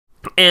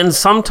 And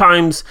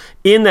sometimes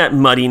in that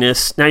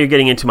muddiness, now you're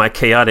getting into my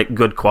chaotic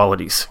good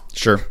qualities.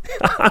 Sure.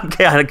 I'm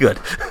chaotic good.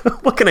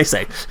 What can I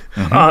say?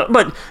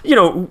 But,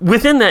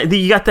 within that,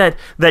 you got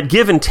that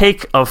give and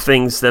take of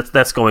things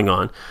that's going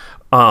on.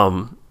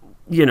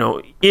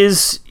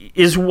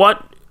 Is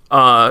what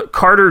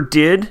Carter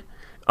did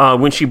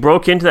when she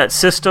broke into that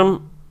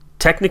system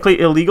technically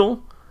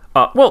illegal?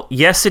 Well,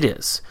 yes, it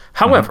is.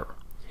 However,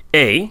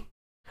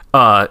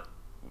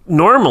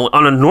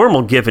 on a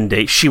normal given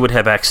day, she would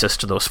have access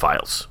to those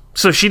files.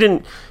 So she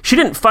didn't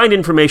find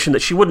information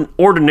that she wouldn't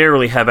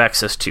ordinarily have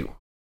access to.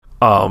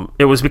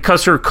 It was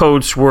because her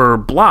codes were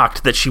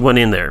blocked that she went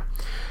in there.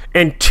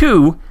 And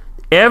two,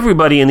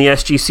 everybody in the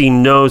SGC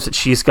knows that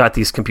she's got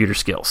these computer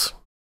skills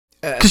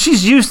because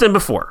she's used them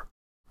before.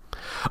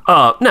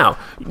 Now,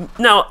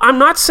 I'm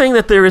not saying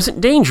that there isn't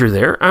danger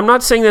there. I'm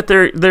not saying that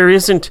there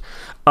isn't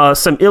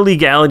some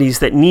illegalities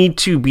that need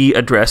to be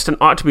addressed and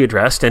ought to be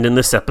addressed, and in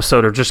this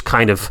episode are just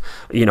kind of,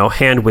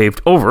 hand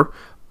waved over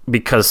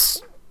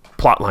because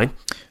plotline.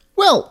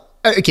 Well,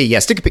 okay,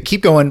 yes,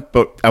 keep going,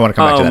 but I want to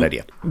come back to that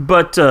idea.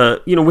 But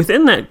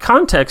within that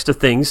context of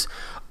things,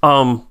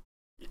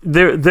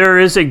 there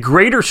is a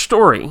greater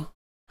story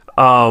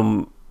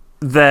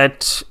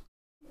that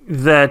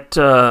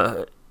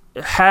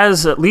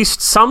has at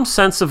least some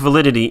sense of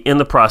validity in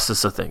the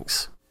process of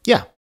things.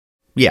 Yeah.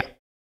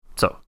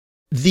 So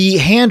the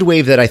hand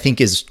wave that I think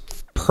is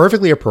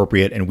perfectly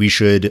appropriate, and we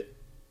should.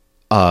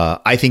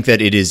 I think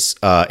that it is.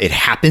 It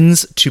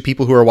happens to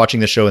people who are watching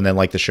the show and then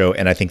like the show,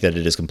 and I think that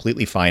it is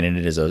completely fine, and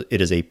it is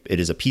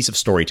a piece of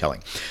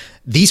storytelling.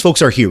 These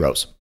folks are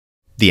heroes.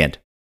 The end.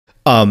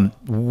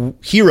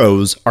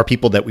 Heroes are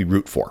people that we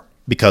root for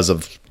because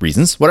of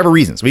reasons, whatever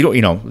reasons. We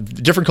don't,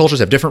 different cultures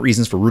have different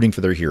reasons for rooting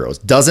for their heroes.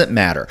 Doesn't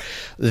matter.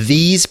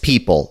 These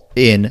people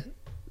in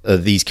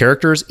these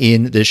characters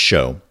in this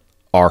show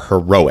are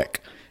heroic,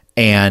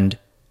 and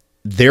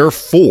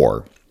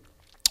therefore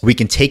we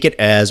can take it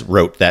as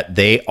rote that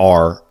they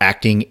are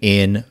acting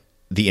in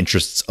the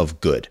interests of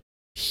good.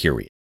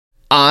 Period.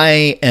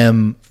 I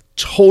am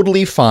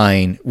totally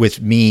fine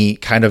with me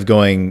kind of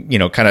going,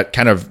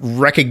 kind of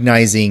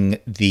recognizing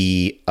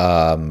the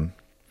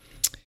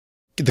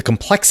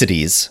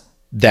complexities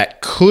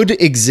that could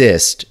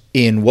exist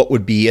in what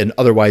would be an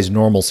otherwise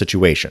normal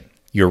situation.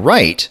 You're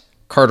right.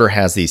 Carter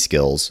has these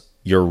skills.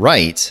 You're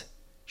right.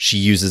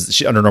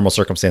 Under normal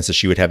circumstances,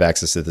 she would have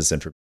access to this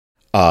information.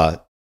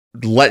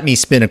 Let me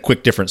spin a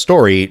quick different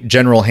story.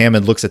 General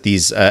Hammond looks at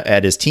these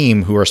at his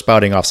team who are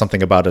spouting off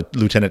something about a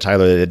Lieutenant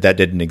Tyler that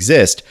didn't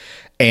exist,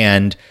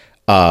 and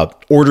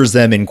orders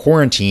them in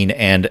quarantine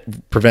and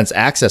prevents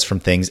access from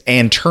things.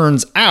 And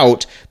turns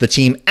out the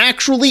team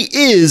actually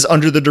is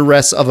under the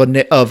duress of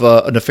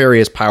a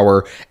nefarious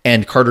power,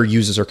 and Carter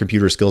uses her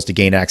computer skills to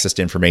gain access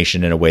to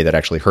information in a way that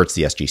actually hurts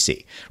the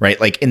SGC.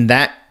 Right? Like in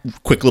that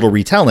quick little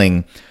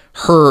retelling,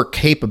 her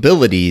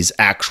capabilities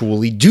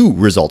actually do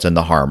result in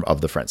the harm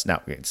of the Friends.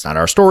 Now, it's not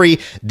our story.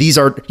 These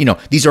are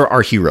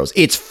our heroes.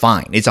 It's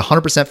fine. It's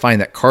 100% fine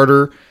that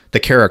Carter, the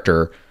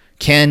character,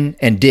 can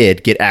and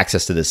did get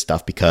access to this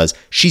stuff because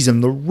she's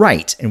in the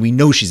right, and we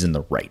know she's in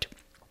the right.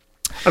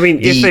 I mean,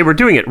 if they were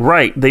doing it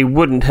right, they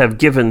wouldn't have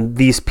given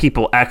these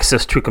people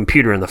access to a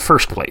computer in the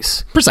first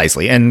place.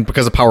 Precisely. And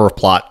because of power of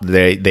plot,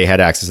 they had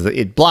access to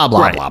it, blah,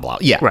 blah, right. Blah, blah.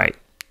 Yeah. Right.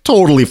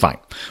 Totally fine.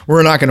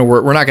 We're not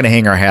going to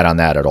hang our hat on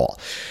that at all.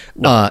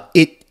 No.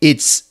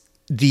 It's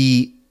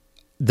that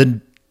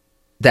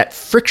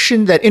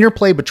friction, that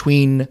interplay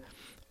between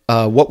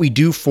what we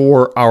do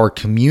for our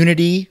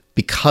community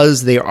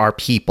because they are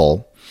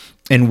people,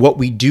 and what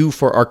we do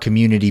for our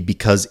community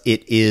because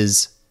it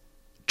is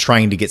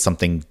trying to get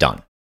something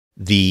done.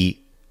 The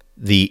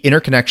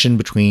interconnection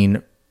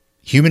between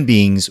human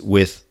beings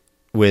with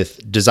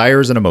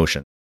desires and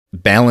emotions,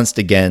 balanced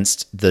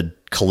against the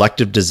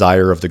collective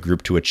desire of the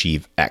group to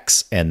achieve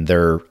X, and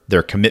their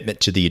commitment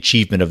to the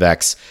achievement of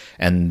X,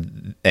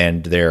 and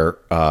their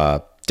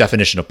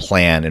definition of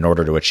plan in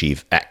order to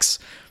achieve X.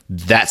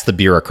 That's the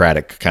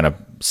bureaucratic kind of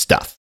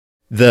stuff.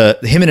 The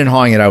hemming and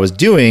hawing that I was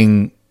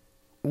doing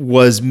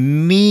was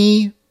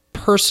me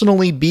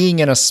personally being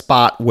in a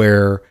spot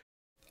where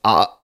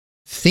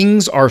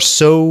things are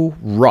so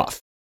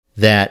rough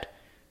that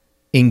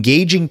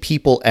engaging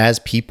people as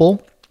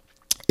people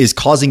is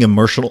causing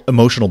emotional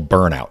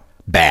burnout,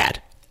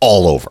 bad,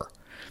 all over.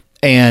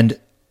 And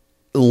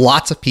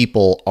lots of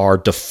people are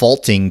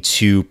defaulting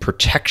to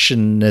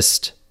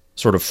protectionist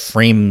sort of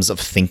frames of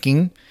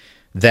thinking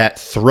that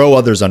throw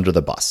others under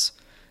the bus.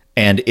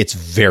 And it's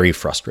very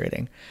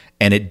frustrating.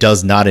 And it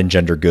does not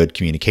engender good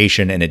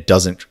communication, and it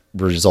doesn't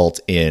result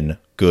in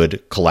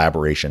good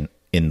collaboration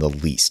in the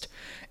least.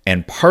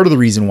 And part of the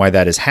reason why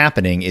that is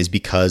happening is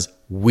because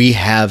we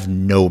have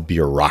no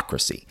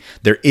bureaucracy.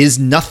 There is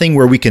nothing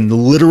where we can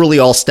literally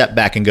all step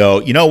back and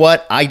go, you know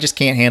what? I just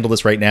can't handle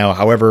this right now.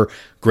 However,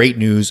 great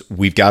news.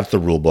 We've got the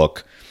rule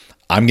book.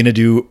 I'm going to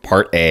do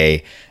part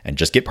A and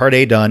just get part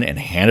A done and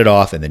hand it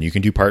off. And then you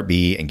can do part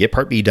B and get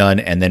part B done.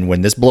 And then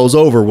when this blows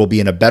over, we'll be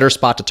in a better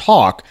spot to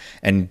talk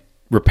and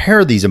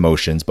repair these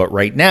emotions. But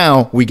right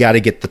now we got to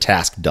get the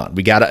task done.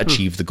 We got to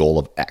achieve the goal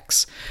of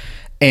X.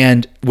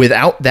 And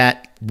without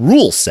that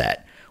rule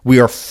set, we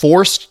are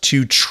forced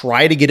to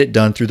try to get it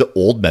done through the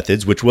old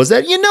methods, which was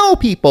that you know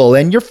people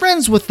and you're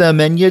friends with them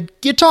and you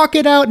talk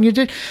it out and you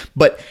did.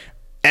 But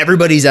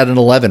everybody's at an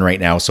 11 right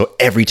now. So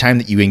every time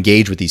that you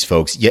engage with these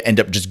folks, you end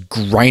up just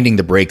grinding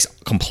the brakes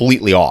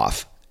completely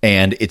off,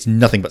 and it's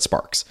nothing but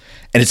sparks.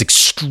 And it's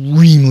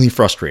extremely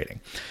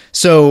frustrating.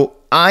 So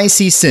I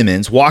see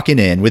Simmons walking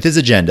in with his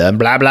agenda and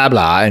blah, blah,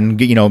 blah,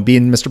 and, you know,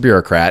 being Mr.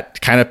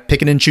 Bureaucrat, kind of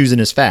picking and choosing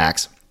his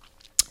facts.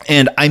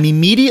 And I'm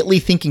immediately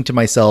thinking to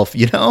myself,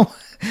 you know,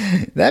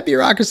 that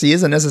bureaucracy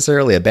isn't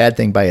necessarily a bad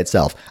thing by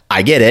itself.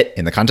 I get it.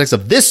 In the context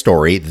of this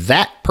story,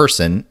 that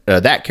person,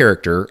 that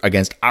character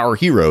against our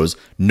heroes,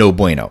 no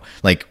bueno.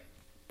 Like,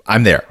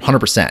 I'm there,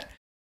 100%.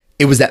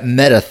 It was that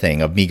meta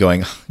thing of me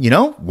going, you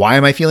know, why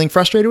am I feeling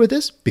frustrated with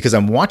this? Because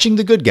I'm watching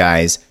the good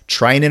guys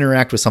try and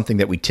interact with something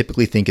that we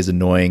typically think is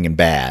annoying and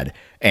bad.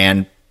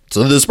 And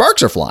so the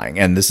sparks are flying,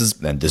 and this is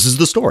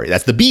the story.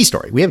 That's the B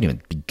story. We haven't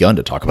even begun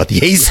to talk about the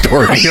A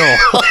story.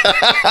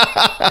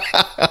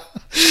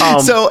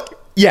 So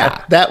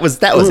yeah, that was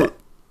it.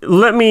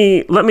 Let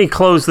me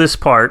close this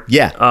part.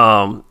 Yeah.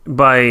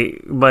 By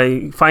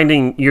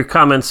finding your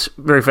comments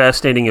very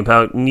fascinating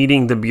about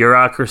needing the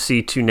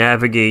bureaucracy to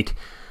navigate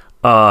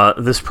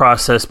this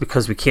process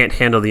because we can't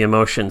handle the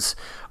emotions.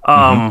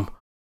 I'm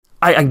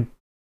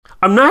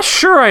not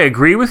sure I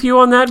agree with you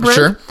on that, Brent.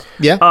 Sure.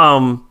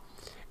 Yeah.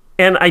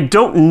 And I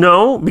don't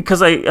know,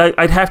 because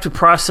I'd have to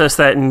process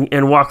that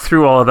and walk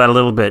through all of that a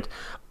little bit.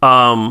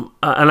 And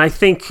I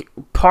think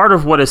part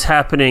of what is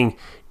happening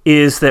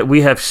is that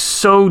we have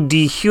so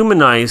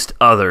dehumanized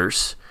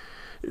others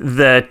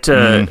that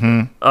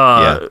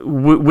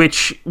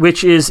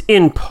which is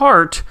in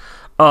part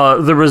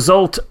the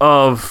result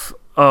of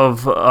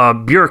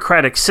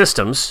bureaucratic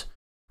systems.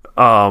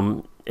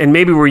 And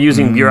maybe we're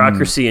using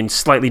bureaucracy in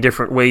slightly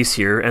different ways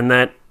here, and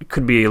that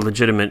could be a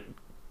legitimate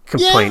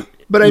complaint. Yeah.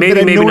 But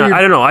maybe not.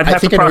 I don't know. I'd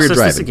have to process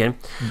this again.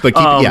 But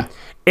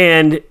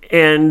and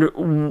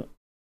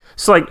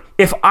so, like,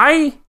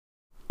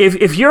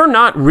 if you're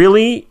not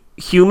really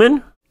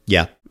human,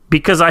 yeah,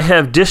 because I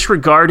have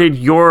disregarded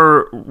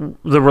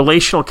the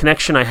relational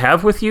connection I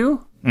have with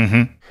you,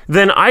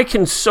 then I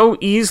can so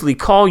easily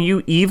call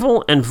you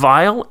evil and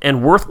vile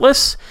and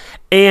worthless,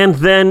 and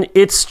then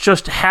it's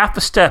just half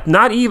a step,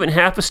 not even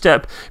half a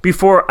step,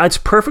 before it's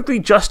perfectly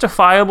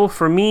justifiable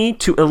for me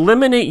to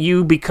eliminate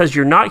you because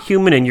you're not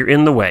human and you're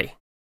in the way.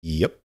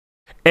 Yep.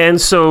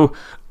 And so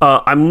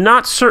I'm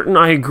not certain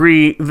I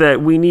agree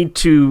that we need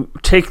to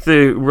take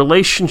the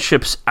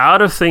relationships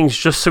out of things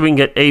just so we can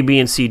get A, B,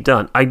 and C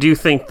done. I do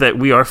think that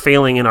we are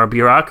failing in our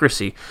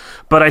bureaucracy,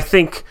 but I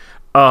think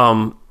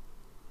I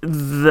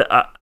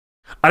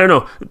don't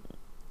know,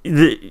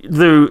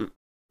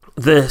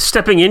 the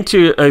stepping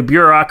into a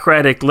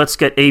bureaucratic let's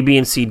get A, B,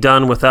 and C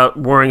done without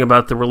worrying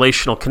about the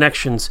relational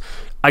connections,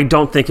 I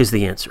don't think is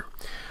the answer.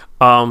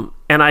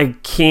 And I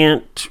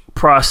can't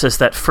process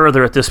that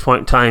further at this point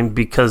in time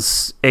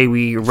because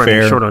we're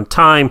running short on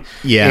time.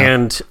 Yeah.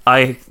 And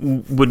I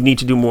would need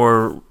to do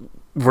more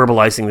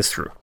verbalizing this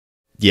through.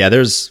 Yeah,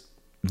 there's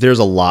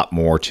a lot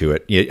more to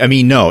it. I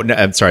mean, no,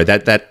 I'm sorry,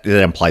 that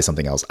implies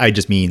something else. I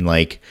just mean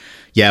like,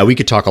 yeah, we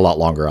could talk a lot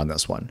longer on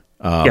this one.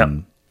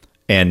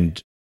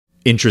 And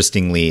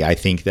interestingly, I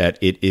think that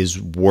it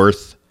is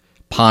worth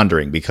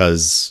pondering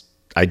because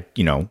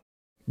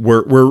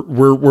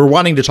we're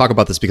wanting to talk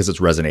about this because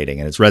it's resonating,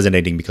 and it's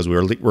resonating because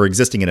we're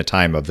existing in a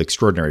time of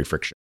extraordinary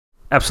friction.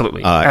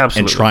 Absolutely.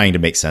 And trying to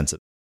make sense of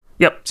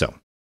it. Yep.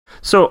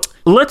 So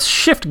let's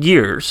shift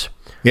gears.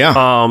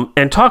 Yeah.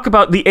 And talk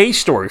about the A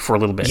story for a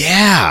little bit.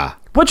 Yeah.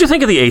 What'd you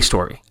think of the A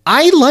story?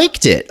 I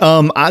liked it.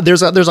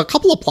 There's a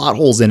couple of plot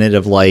holes in it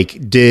of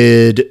like,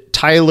 did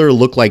Tyler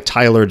look like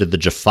Tyler to the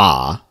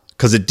Jaffa?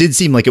 Because it did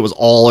seem like it was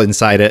all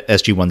inside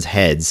SG-1's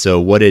head. So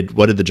what did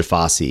the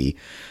Jaffa see?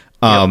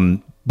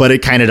 But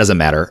it kind of doesn't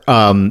matter.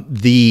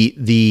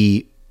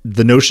 The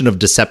notion of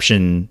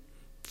deception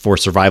for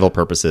survival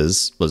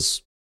purposes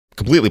was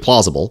completely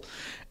plausible,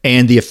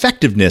 and the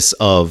effectiveness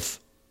of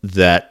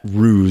that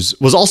ruse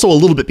was also a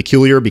little bit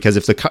peculiar because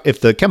if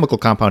the chemical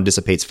compound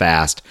dissipates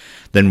fast,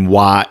 then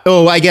why?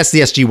 Oh, I guess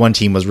the SG-1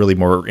 team was really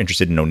more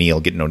interested in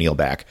getting O'Neill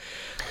back.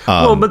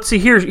 Well, but see,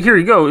 here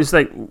you go. Is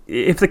that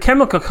if the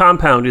chemical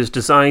compound is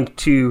designed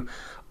to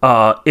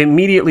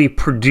immediately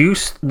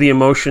produce the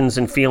emotions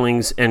and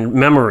feelings and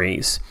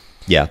memories,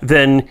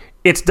 then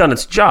it's done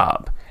its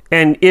job.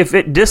 And if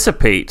it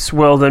dissipates,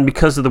 well, then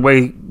because of the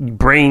way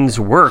brains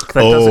work,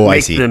 that doesn't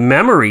make the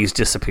memories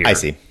disappear. I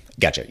see.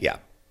 Gotcha. Yeah.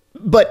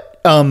 But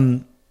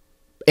and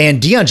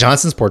Deion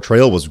Johnson's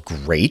portrayal was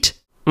great.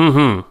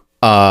 Mm-hmm.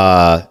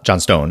 John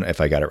Stone, if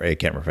I got it right. I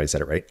can't remember if I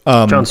said it right.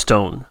 John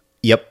Stone.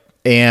 Yep.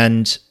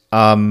 And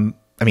I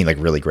mean, like,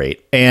 really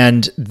great.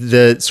 And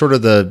the sort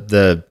of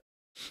the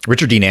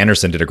Richard Dean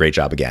Anderson did a great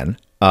job again.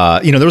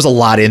 There was a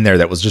lot in there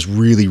that was just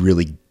really,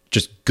 really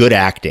just good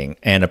acting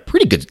and a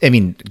pretty good,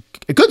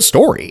 a good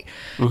story,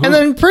 and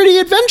then pretty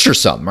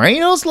adventuresome, right?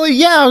 It's like,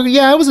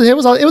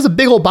 it was a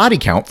big old body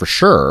count for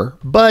sure.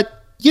 But,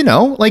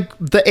 like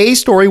the A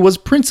story was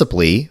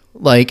principally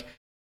like,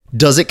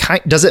 does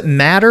it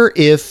matter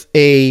if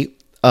a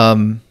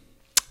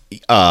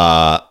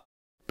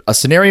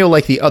scenario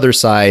like The Other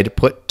Side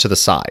put to the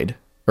side,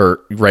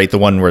 or right, the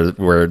one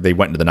where they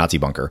went into the Nazi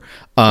bunker,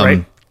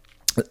 right?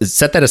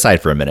 Set that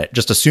aside for a minute.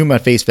 Just assume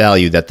at face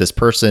value that this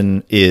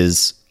person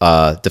is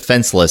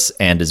defenseless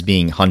and is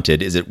being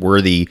hunted. Is it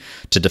worthy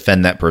to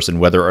defend that person,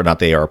 whether or not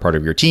they are a part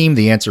of your team?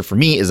 The answer for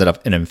me is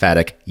an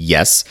emphatic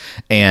yes.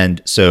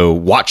 And so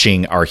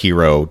watching our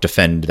hero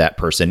defend that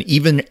person,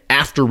 even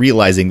after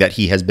realizing that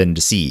he has been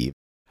deceived,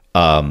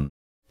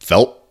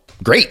 felt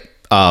great.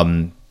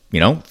 Felt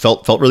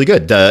really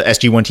good. The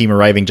SG-1 team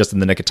arriving just in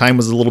the nick of time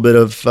was a little bit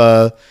of,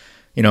 a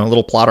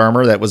little plot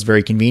armor that was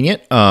very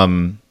convenient.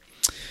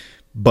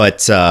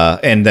 But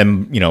and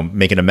them,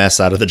 making a mess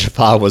out of the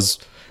Jaffa was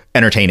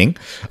entertaining.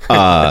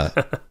 And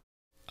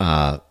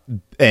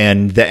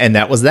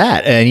that was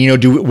that.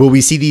 And will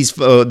we see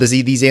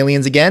these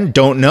aliens again?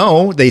 Don't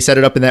know. They set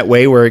it up in that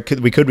way where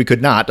we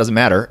could not. Doesn't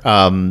matter.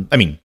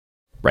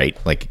 Right?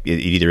 Like it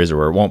either is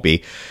or it won't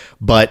be.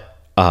 But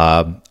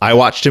I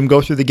watched him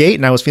go through the gate,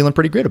 and I was feeling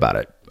pretty good about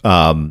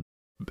it.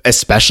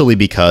 Especially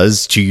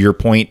because, to your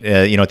point,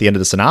 at the end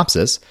of the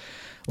synopsis,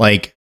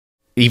 like,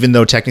 even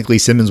though technically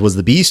Simmons was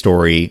the B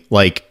story,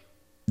 like,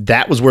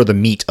 that was where the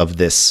meat of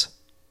this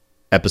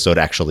episode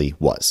actually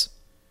was.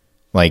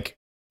 Like,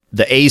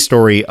 the A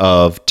story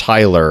of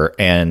Tyler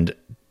and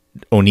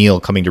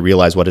O'Neill coming to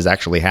realize what is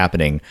actually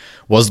happening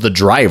was the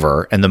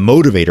driver and the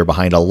motivator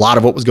behind a lot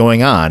of what was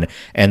going on,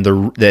 and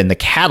the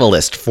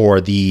catalyst for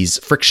these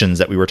frictions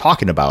that we were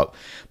talking about.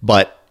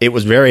 But it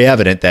was very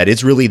evident that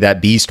it's really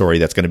that B story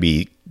that's going to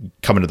be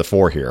coming to the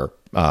fore here.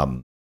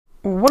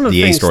 One of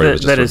the things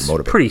that is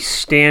pretty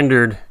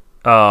standard,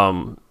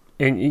 and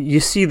you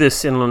see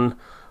this in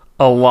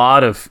a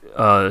lot of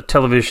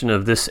television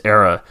of this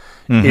era,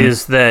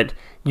 is that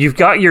you've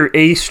got your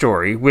A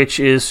story, which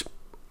is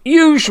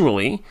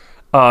usually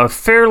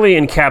fairly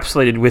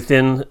encapsulated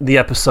within the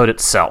episode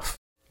itself.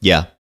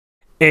 Yeah.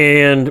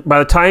 And by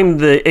the time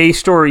the A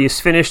story is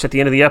finished at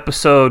the end of the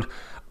episode,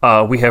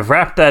 we have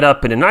wrapped that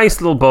up in a nice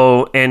little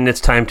bow, and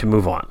it's time to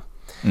move on.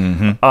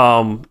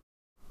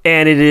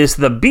 And it is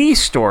the B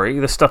story,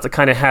 the stuff that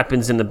kind of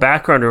happens in the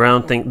background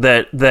around things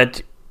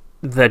that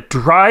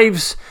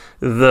drives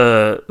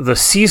the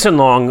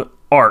season-long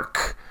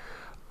arc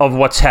of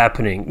what's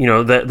happening.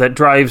 That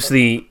drives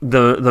the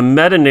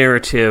meta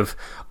narrative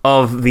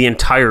of the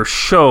entire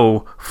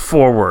show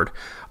forward.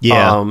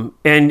 Yeah.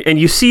 And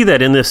you see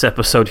that in this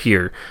episode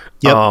here.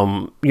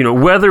 Yep.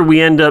 Whether we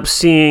end up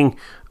seeing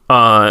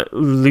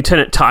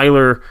Lieutenant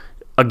Tyler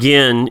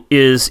again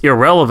is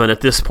irrelevant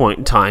at this point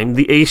in time.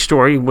 The A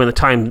story, when the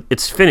time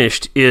it's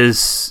finished,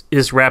 is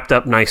wrapped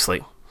up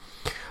nicely.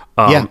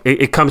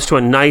 It comes to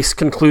a nice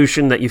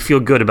conclusion that you feel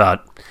good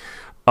about.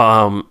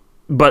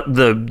 But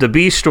the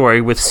B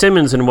story with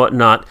Simmons and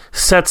whatnot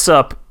sets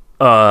up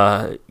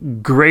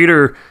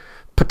greater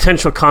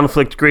potential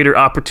conflict, greater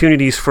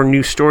opportunities for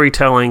new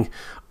storytelling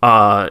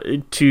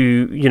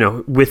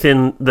to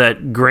within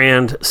that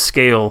grand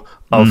scale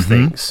of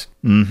things.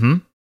 Mm-hmm.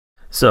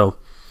 So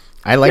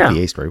I like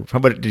the A story.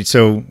 But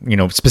so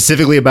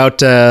specifically about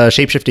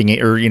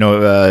shapeshifting, or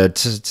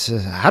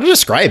how to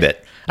describe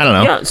it? I don't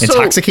know. Yeah,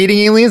 intoxicating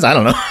aliens? I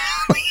don't know.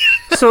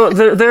 So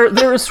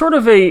there is sort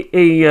of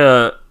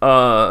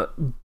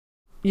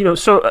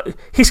so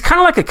he's kind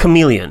of like a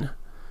chameleon.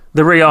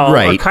 The Real are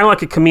kind of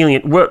like a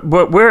chameleon.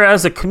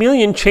 Whereas a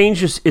chameleon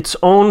changes its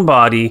own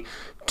body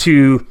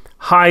to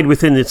hide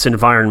within its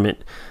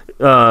environment,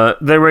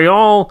 the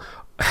Real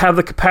have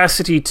the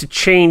capacity to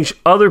change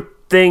other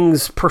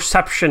things'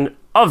 perception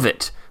of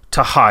it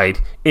to hide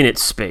in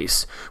its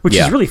space, which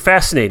is really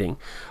fascinating.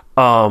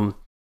 And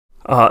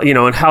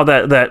how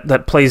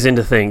that plays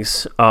into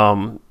things.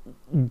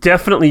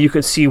 Definitely, you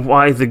can see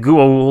why the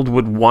Goa'uld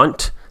would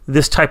want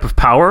this type of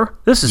power.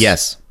 This is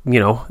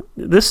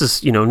this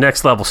is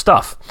next level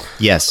stuff.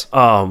 Yes. It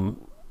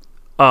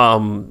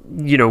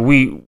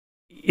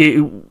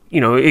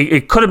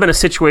could have been a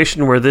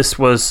situation where this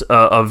was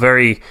a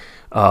very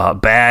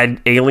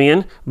bad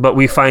alien, but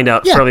we find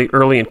out fairly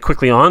early and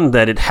quickly on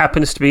that it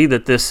happens to be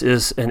that this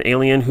is an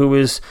alien who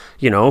is,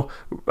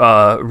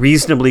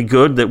 reasonably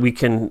good, that we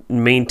can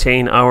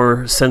maintain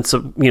our sense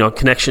of,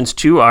 connections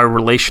to, our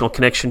relational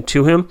connection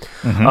to him,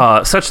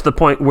 such to the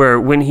point where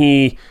when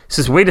he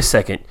says, wait a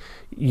second,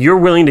 you're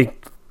willing to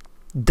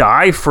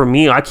die for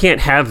me? I can't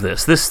have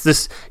this. This,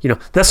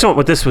 that's not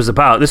what this was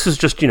about. This was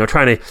just,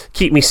 trying to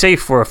keep me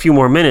safe for a few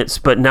more minutes,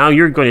 but now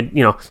you're going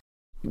to,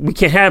 we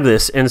can't have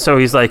this. And so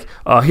he's like,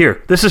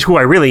 here, this is who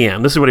I really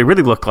am. This is what I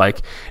really look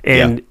like.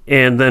 And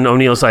then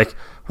O'Neill's like,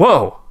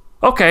 whoa,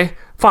 okay,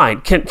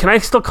 fine. Can I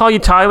still call you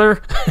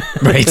Tyler?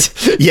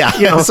 Right.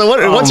 Yeah.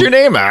 So what's your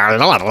name?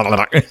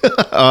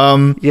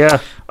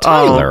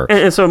 Tyler.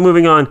 And so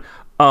moving on,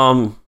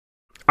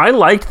 I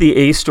liked the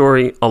A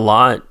story a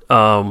lot.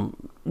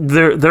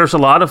 There's a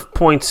lot of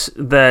points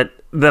that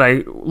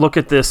I look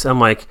at this, I'm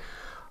like,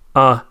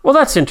 well,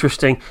 that's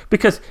interesting,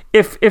 because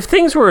if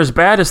things were as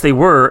bad as they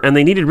were and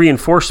they needed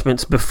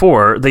reinforcements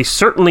before, they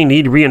certainly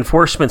need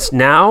reinforcements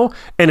now,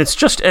 and it's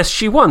just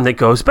SG-1 that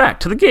goes back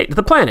to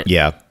the planet.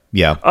 Yeah.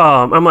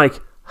 I'm like,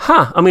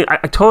 I mean,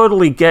 I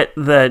totally get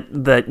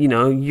that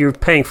you're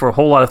paying for a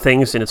whole lot of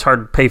things and it's hard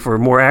to pay for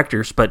more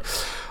actors, but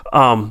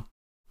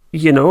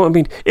I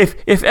mean,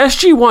 if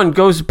SG-1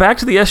 goes back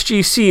to the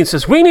SGC and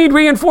says, we need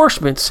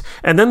reinforcements,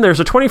 and then there's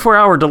a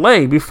 24-hour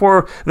delay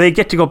before they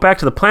get to go back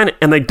to the planet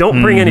and they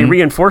don't bring any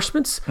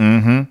reinforcements,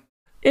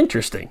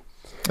 interesting.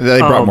 They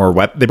brought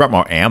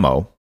more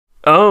ammo.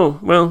 Oh,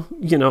 well,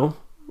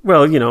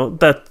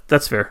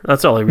 that's fair.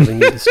 That's all I really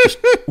need is just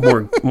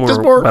more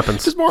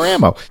weapons. Just more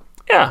ammo.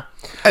 Yeah.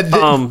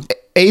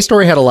 A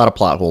story had a lot of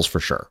plot holes for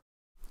sure.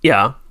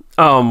 Yeah.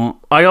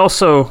 I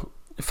also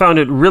found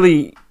it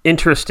really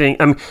interesting.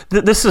 I mean,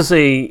 this is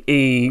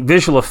a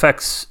visual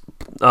effects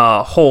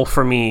hole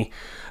for me.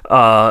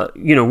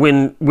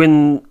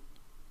 When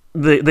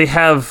they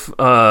have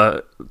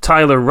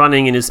Tyler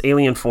running in his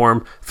alien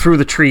form through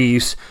the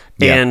trees,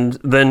 and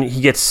then he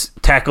gets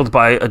tackled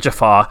by a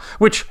Jaffa,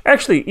 which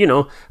actually,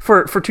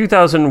 for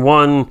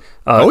 2001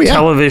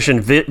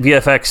 television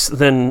VFX,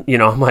 then,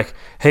 I'm like,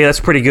 hey,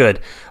 that's pretty good.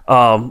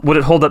 Would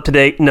it hold up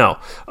today? No.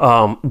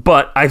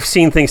 But I've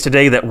seen things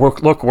today that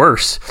look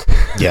worse.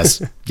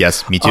 Yes,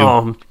 me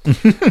too.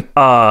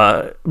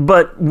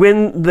 But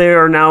when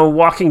they're now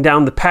walking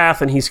down the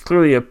path and he's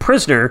clearly a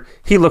prisoner,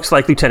 he looks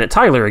like Lieutenant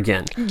Tyler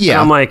again. Yeah.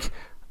 And I'm like,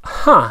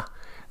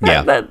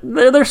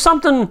 there's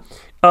something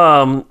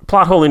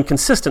plot hole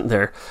inconsistent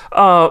there.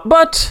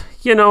 But,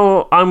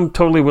 I'm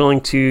totally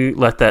willing to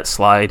let that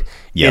slide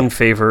in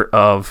favor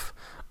of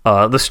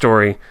the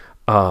story.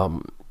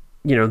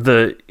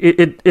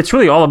 It's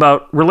really all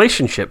about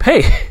relationship.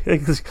 Hey,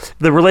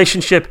 the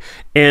relationship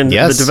and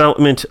the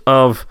development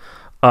of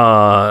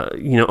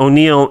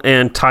O'Neill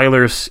and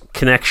Tyler's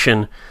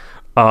connection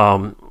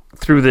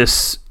through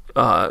this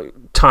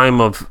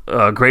time of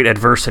great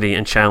adversity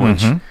and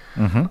challenge.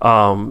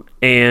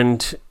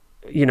 And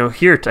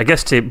here, I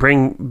guess, to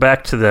bring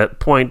back to the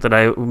point that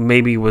I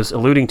maybe was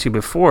alluding to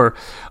before,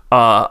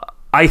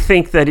 I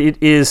think that it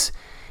is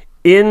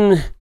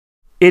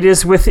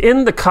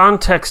within the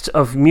context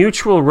of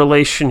mutual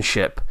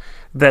relationship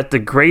that the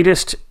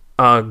greatest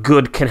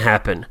good can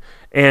happen.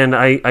 And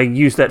I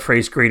use that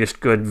phrase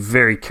 "greatest good"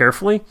 very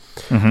carefully,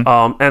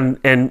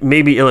 and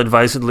maybe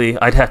ill-advisedly.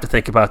 I'd have to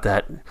think about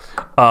that.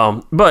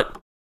 But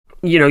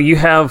you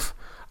have,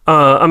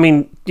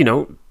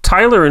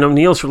 Tyler and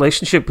O'Neill's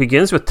relationship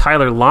begins with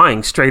Tyler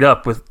lying straight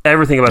up with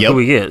everything about who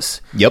he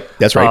is. Yep,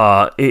 that's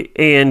right.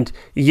 And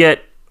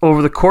yet,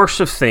 over the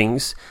course of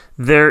things,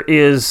 there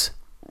is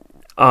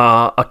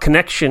a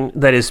connection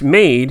that is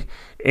made,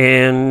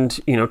 and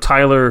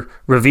Tyler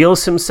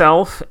reveals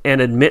himself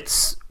and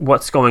admits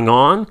what's going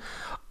on.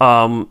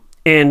 And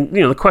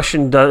the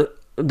question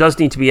does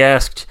need to be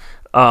asked.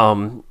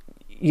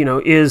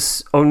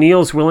 Is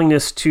O'Neill's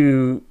willingness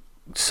to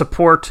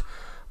support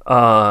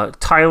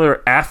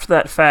Tyler after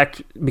that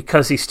fact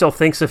because he still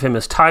thinks of him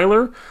as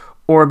Tyler,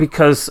 or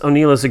because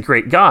O'Neill is a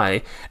great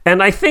guy?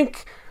 And I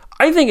think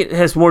it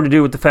has more to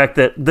do with the fact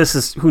that this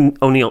is who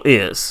O'Neill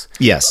is.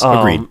 Yes,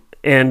 agreed.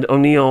 And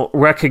O'Neill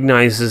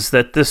recognizes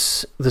that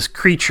this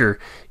creature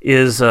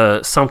is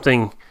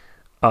something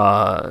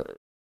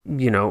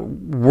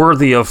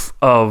worthy of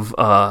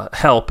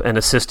help and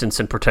assistance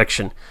and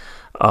protection.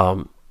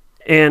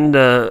 And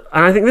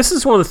I think this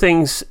is one of the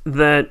things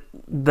that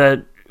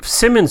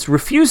Simmons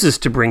refuses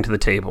to bring to the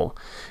table.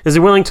 Is he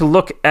willing to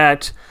look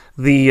at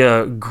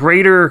the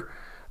greater,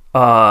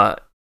 the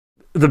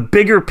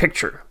bigger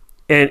picture?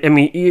 And I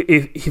mean,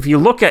 if you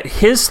look at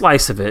his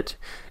slice of it,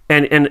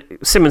 and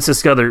Simmons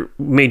has other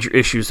major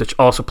issues which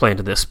also play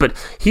into this, but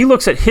he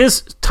looks at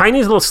his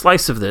tiny little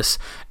slice of this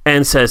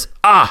and says,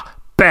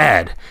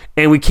 bad,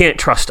 and we can't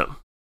trust him.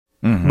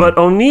 Mm-hmm. But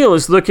O'Neill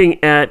is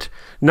looking at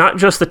not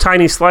just the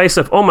tiny slice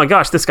of, oh my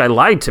gosh, this guy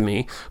lied to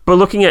me, but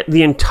looking at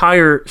the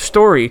entire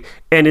story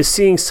and is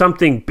seeing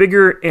something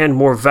bigger and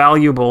more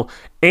valuable,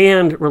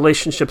 and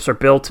relationships are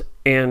built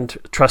and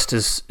trust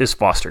is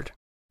fostered.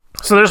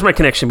 So there's my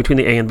connection between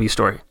the A and B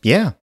story.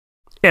 Yeah.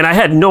 And I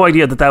had no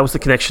idea that was the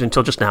connection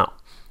until just now.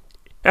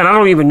 And I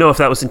don't even know if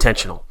that was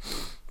intentional.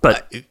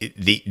 But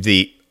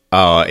the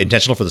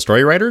intentional for the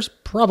story writers?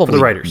 Probably for the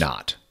writers.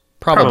 Not.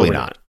 Probably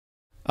not.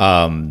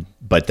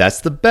 But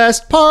that's the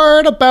best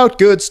part about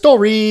good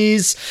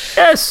stories.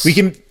 Yes. You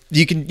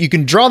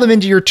can draw them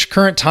into your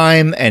current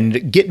time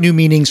and get new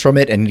meanings from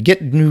it and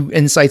get new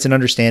insights and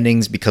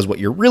understandings, because what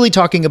you're really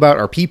talking about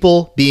are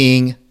people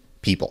being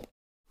people.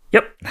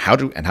 Yep.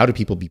 And how do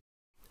people be?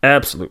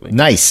 Absolutely.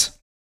 Nice.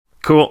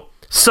 Cool.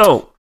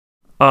 So,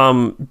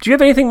 do you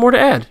have anything more to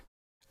add?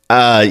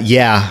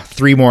 Yeah,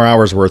 3 more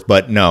hours worth,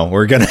 but no,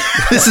 we're gonna.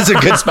 This is a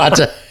good spot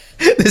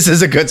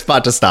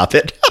to stop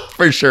it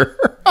for sure.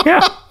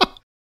 Yeah.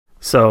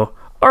 So,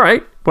 all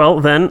right.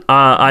 Well, then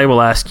I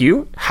will ask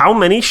you: how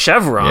many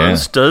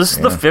chevrons does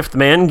the fifth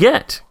man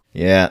get?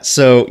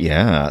 So,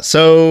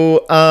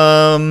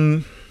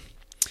 on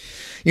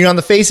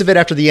the face of it,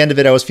 after the end of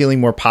it, I was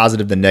feeling more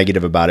positive than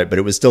negative about it, but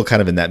it was still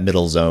kind of in that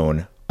middle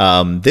zone.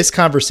 This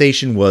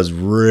conversation was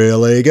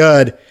really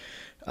good.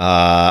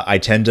 I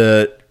tend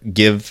to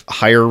give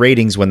higher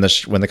ratings when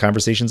the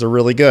conversations are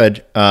really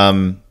good.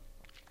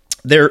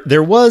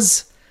 There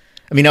was,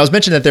 I was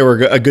mentioning that there were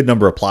a good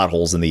number of plot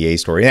holes in the A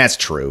story, and that's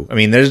true.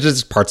 There's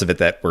just parts of it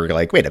that were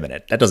like, wait a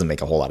minute, that doesn't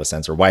make a whole lot of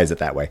sense, or why is it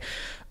that way?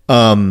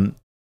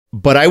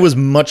 But I was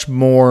much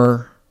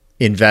more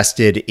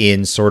invested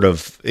in sort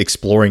of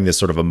exploring this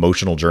sort of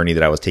emotional journey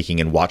that I was taking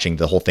and watching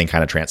the whole thing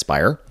kind of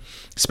transpire,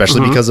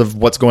 especially because of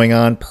what's going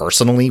on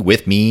personally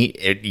with me.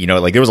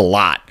 There was a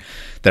lot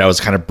that I was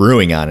kind of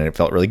brewing on, and it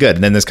felt really good.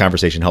 And then this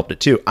conversation helped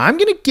it too. I'm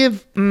going to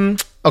give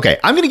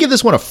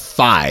this one a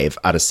 5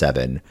 out of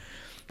 7.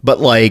 But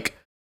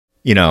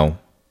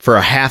for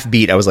a half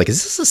beat, I was like,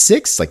 is this a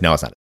 6? Like, no,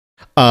 it's not.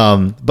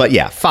 But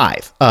yeah,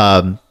 5.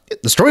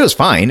 The story was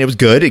fine. It was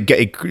good.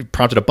 It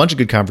prompted a bunch of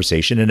good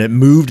conversation, and it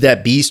moved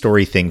that B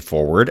story thing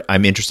forward.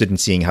 I'm interested in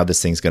seeing how this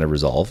thing's going to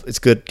resolve. It's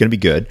going to be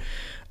good.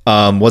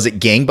 Was it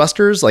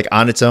gangbusters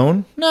on its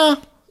own?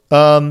 No.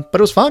 But it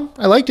was fun.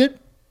 I liked it.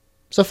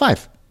 So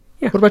 5.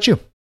 Yeah. What about you?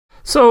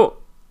 So,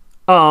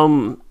 I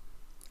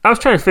was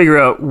trying to figure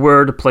out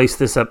where to place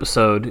this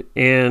episode,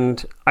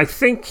 and I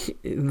think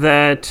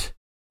that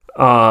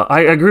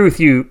I agree with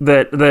you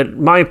that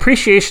my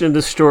appreciation of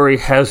this story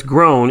has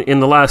grown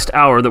in the last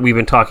hour that we've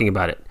been talking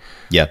about it.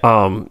 Yeah.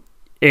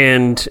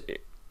 And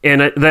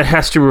that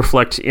has to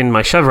reflect in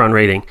my chevron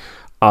rating,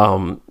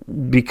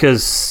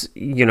 because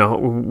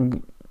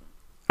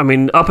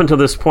up until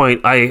this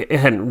point, I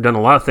hadn't done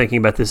a lot of thinking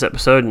about this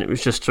episode, and it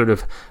was just sort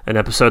of an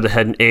episode that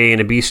had an A and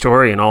a B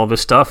story and all of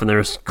this stuff, and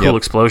there's cool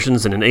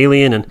explosions and an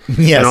alien and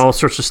all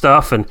sorts of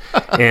stuff, and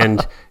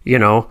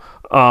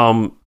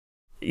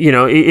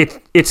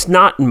it's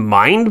not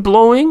mind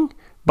blowing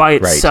by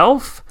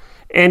itself,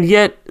 and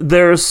yet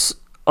there's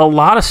a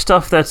lot of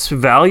stuff that's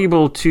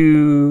valuable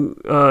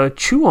to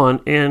chew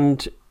on,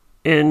 and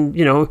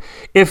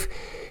if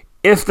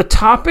the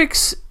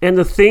topics and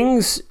the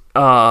things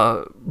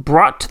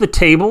brought to the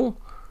table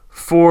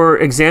for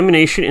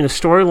examination in a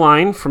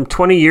storyline from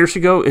 20 years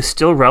ago is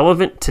still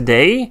relevant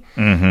today,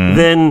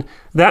 then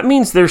that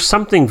means there's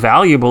something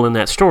valuable in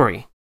that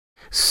story.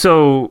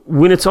 So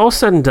when it's all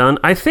said and done,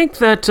 I think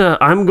that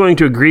I'm going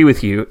to agree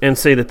with you and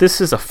say that this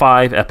is a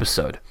 5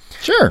 episode.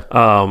 Sure.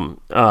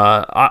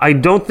 I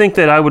don't think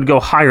that I would go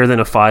higher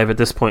than a 5 at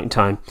this point in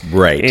time.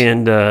 Right.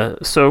 And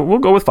so we'll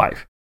go with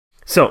 5.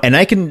 So, and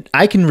I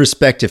can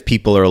respect if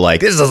people are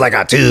like, this is like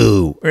a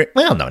 2.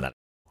 Well, no, not.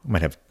 I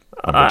might have.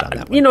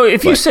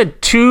 If you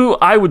said 2,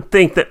 I would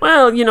think that,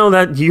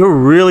 that you're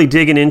really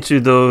digging into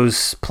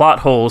those plot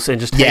holes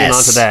and just hanging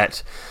on to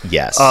that.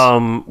 Yes.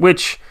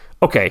 Which,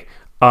 okay.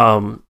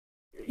 So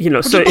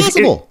it's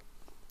possible.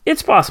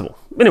 It's possible.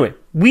 Anyway,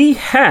 we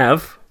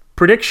have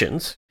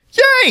predictions.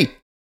 Yay!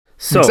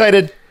 So, I'm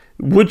excited.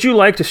 Would you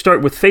like to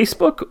start with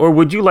Facebook or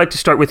would you like to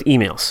start with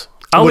emails?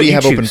 What do you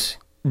have choose.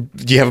 Open?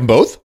 Do you have them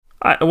both?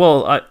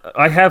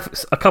 I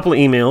have a couple of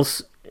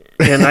emails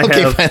and I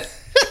have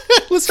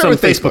Let's start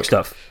with Facebook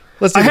stuff.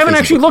 I haven't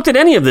actually looked at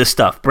any of this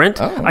stuff,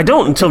 Brent. Oh. I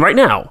don't until right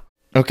now.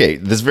 Okay,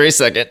 this very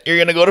second, you're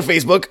going to go to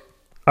Facebook.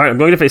 All right, I'm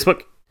going to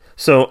Facebook.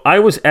 So I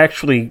was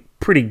actually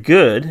pretty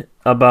good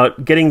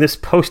about getting this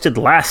posted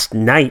last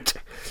night.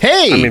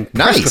 Hey, I'm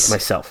impressed nice. with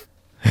myself.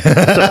 Well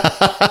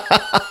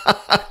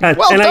and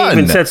done. I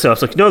even said so. I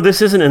was like, no,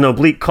 this isn't an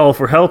oblique call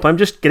for help. I'm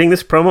just getting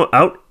this promo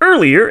out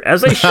earlier,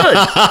 as I should.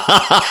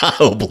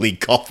 Oblique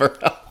call for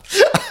help.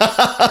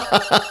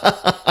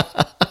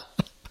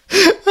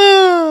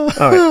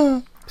 All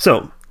right.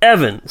 So,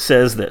 Evan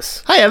says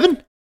this. Hi,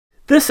 Evan.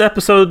 This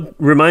episode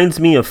reminds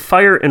me of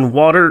Fire and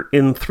Water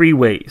in 3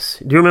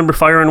 ways. Do you remember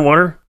Fire and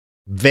Water?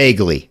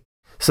 Vaguely.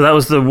 So that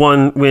was the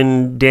one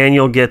when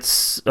Daniel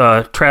gets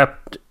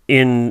trapped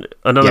in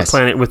another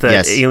planet with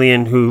that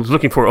alien who's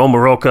looking for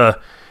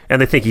Omaroka,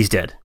 and they think he's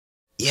dead.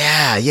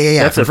 Yeah.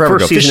 That's a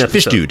first season episode.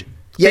 Fish dude.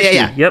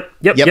 Yeah.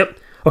 Yep.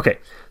 Okay,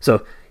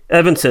 so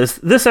Evan says,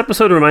 this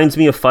episode reminds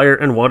me of Fire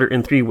and Water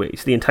in 3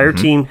 ways. The entire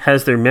team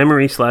has their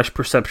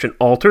memory/perception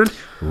altered.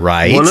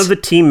 Right. One of the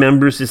team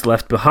members is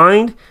left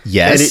behind.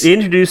 Yes. And it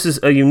introduces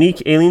a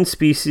unique alien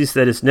species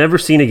that is never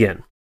seen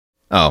again.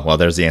 Oh, well,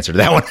 there's the answer to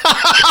that one.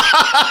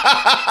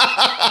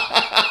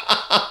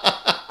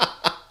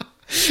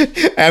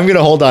 I'm going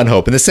to hold on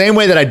hope. In the same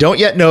way that I don't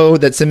yet know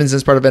that Simmons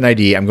is part of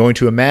NID, I'm going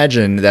to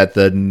imagine that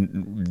the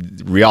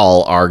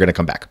Real are going to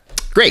come back.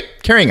 Great.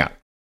 Carrying on.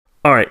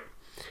 All right.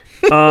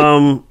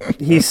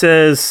 He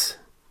says,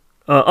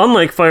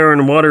 unlike Fire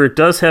and Water, it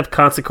does have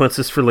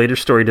consequences for later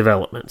story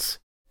developments.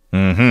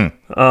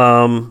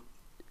 Mm-hmm.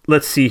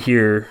 Let's see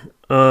here.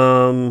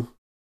 Tim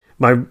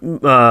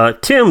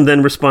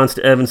then responds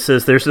to Evan,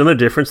 says, there's another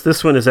difference.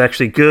 This one is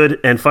actually good,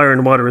 and Fire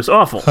and Water is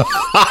awful.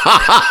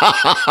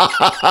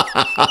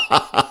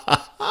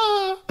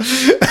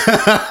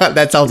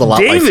 That sounds a lot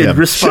David like Tim.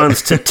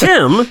 Responds to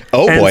Tim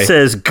and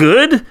says,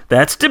 good,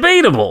 that's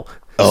debatable.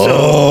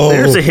 So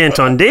there's a hint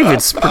on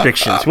David's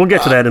predictions. We'll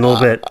get to that in a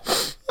little bit.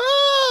 This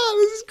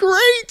is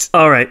great.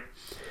 All right.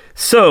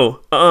 So,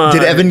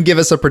 did Evan give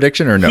us a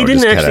prediction or no? He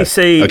didn't actually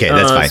say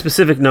that's fine.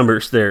 Specific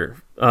numbers there.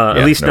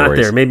 At least not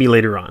worries. There. Maybe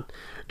later on.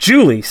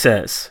 Julie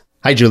says,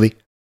 hi, Julie.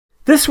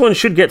 This one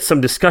should get some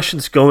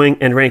discussions going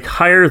and rank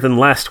higher than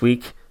last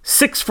week.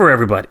 6 for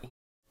everybody.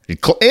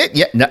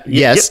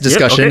 Yes,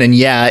 discussion. Okay. And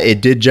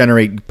it did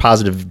generate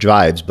positive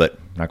vibes, but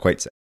not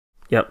quite 6.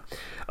 Yep.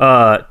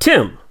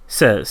 Tim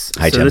says,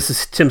 hi, Tim. This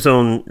is Tim's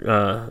own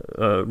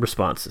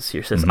responses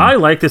here. Says, I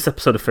like this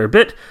episode a fair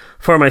bit.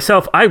 For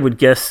myself, I would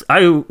guess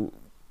a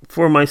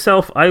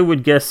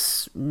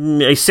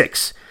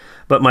 6.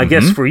 But my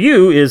guess for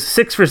you is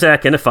 6 for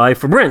Zach and a 5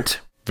 for Brent.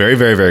 Very,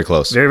 very, very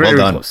close. Very, very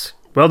close.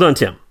 Well done,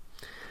 Tim.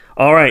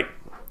 All right.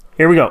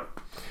 Here we go.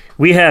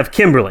 We have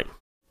Kimberly.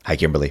 Hi,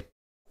 Kimberly.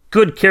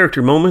 Good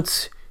character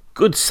moments.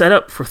 Good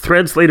setup for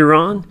threads later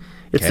on.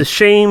 It's a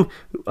shame.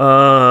 It's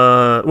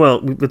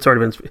already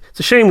been. It's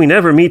a shame we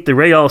never meet the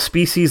Real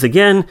species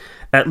again,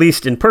 at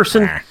least in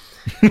person.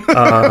 If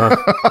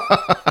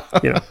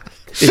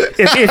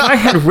I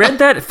had read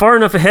that far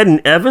enough ahead in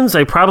Evans,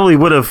 I probably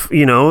would have,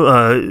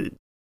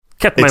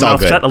 kept my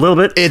mouth shut a little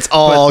bit. It's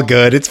all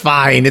good. It's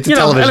fine. It's a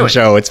television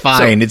show. It's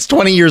fine. So, it's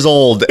 20 years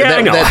old. Yeah,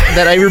 I know.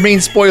 That I remain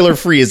spoiler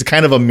free is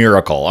kind of a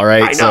miracle. All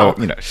right. I know.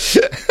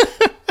 So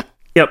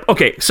Yep.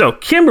 Okay. So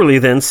Kimberly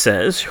then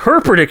says her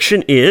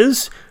prediction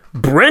is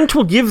Brent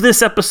will give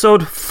this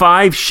episode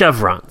 5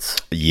 chevrons.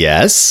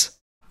 Yes.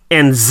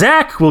 And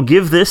Zach will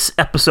give this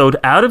episode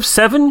out of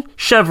 7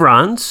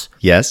 chevrons.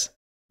 Yes.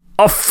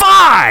 A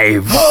 5.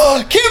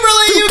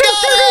 Kimberly, you got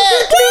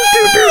it!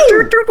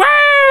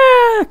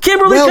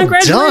 Kimberly, well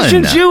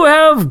congratulations! Done. You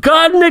have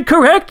gotten it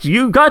correct.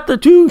 You got the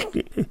 2.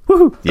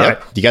 Woohoo! Yeah, right.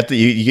 You got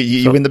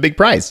you win the big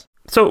prize.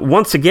 So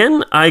once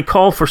again, I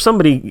call for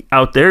somebody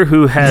out there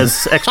who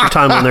has extra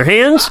time on their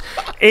hands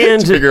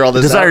and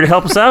desire to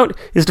help us out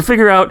is to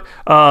figure out.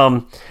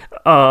 Who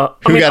got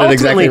it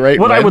exactly right?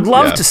 What I would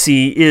love to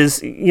see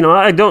is,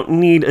 I don't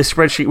need a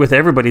spreadsheet with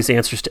everybody's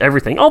answers to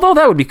everything, although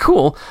that would be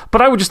cool.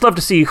 But I would just love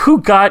to see who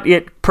got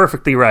it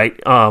perfectly right,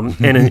 and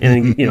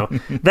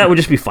that would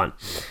just be fun.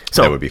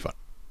 So that would be fun.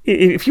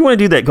 If you want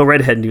to do that, go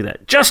right ahead and do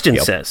that. Justin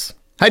says,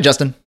 "Hi,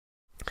 Justin.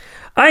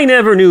 I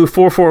never knew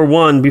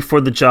 441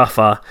 before the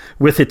Jaffa,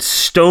 with its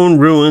stone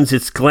ruins,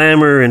 its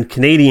glamour, and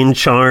Canadian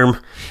charm.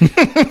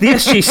 The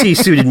SGC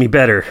suited me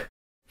better.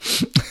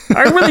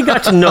 I really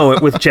got to know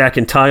it with Jack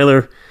and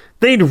Tyler.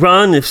 They'd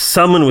run if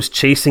someone was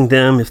chasing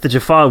them, if the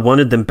Jaffa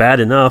wanted them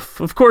bad enough.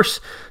 Of course,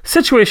 a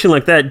situation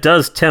like that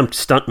does tempt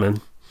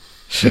stuntmen.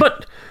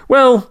 But,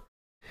 well,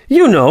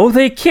 you know,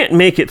 they can't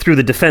make it through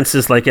the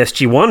defenses like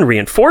SG-1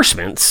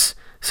 reinforcements.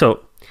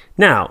 So,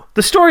 now,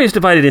 the story is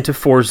divided into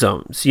 4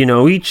 zones, you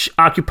know, each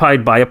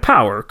occupied by a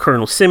power: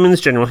 Colonel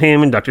Simmons, General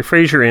Hammond, Dr.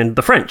 Fraser, and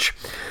the French.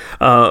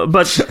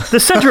 But the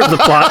center of the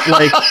plot,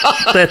 like,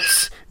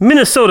 that's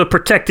Minnesota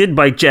protected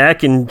by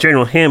Jack and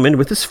General Hammond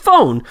with his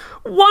phone.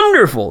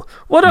 Wonderful!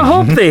 What a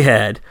hope they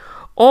had.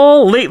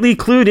 All lately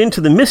clued into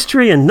the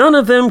mystery, and none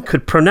of them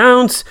could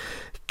pronounce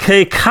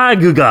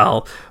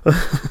Kekagugal,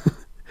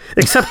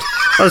 except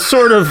a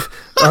sort of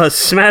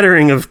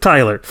smattering of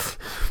Tyler.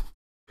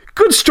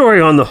 Good story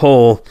on the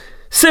whole.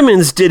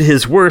 Simmons did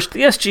his worst.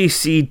 The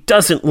SGC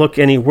doesn't look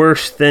any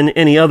worse than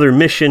any other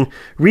mission.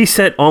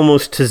 Reset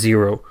almost to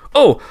 0.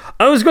 Oh,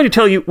 I was going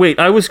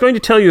to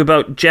tell you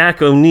about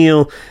Jack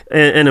O'Neill,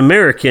 an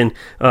American,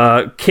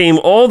 came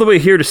all the way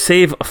here to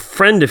save a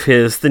friend of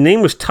his. The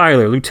name was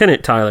Tyler,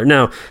 Lieutenant Tyler.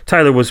 Now,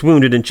 Tyler was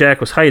wounded and Jack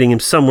was hiding him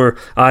somewhere,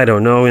 I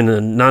don't know, in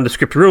a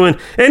nondescript ruin.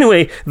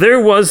 Anyway, there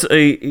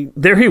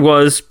he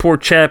was, poor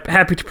chap,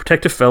 happy to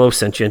protect a fellow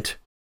sentient.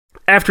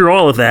 After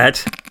all of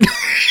that...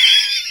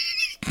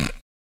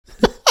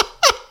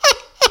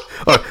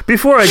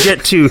 Before I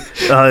get to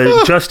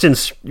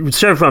Justin's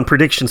Chevron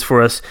predictions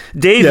for us,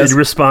 David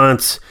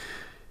responds,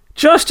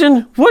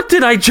 Justin, what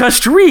did I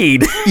just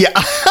read? Yeah.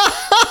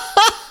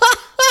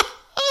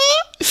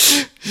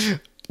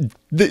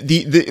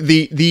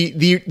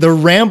 the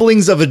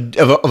ramblings of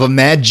a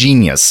mad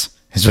genius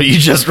is what you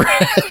just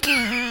read.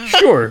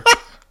 Sure.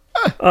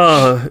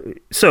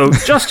 So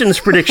Justin's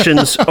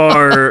predictions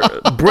are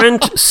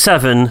Brent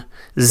 7,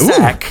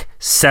 Zach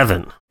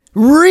 7.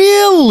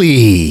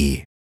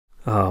 Really?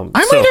 I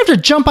might have to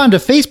jump onto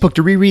Facebook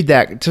to reread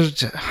that.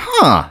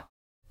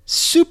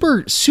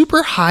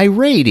 Super high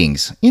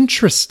ratings.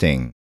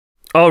 Interesting.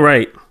 All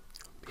right.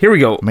 Here we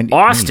go.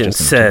 Austin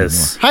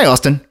says... Hi,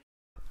 Austin.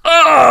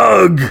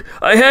 Ugh!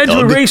 I had to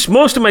erase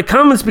most of my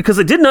comments because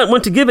I did not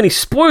want to give any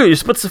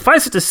spoilers, but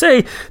suffice it to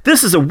say,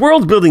 this is a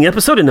world-building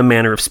episode in a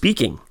manner of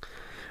speaking.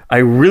 I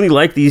really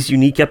like these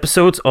unique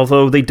episodes,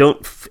 although they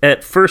don't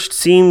at first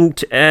seem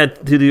to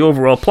add to the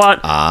overall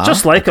plot,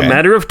 just like A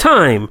Matter of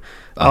Time.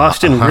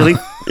 Austin really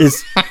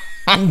is...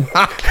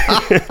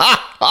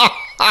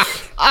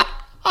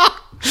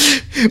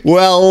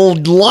 Well,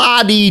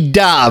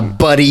 la-di-da,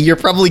 buddy. You're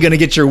probably going to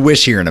get your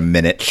wish here in a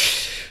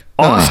minute.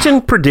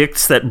 Austin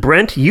predicts that,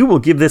 Brent, you will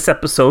give this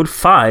episode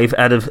 5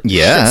 out of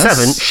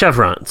 7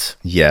 chevrons.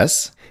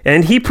 Yes.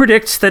 And he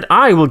predicts that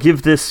I will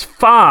give this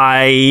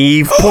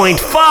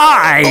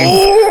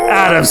 5.5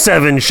 out of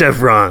 7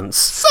 chevrons.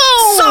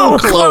 So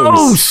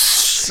close.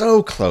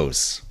 So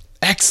close.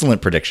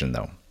 Excellent prediction,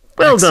 though.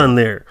 Well done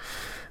there.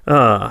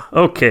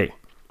 Okay.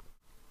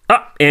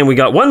 And we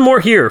got one more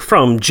here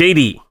from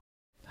JD.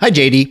 Hi,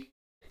 JD.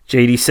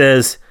 JD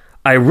says,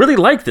 I really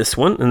like this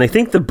one, and I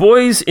think the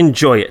boys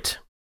enjoy it.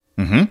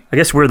 Mm-hmm. I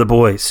guess we're the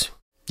boys.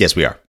 Yes,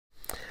 we are.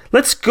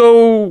 Let's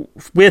go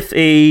with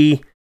a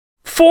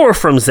 4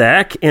 from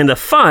Zach and a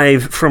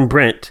 5 from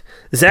Brent.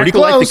 Zach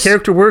will like the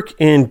character work,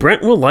 and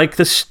Brent will like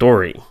the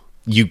story.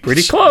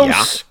 Pretty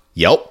close.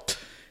 Yeah. Yep.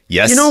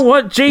 Yes. You know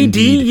what, JD?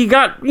 Indeed.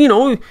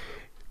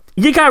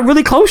 You got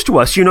really close to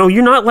us. You know,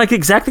 you're not like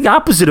exactly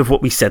opposite of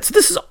what we said. So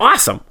this is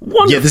awesome.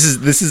 Wonderful. Yeah,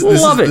 this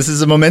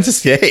is a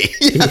momentous day.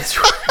 Yes.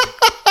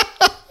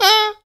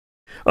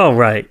 All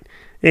right.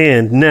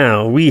 And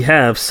now we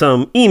have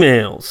some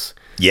emails.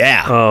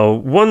 Yeah.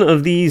 One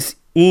of these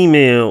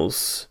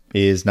emails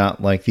is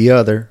not like the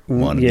other.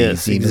 One of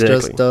these emails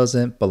just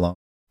doesn't belong.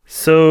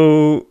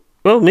 So,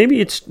 well,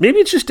 maybe it's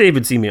just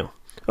David's email.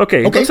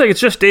 Okay. It looks like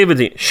it's just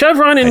David's email.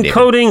 Chevron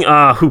encoding.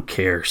 Who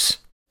cares?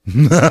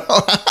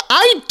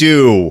 I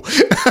do.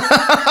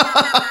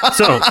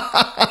 So,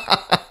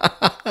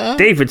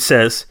 David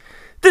says,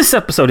 this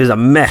episode is a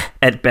meh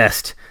at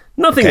best.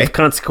 Nothing of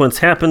consequence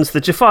happens.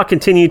 The Jaffa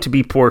continue to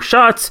be poor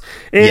shots,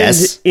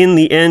 and in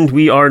the end,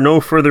 we are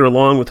no further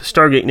along with the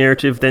Stargate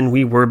narrative than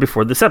we were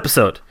before this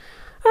episode.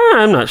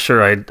 I'm not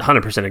sure I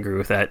 100% agree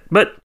with that,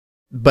 but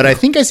I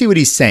think I see what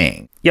he's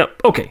saying.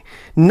 Yep, okay.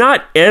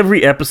 Not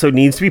every episode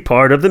needs to be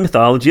part of the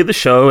mythology of the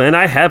show, and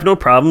I have no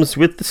problems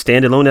with the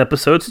standalone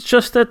episodes. It's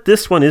just that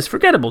this one is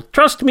forgettable.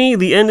 Trust me,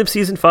 the end of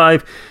Season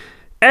 5...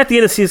 At the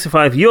end of Season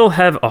 5, you'll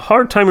have a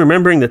hard time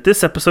remembering that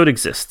this episode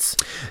exists.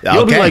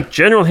 You'll be like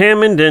General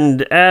Hammond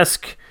and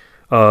ask,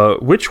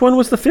 which one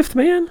was the fifth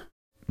man?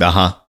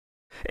 Uh-huh.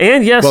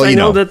 And yes, I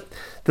know that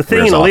the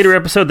thing in a later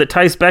episode that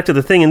ties back to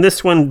the thing in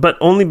this one, but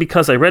only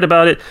because I read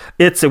about it,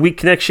 it's a weak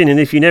connection, and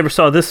if you never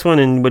saw this one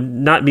and would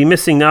not be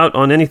missing out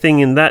on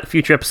anything in that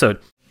future episode.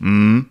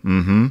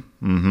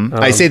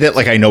 I say that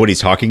like I know what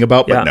he's talking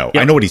about, but no.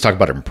 I know what he's talking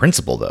about in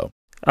principle, though.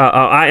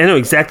 I know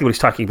exactly what he's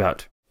talking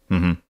about.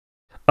 Mm-hmm.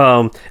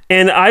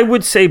 And I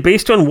would say,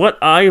 based on what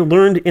I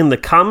learned in the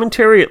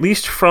commentary, at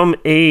least from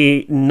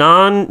a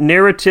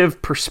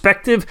non-narrative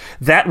perspective,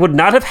 that would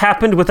not have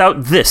happened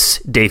without this,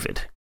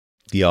 David.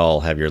 You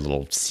all have your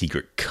little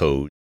secret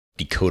code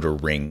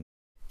decoder ring.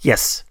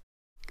 Yes.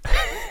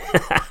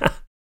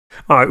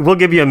 All right, we'll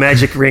give you a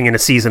magic ring in a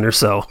season or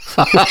so.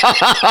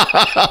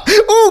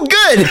 Oh,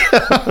 good.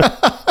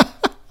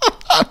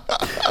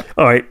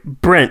 All right,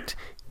 Brent.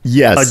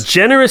 Yes. A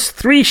generous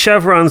 3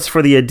 chevrons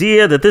for the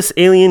idea that this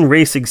alien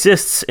race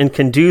exists and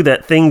can do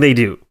that thing they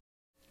do.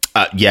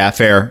 Yeah,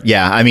 fair.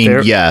 Yeah, I mean,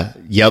 fair. Yeah,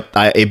 yep.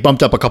 It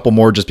bumped up a couple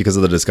more just because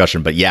of the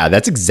discussion, but yeah,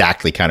 that's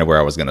exactly kind of where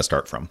I was going to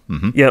start from.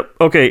 Mm-hmm. Yep.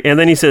 Okay, and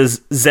then he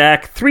says,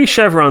 Zach, 3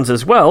 chevrons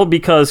as well,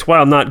 because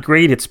while not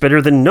great, it's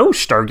better than no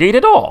Stargate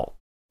at all.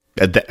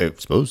 I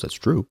suppose that's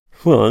true.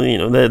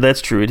 Well,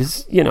 that's true. It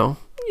is,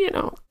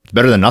 It's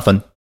better than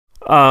nothing.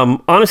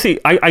 Honestly,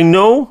 I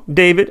know,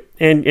 David,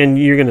 and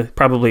you're going to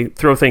probably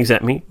throw things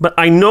at me, but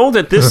I know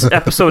that this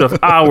episode of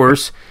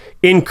ours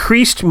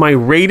increased my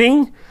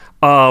rating.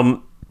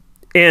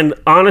 And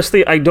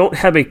honestly, I don't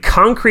have a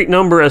concrete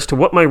number as to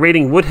what my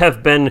rating would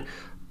have been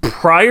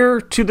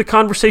prior to the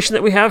conversation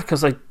that we have,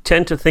 because I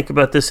tend to think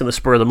about this in the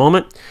spur of the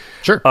moment.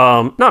 Sure.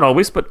 Not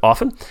always, but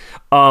often.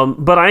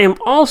 But I am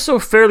also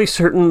fairly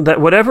certain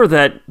that whatever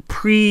that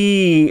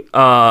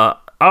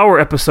our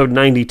episode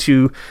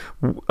 92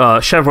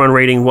 chevron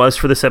rating was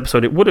for this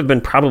episode, it would have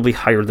been probably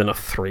higher than a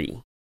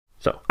 3.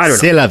 So, I don't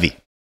know. C'est la vie.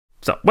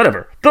 So,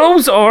 whatever.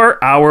 Those are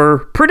our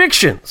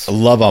predictions. I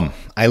love them.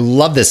 I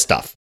love this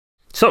stuff.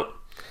 So,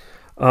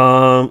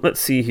 let's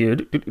see here.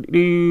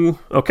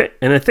 Okay,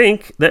 and I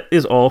think that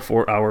is all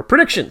for our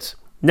predictions.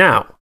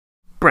 Now,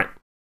 Brent.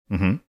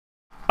 Mm-hmm.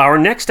 Our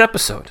next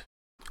episode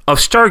of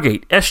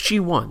Stargate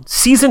SG-1,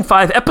 Season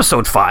 5,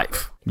 Episode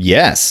 5.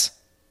 Yes.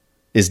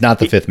 Is not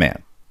the fifth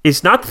man.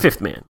 Is not the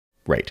fifth man.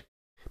 Right.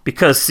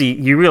 Because, see,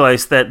 you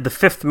realize that the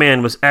fifth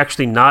man was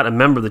actually not a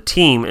member of the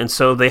team, and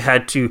so they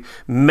had to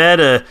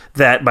meta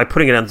that by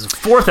putting it on the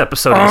 4th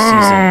episode of the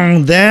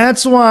season.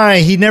 That's why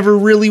he never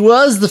really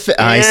was the fifth.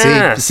 Yes.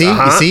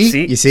 I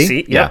see. You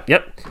see? Yep.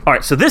 All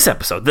right, so this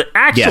episode, the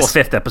actual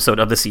 5th episode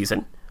of the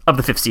season, of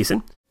the 5th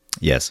season,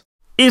 yes,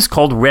 is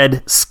called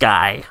Red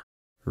Sky.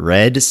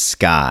 Red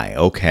Sky,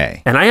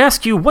 okay. And I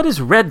ask you, what is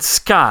Red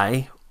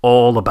Sky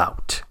all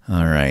about?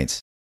 All right.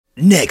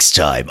 Next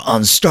time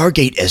on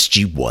Stargate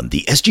SG-1,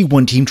 the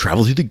SG-1 team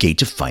travel through the gate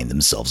to find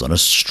themselves on a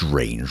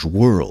strange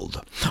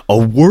world. A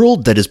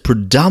world that is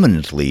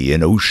predominantly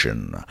an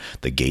ocean.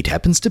 The gate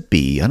happens to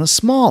be on a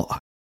small,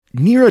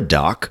 near a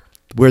dock,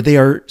 where they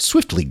are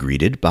swiftly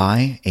greeted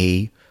by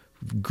a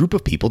group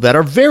of people that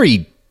are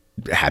very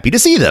happy to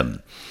see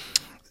them.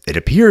 It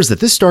appears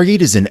that this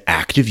Stargate is in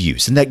active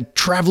use and that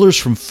travelers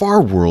from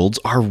far worlds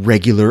are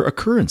regular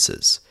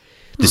occurrences.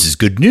 This is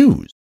good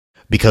news,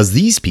 because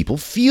these people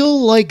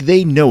feel like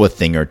they know a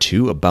thing or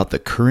two about the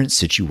current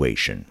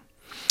situation.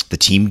 The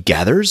team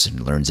gathers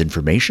and learns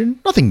information.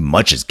 Nothing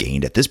much is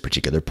gained at this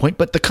particular point,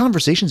 but the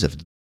conversations have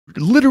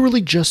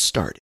literally just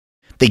started.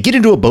 They get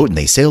into a boat and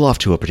they sail off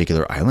to a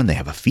particular island. They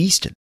have a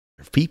feast and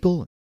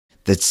people.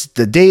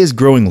 The day is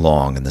growing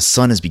long and the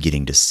sun is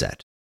beginning to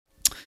set.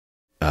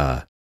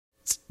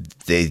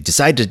 They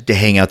decide to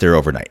hang out there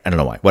overnight. I don't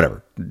know why.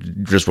 Whatever.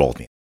 Just roll with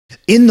me.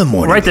 In the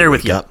morning, right there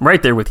with you.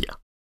 Right there with you.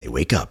 They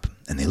wake up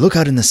and they look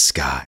out in the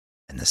sky,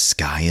 and the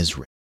sky is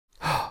red.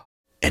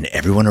 And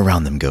everyone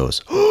around them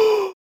goes,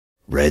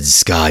 "Red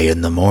sky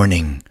in the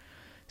morning.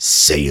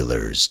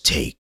 Sailors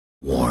take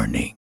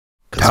warning."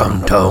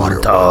 Dum,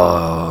 dum,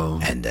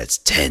 dum. And that's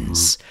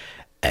tense.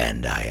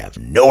 And I have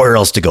nowhere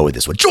else to go with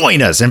this one.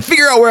 Join us and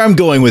figure out where I'm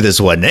going with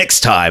this one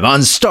next time on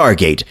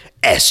Stargate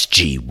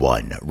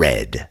SG-1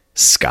 Red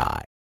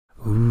Sky.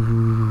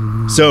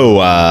 Ooh.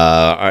 So,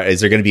 is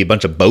there going to be a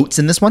bunch of boats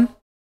in this one?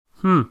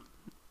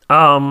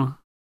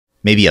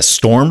 Maybe a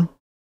storm?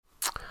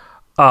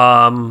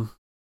 Shall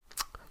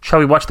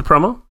we watch the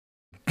promo?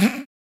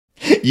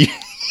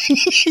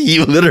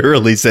 You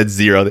literally said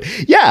 0.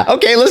 Yeah,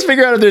 okay, let's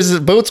figure out if there's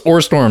boats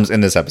or storms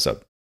in this episode.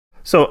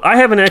 So I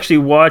haven't actually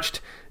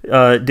watched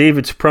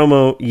David's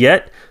promo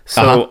yet,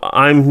 so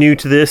I'm new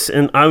to this,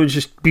 and I was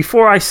just,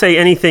 before I say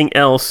anything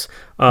else,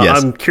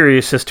 I'm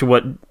curious as to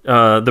what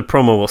the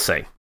promo will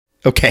say.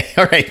 Okay,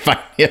 all right, fine.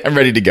 Yeah, I'm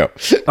ready to go.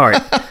 All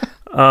right.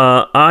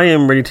 I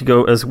am ready to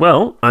go as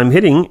well. I'm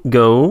hitting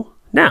go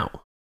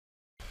now.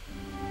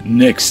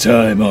 Next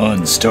time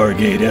on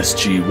Stargate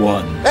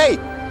SG-1. Hey!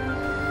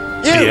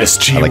 You! The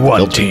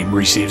SG-1 team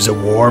receives a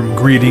warm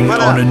greeting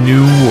on a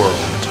new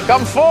world.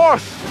 Come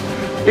forth!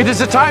 It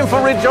is a time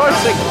for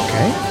rejoicing.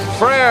 Okay.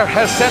 Freyr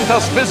has sent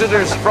us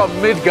visitors from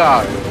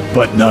Midgard.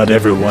 But not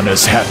everyone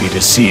is happy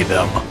to see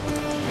them.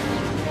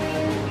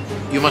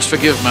 You must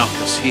forgive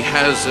Malchus. He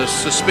has a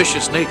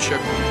suspicious nature,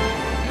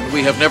 and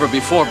we have never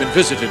before been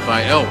visited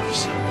by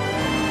elves.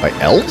 By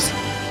elves?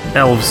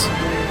 Elves.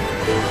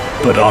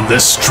 But on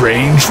this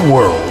strange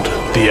world,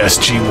 the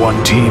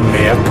SG-1 team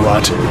may have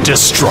brought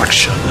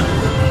destruction.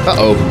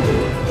 Uh-oh.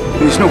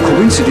 It is no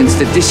coincidence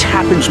that this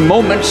happens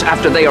moments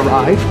after they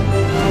arrive.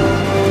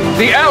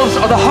 The elves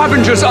are the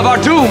harbingers of our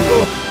doom.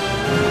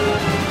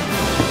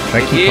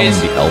 I keep calling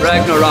the elves.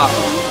 Ragnarok.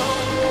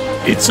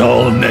 It's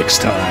all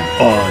next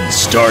time on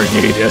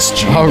Stargate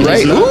SG. All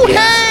right. Ooh,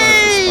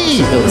 hey!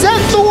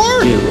 Zach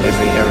Thor! Do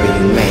every error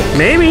you make.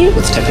 Maybe.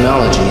 With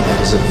technology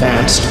that is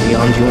advanced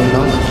beyond your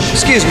knowledge.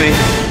 Excuse me.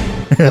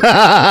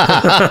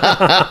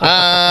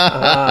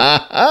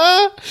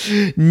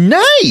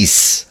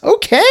 Nice.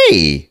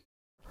 Okay.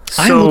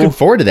 I'm looking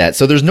forward to that.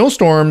 So there's no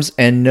storms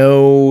and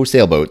no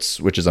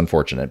sailboats, which is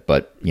unfortunate,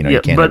 but you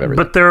can't have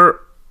everything. But there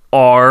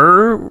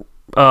are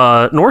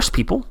Norse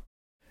people.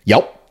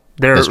 Yep.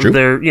 That's true.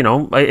 They're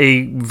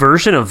a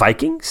version of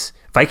Vikings.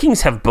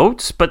 Vikings have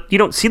boats, but you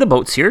don't see the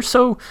boats here,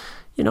 so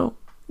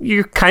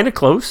you're kind of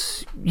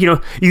close. You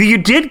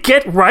did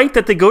get right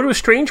that they go to a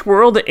strange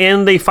world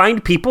and they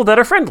find people that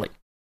are friendly.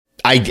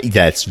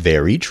 That's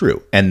very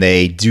true, and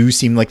they do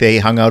seem like they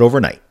hung out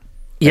overnight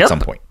at some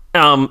point.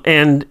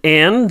 And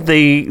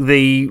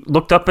they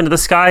looked up into the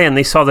sky and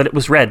they saw that it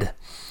was red.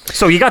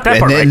 So you got that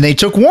part right. And they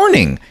took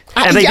warning.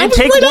 And they did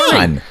take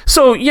warning.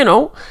 So it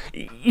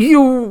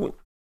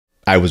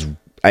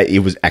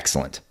was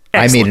excellent.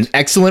 I made an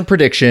excellent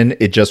prediction.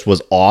 It just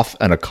was off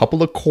in a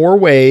couple of core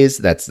ways.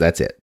 That's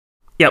it.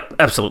 Yep,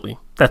 absolutely.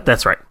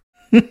 That's right.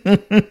 I'm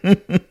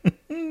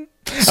looking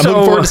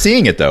forward to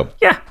seeing it, though.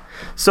 Yeah.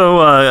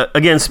 So,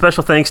 again,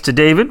 special thanks to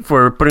David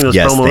for putting those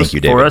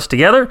promos for us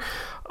together.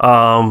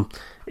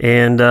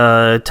 And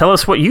tell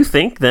us what you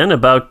think, then,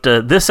 about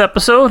this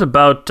episode,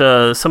 about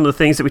some of the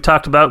things that we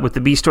talked about with the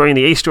B story and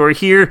the A story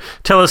here.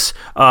 Tell us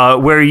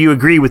where you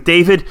agree with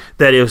David,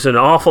 that it was an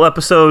awful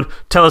episode.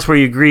 Tell us where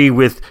you agree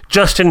with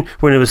Justin,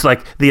 when it was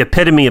like the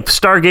epitome of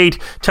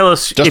Stargate. Tell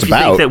us if you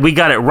think that we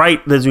got it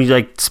right, that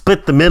we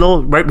split the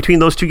middle right between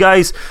those two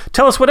guys.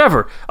 Tell us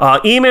whatever.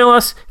 Email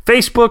us,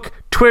 Facebook,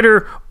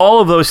 Twitter, all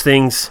of those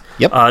things.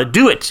 Yep.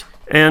 Do it.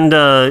 And,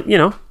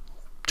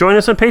 join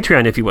us on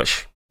Patreon if you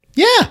wish.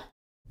 Yeah.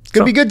 It's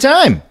going to be a good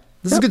time.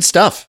 This is good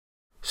stuff.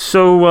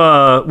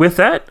 So with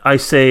that, I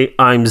say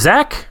I'm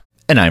Zach.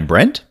 And I'm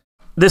Brent.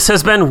 This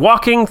has been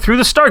Walking Through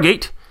the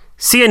Stargate.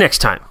 See you next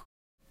time.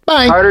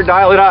 Bye. Carter,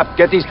 dial it up.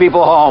 Get these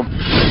people home.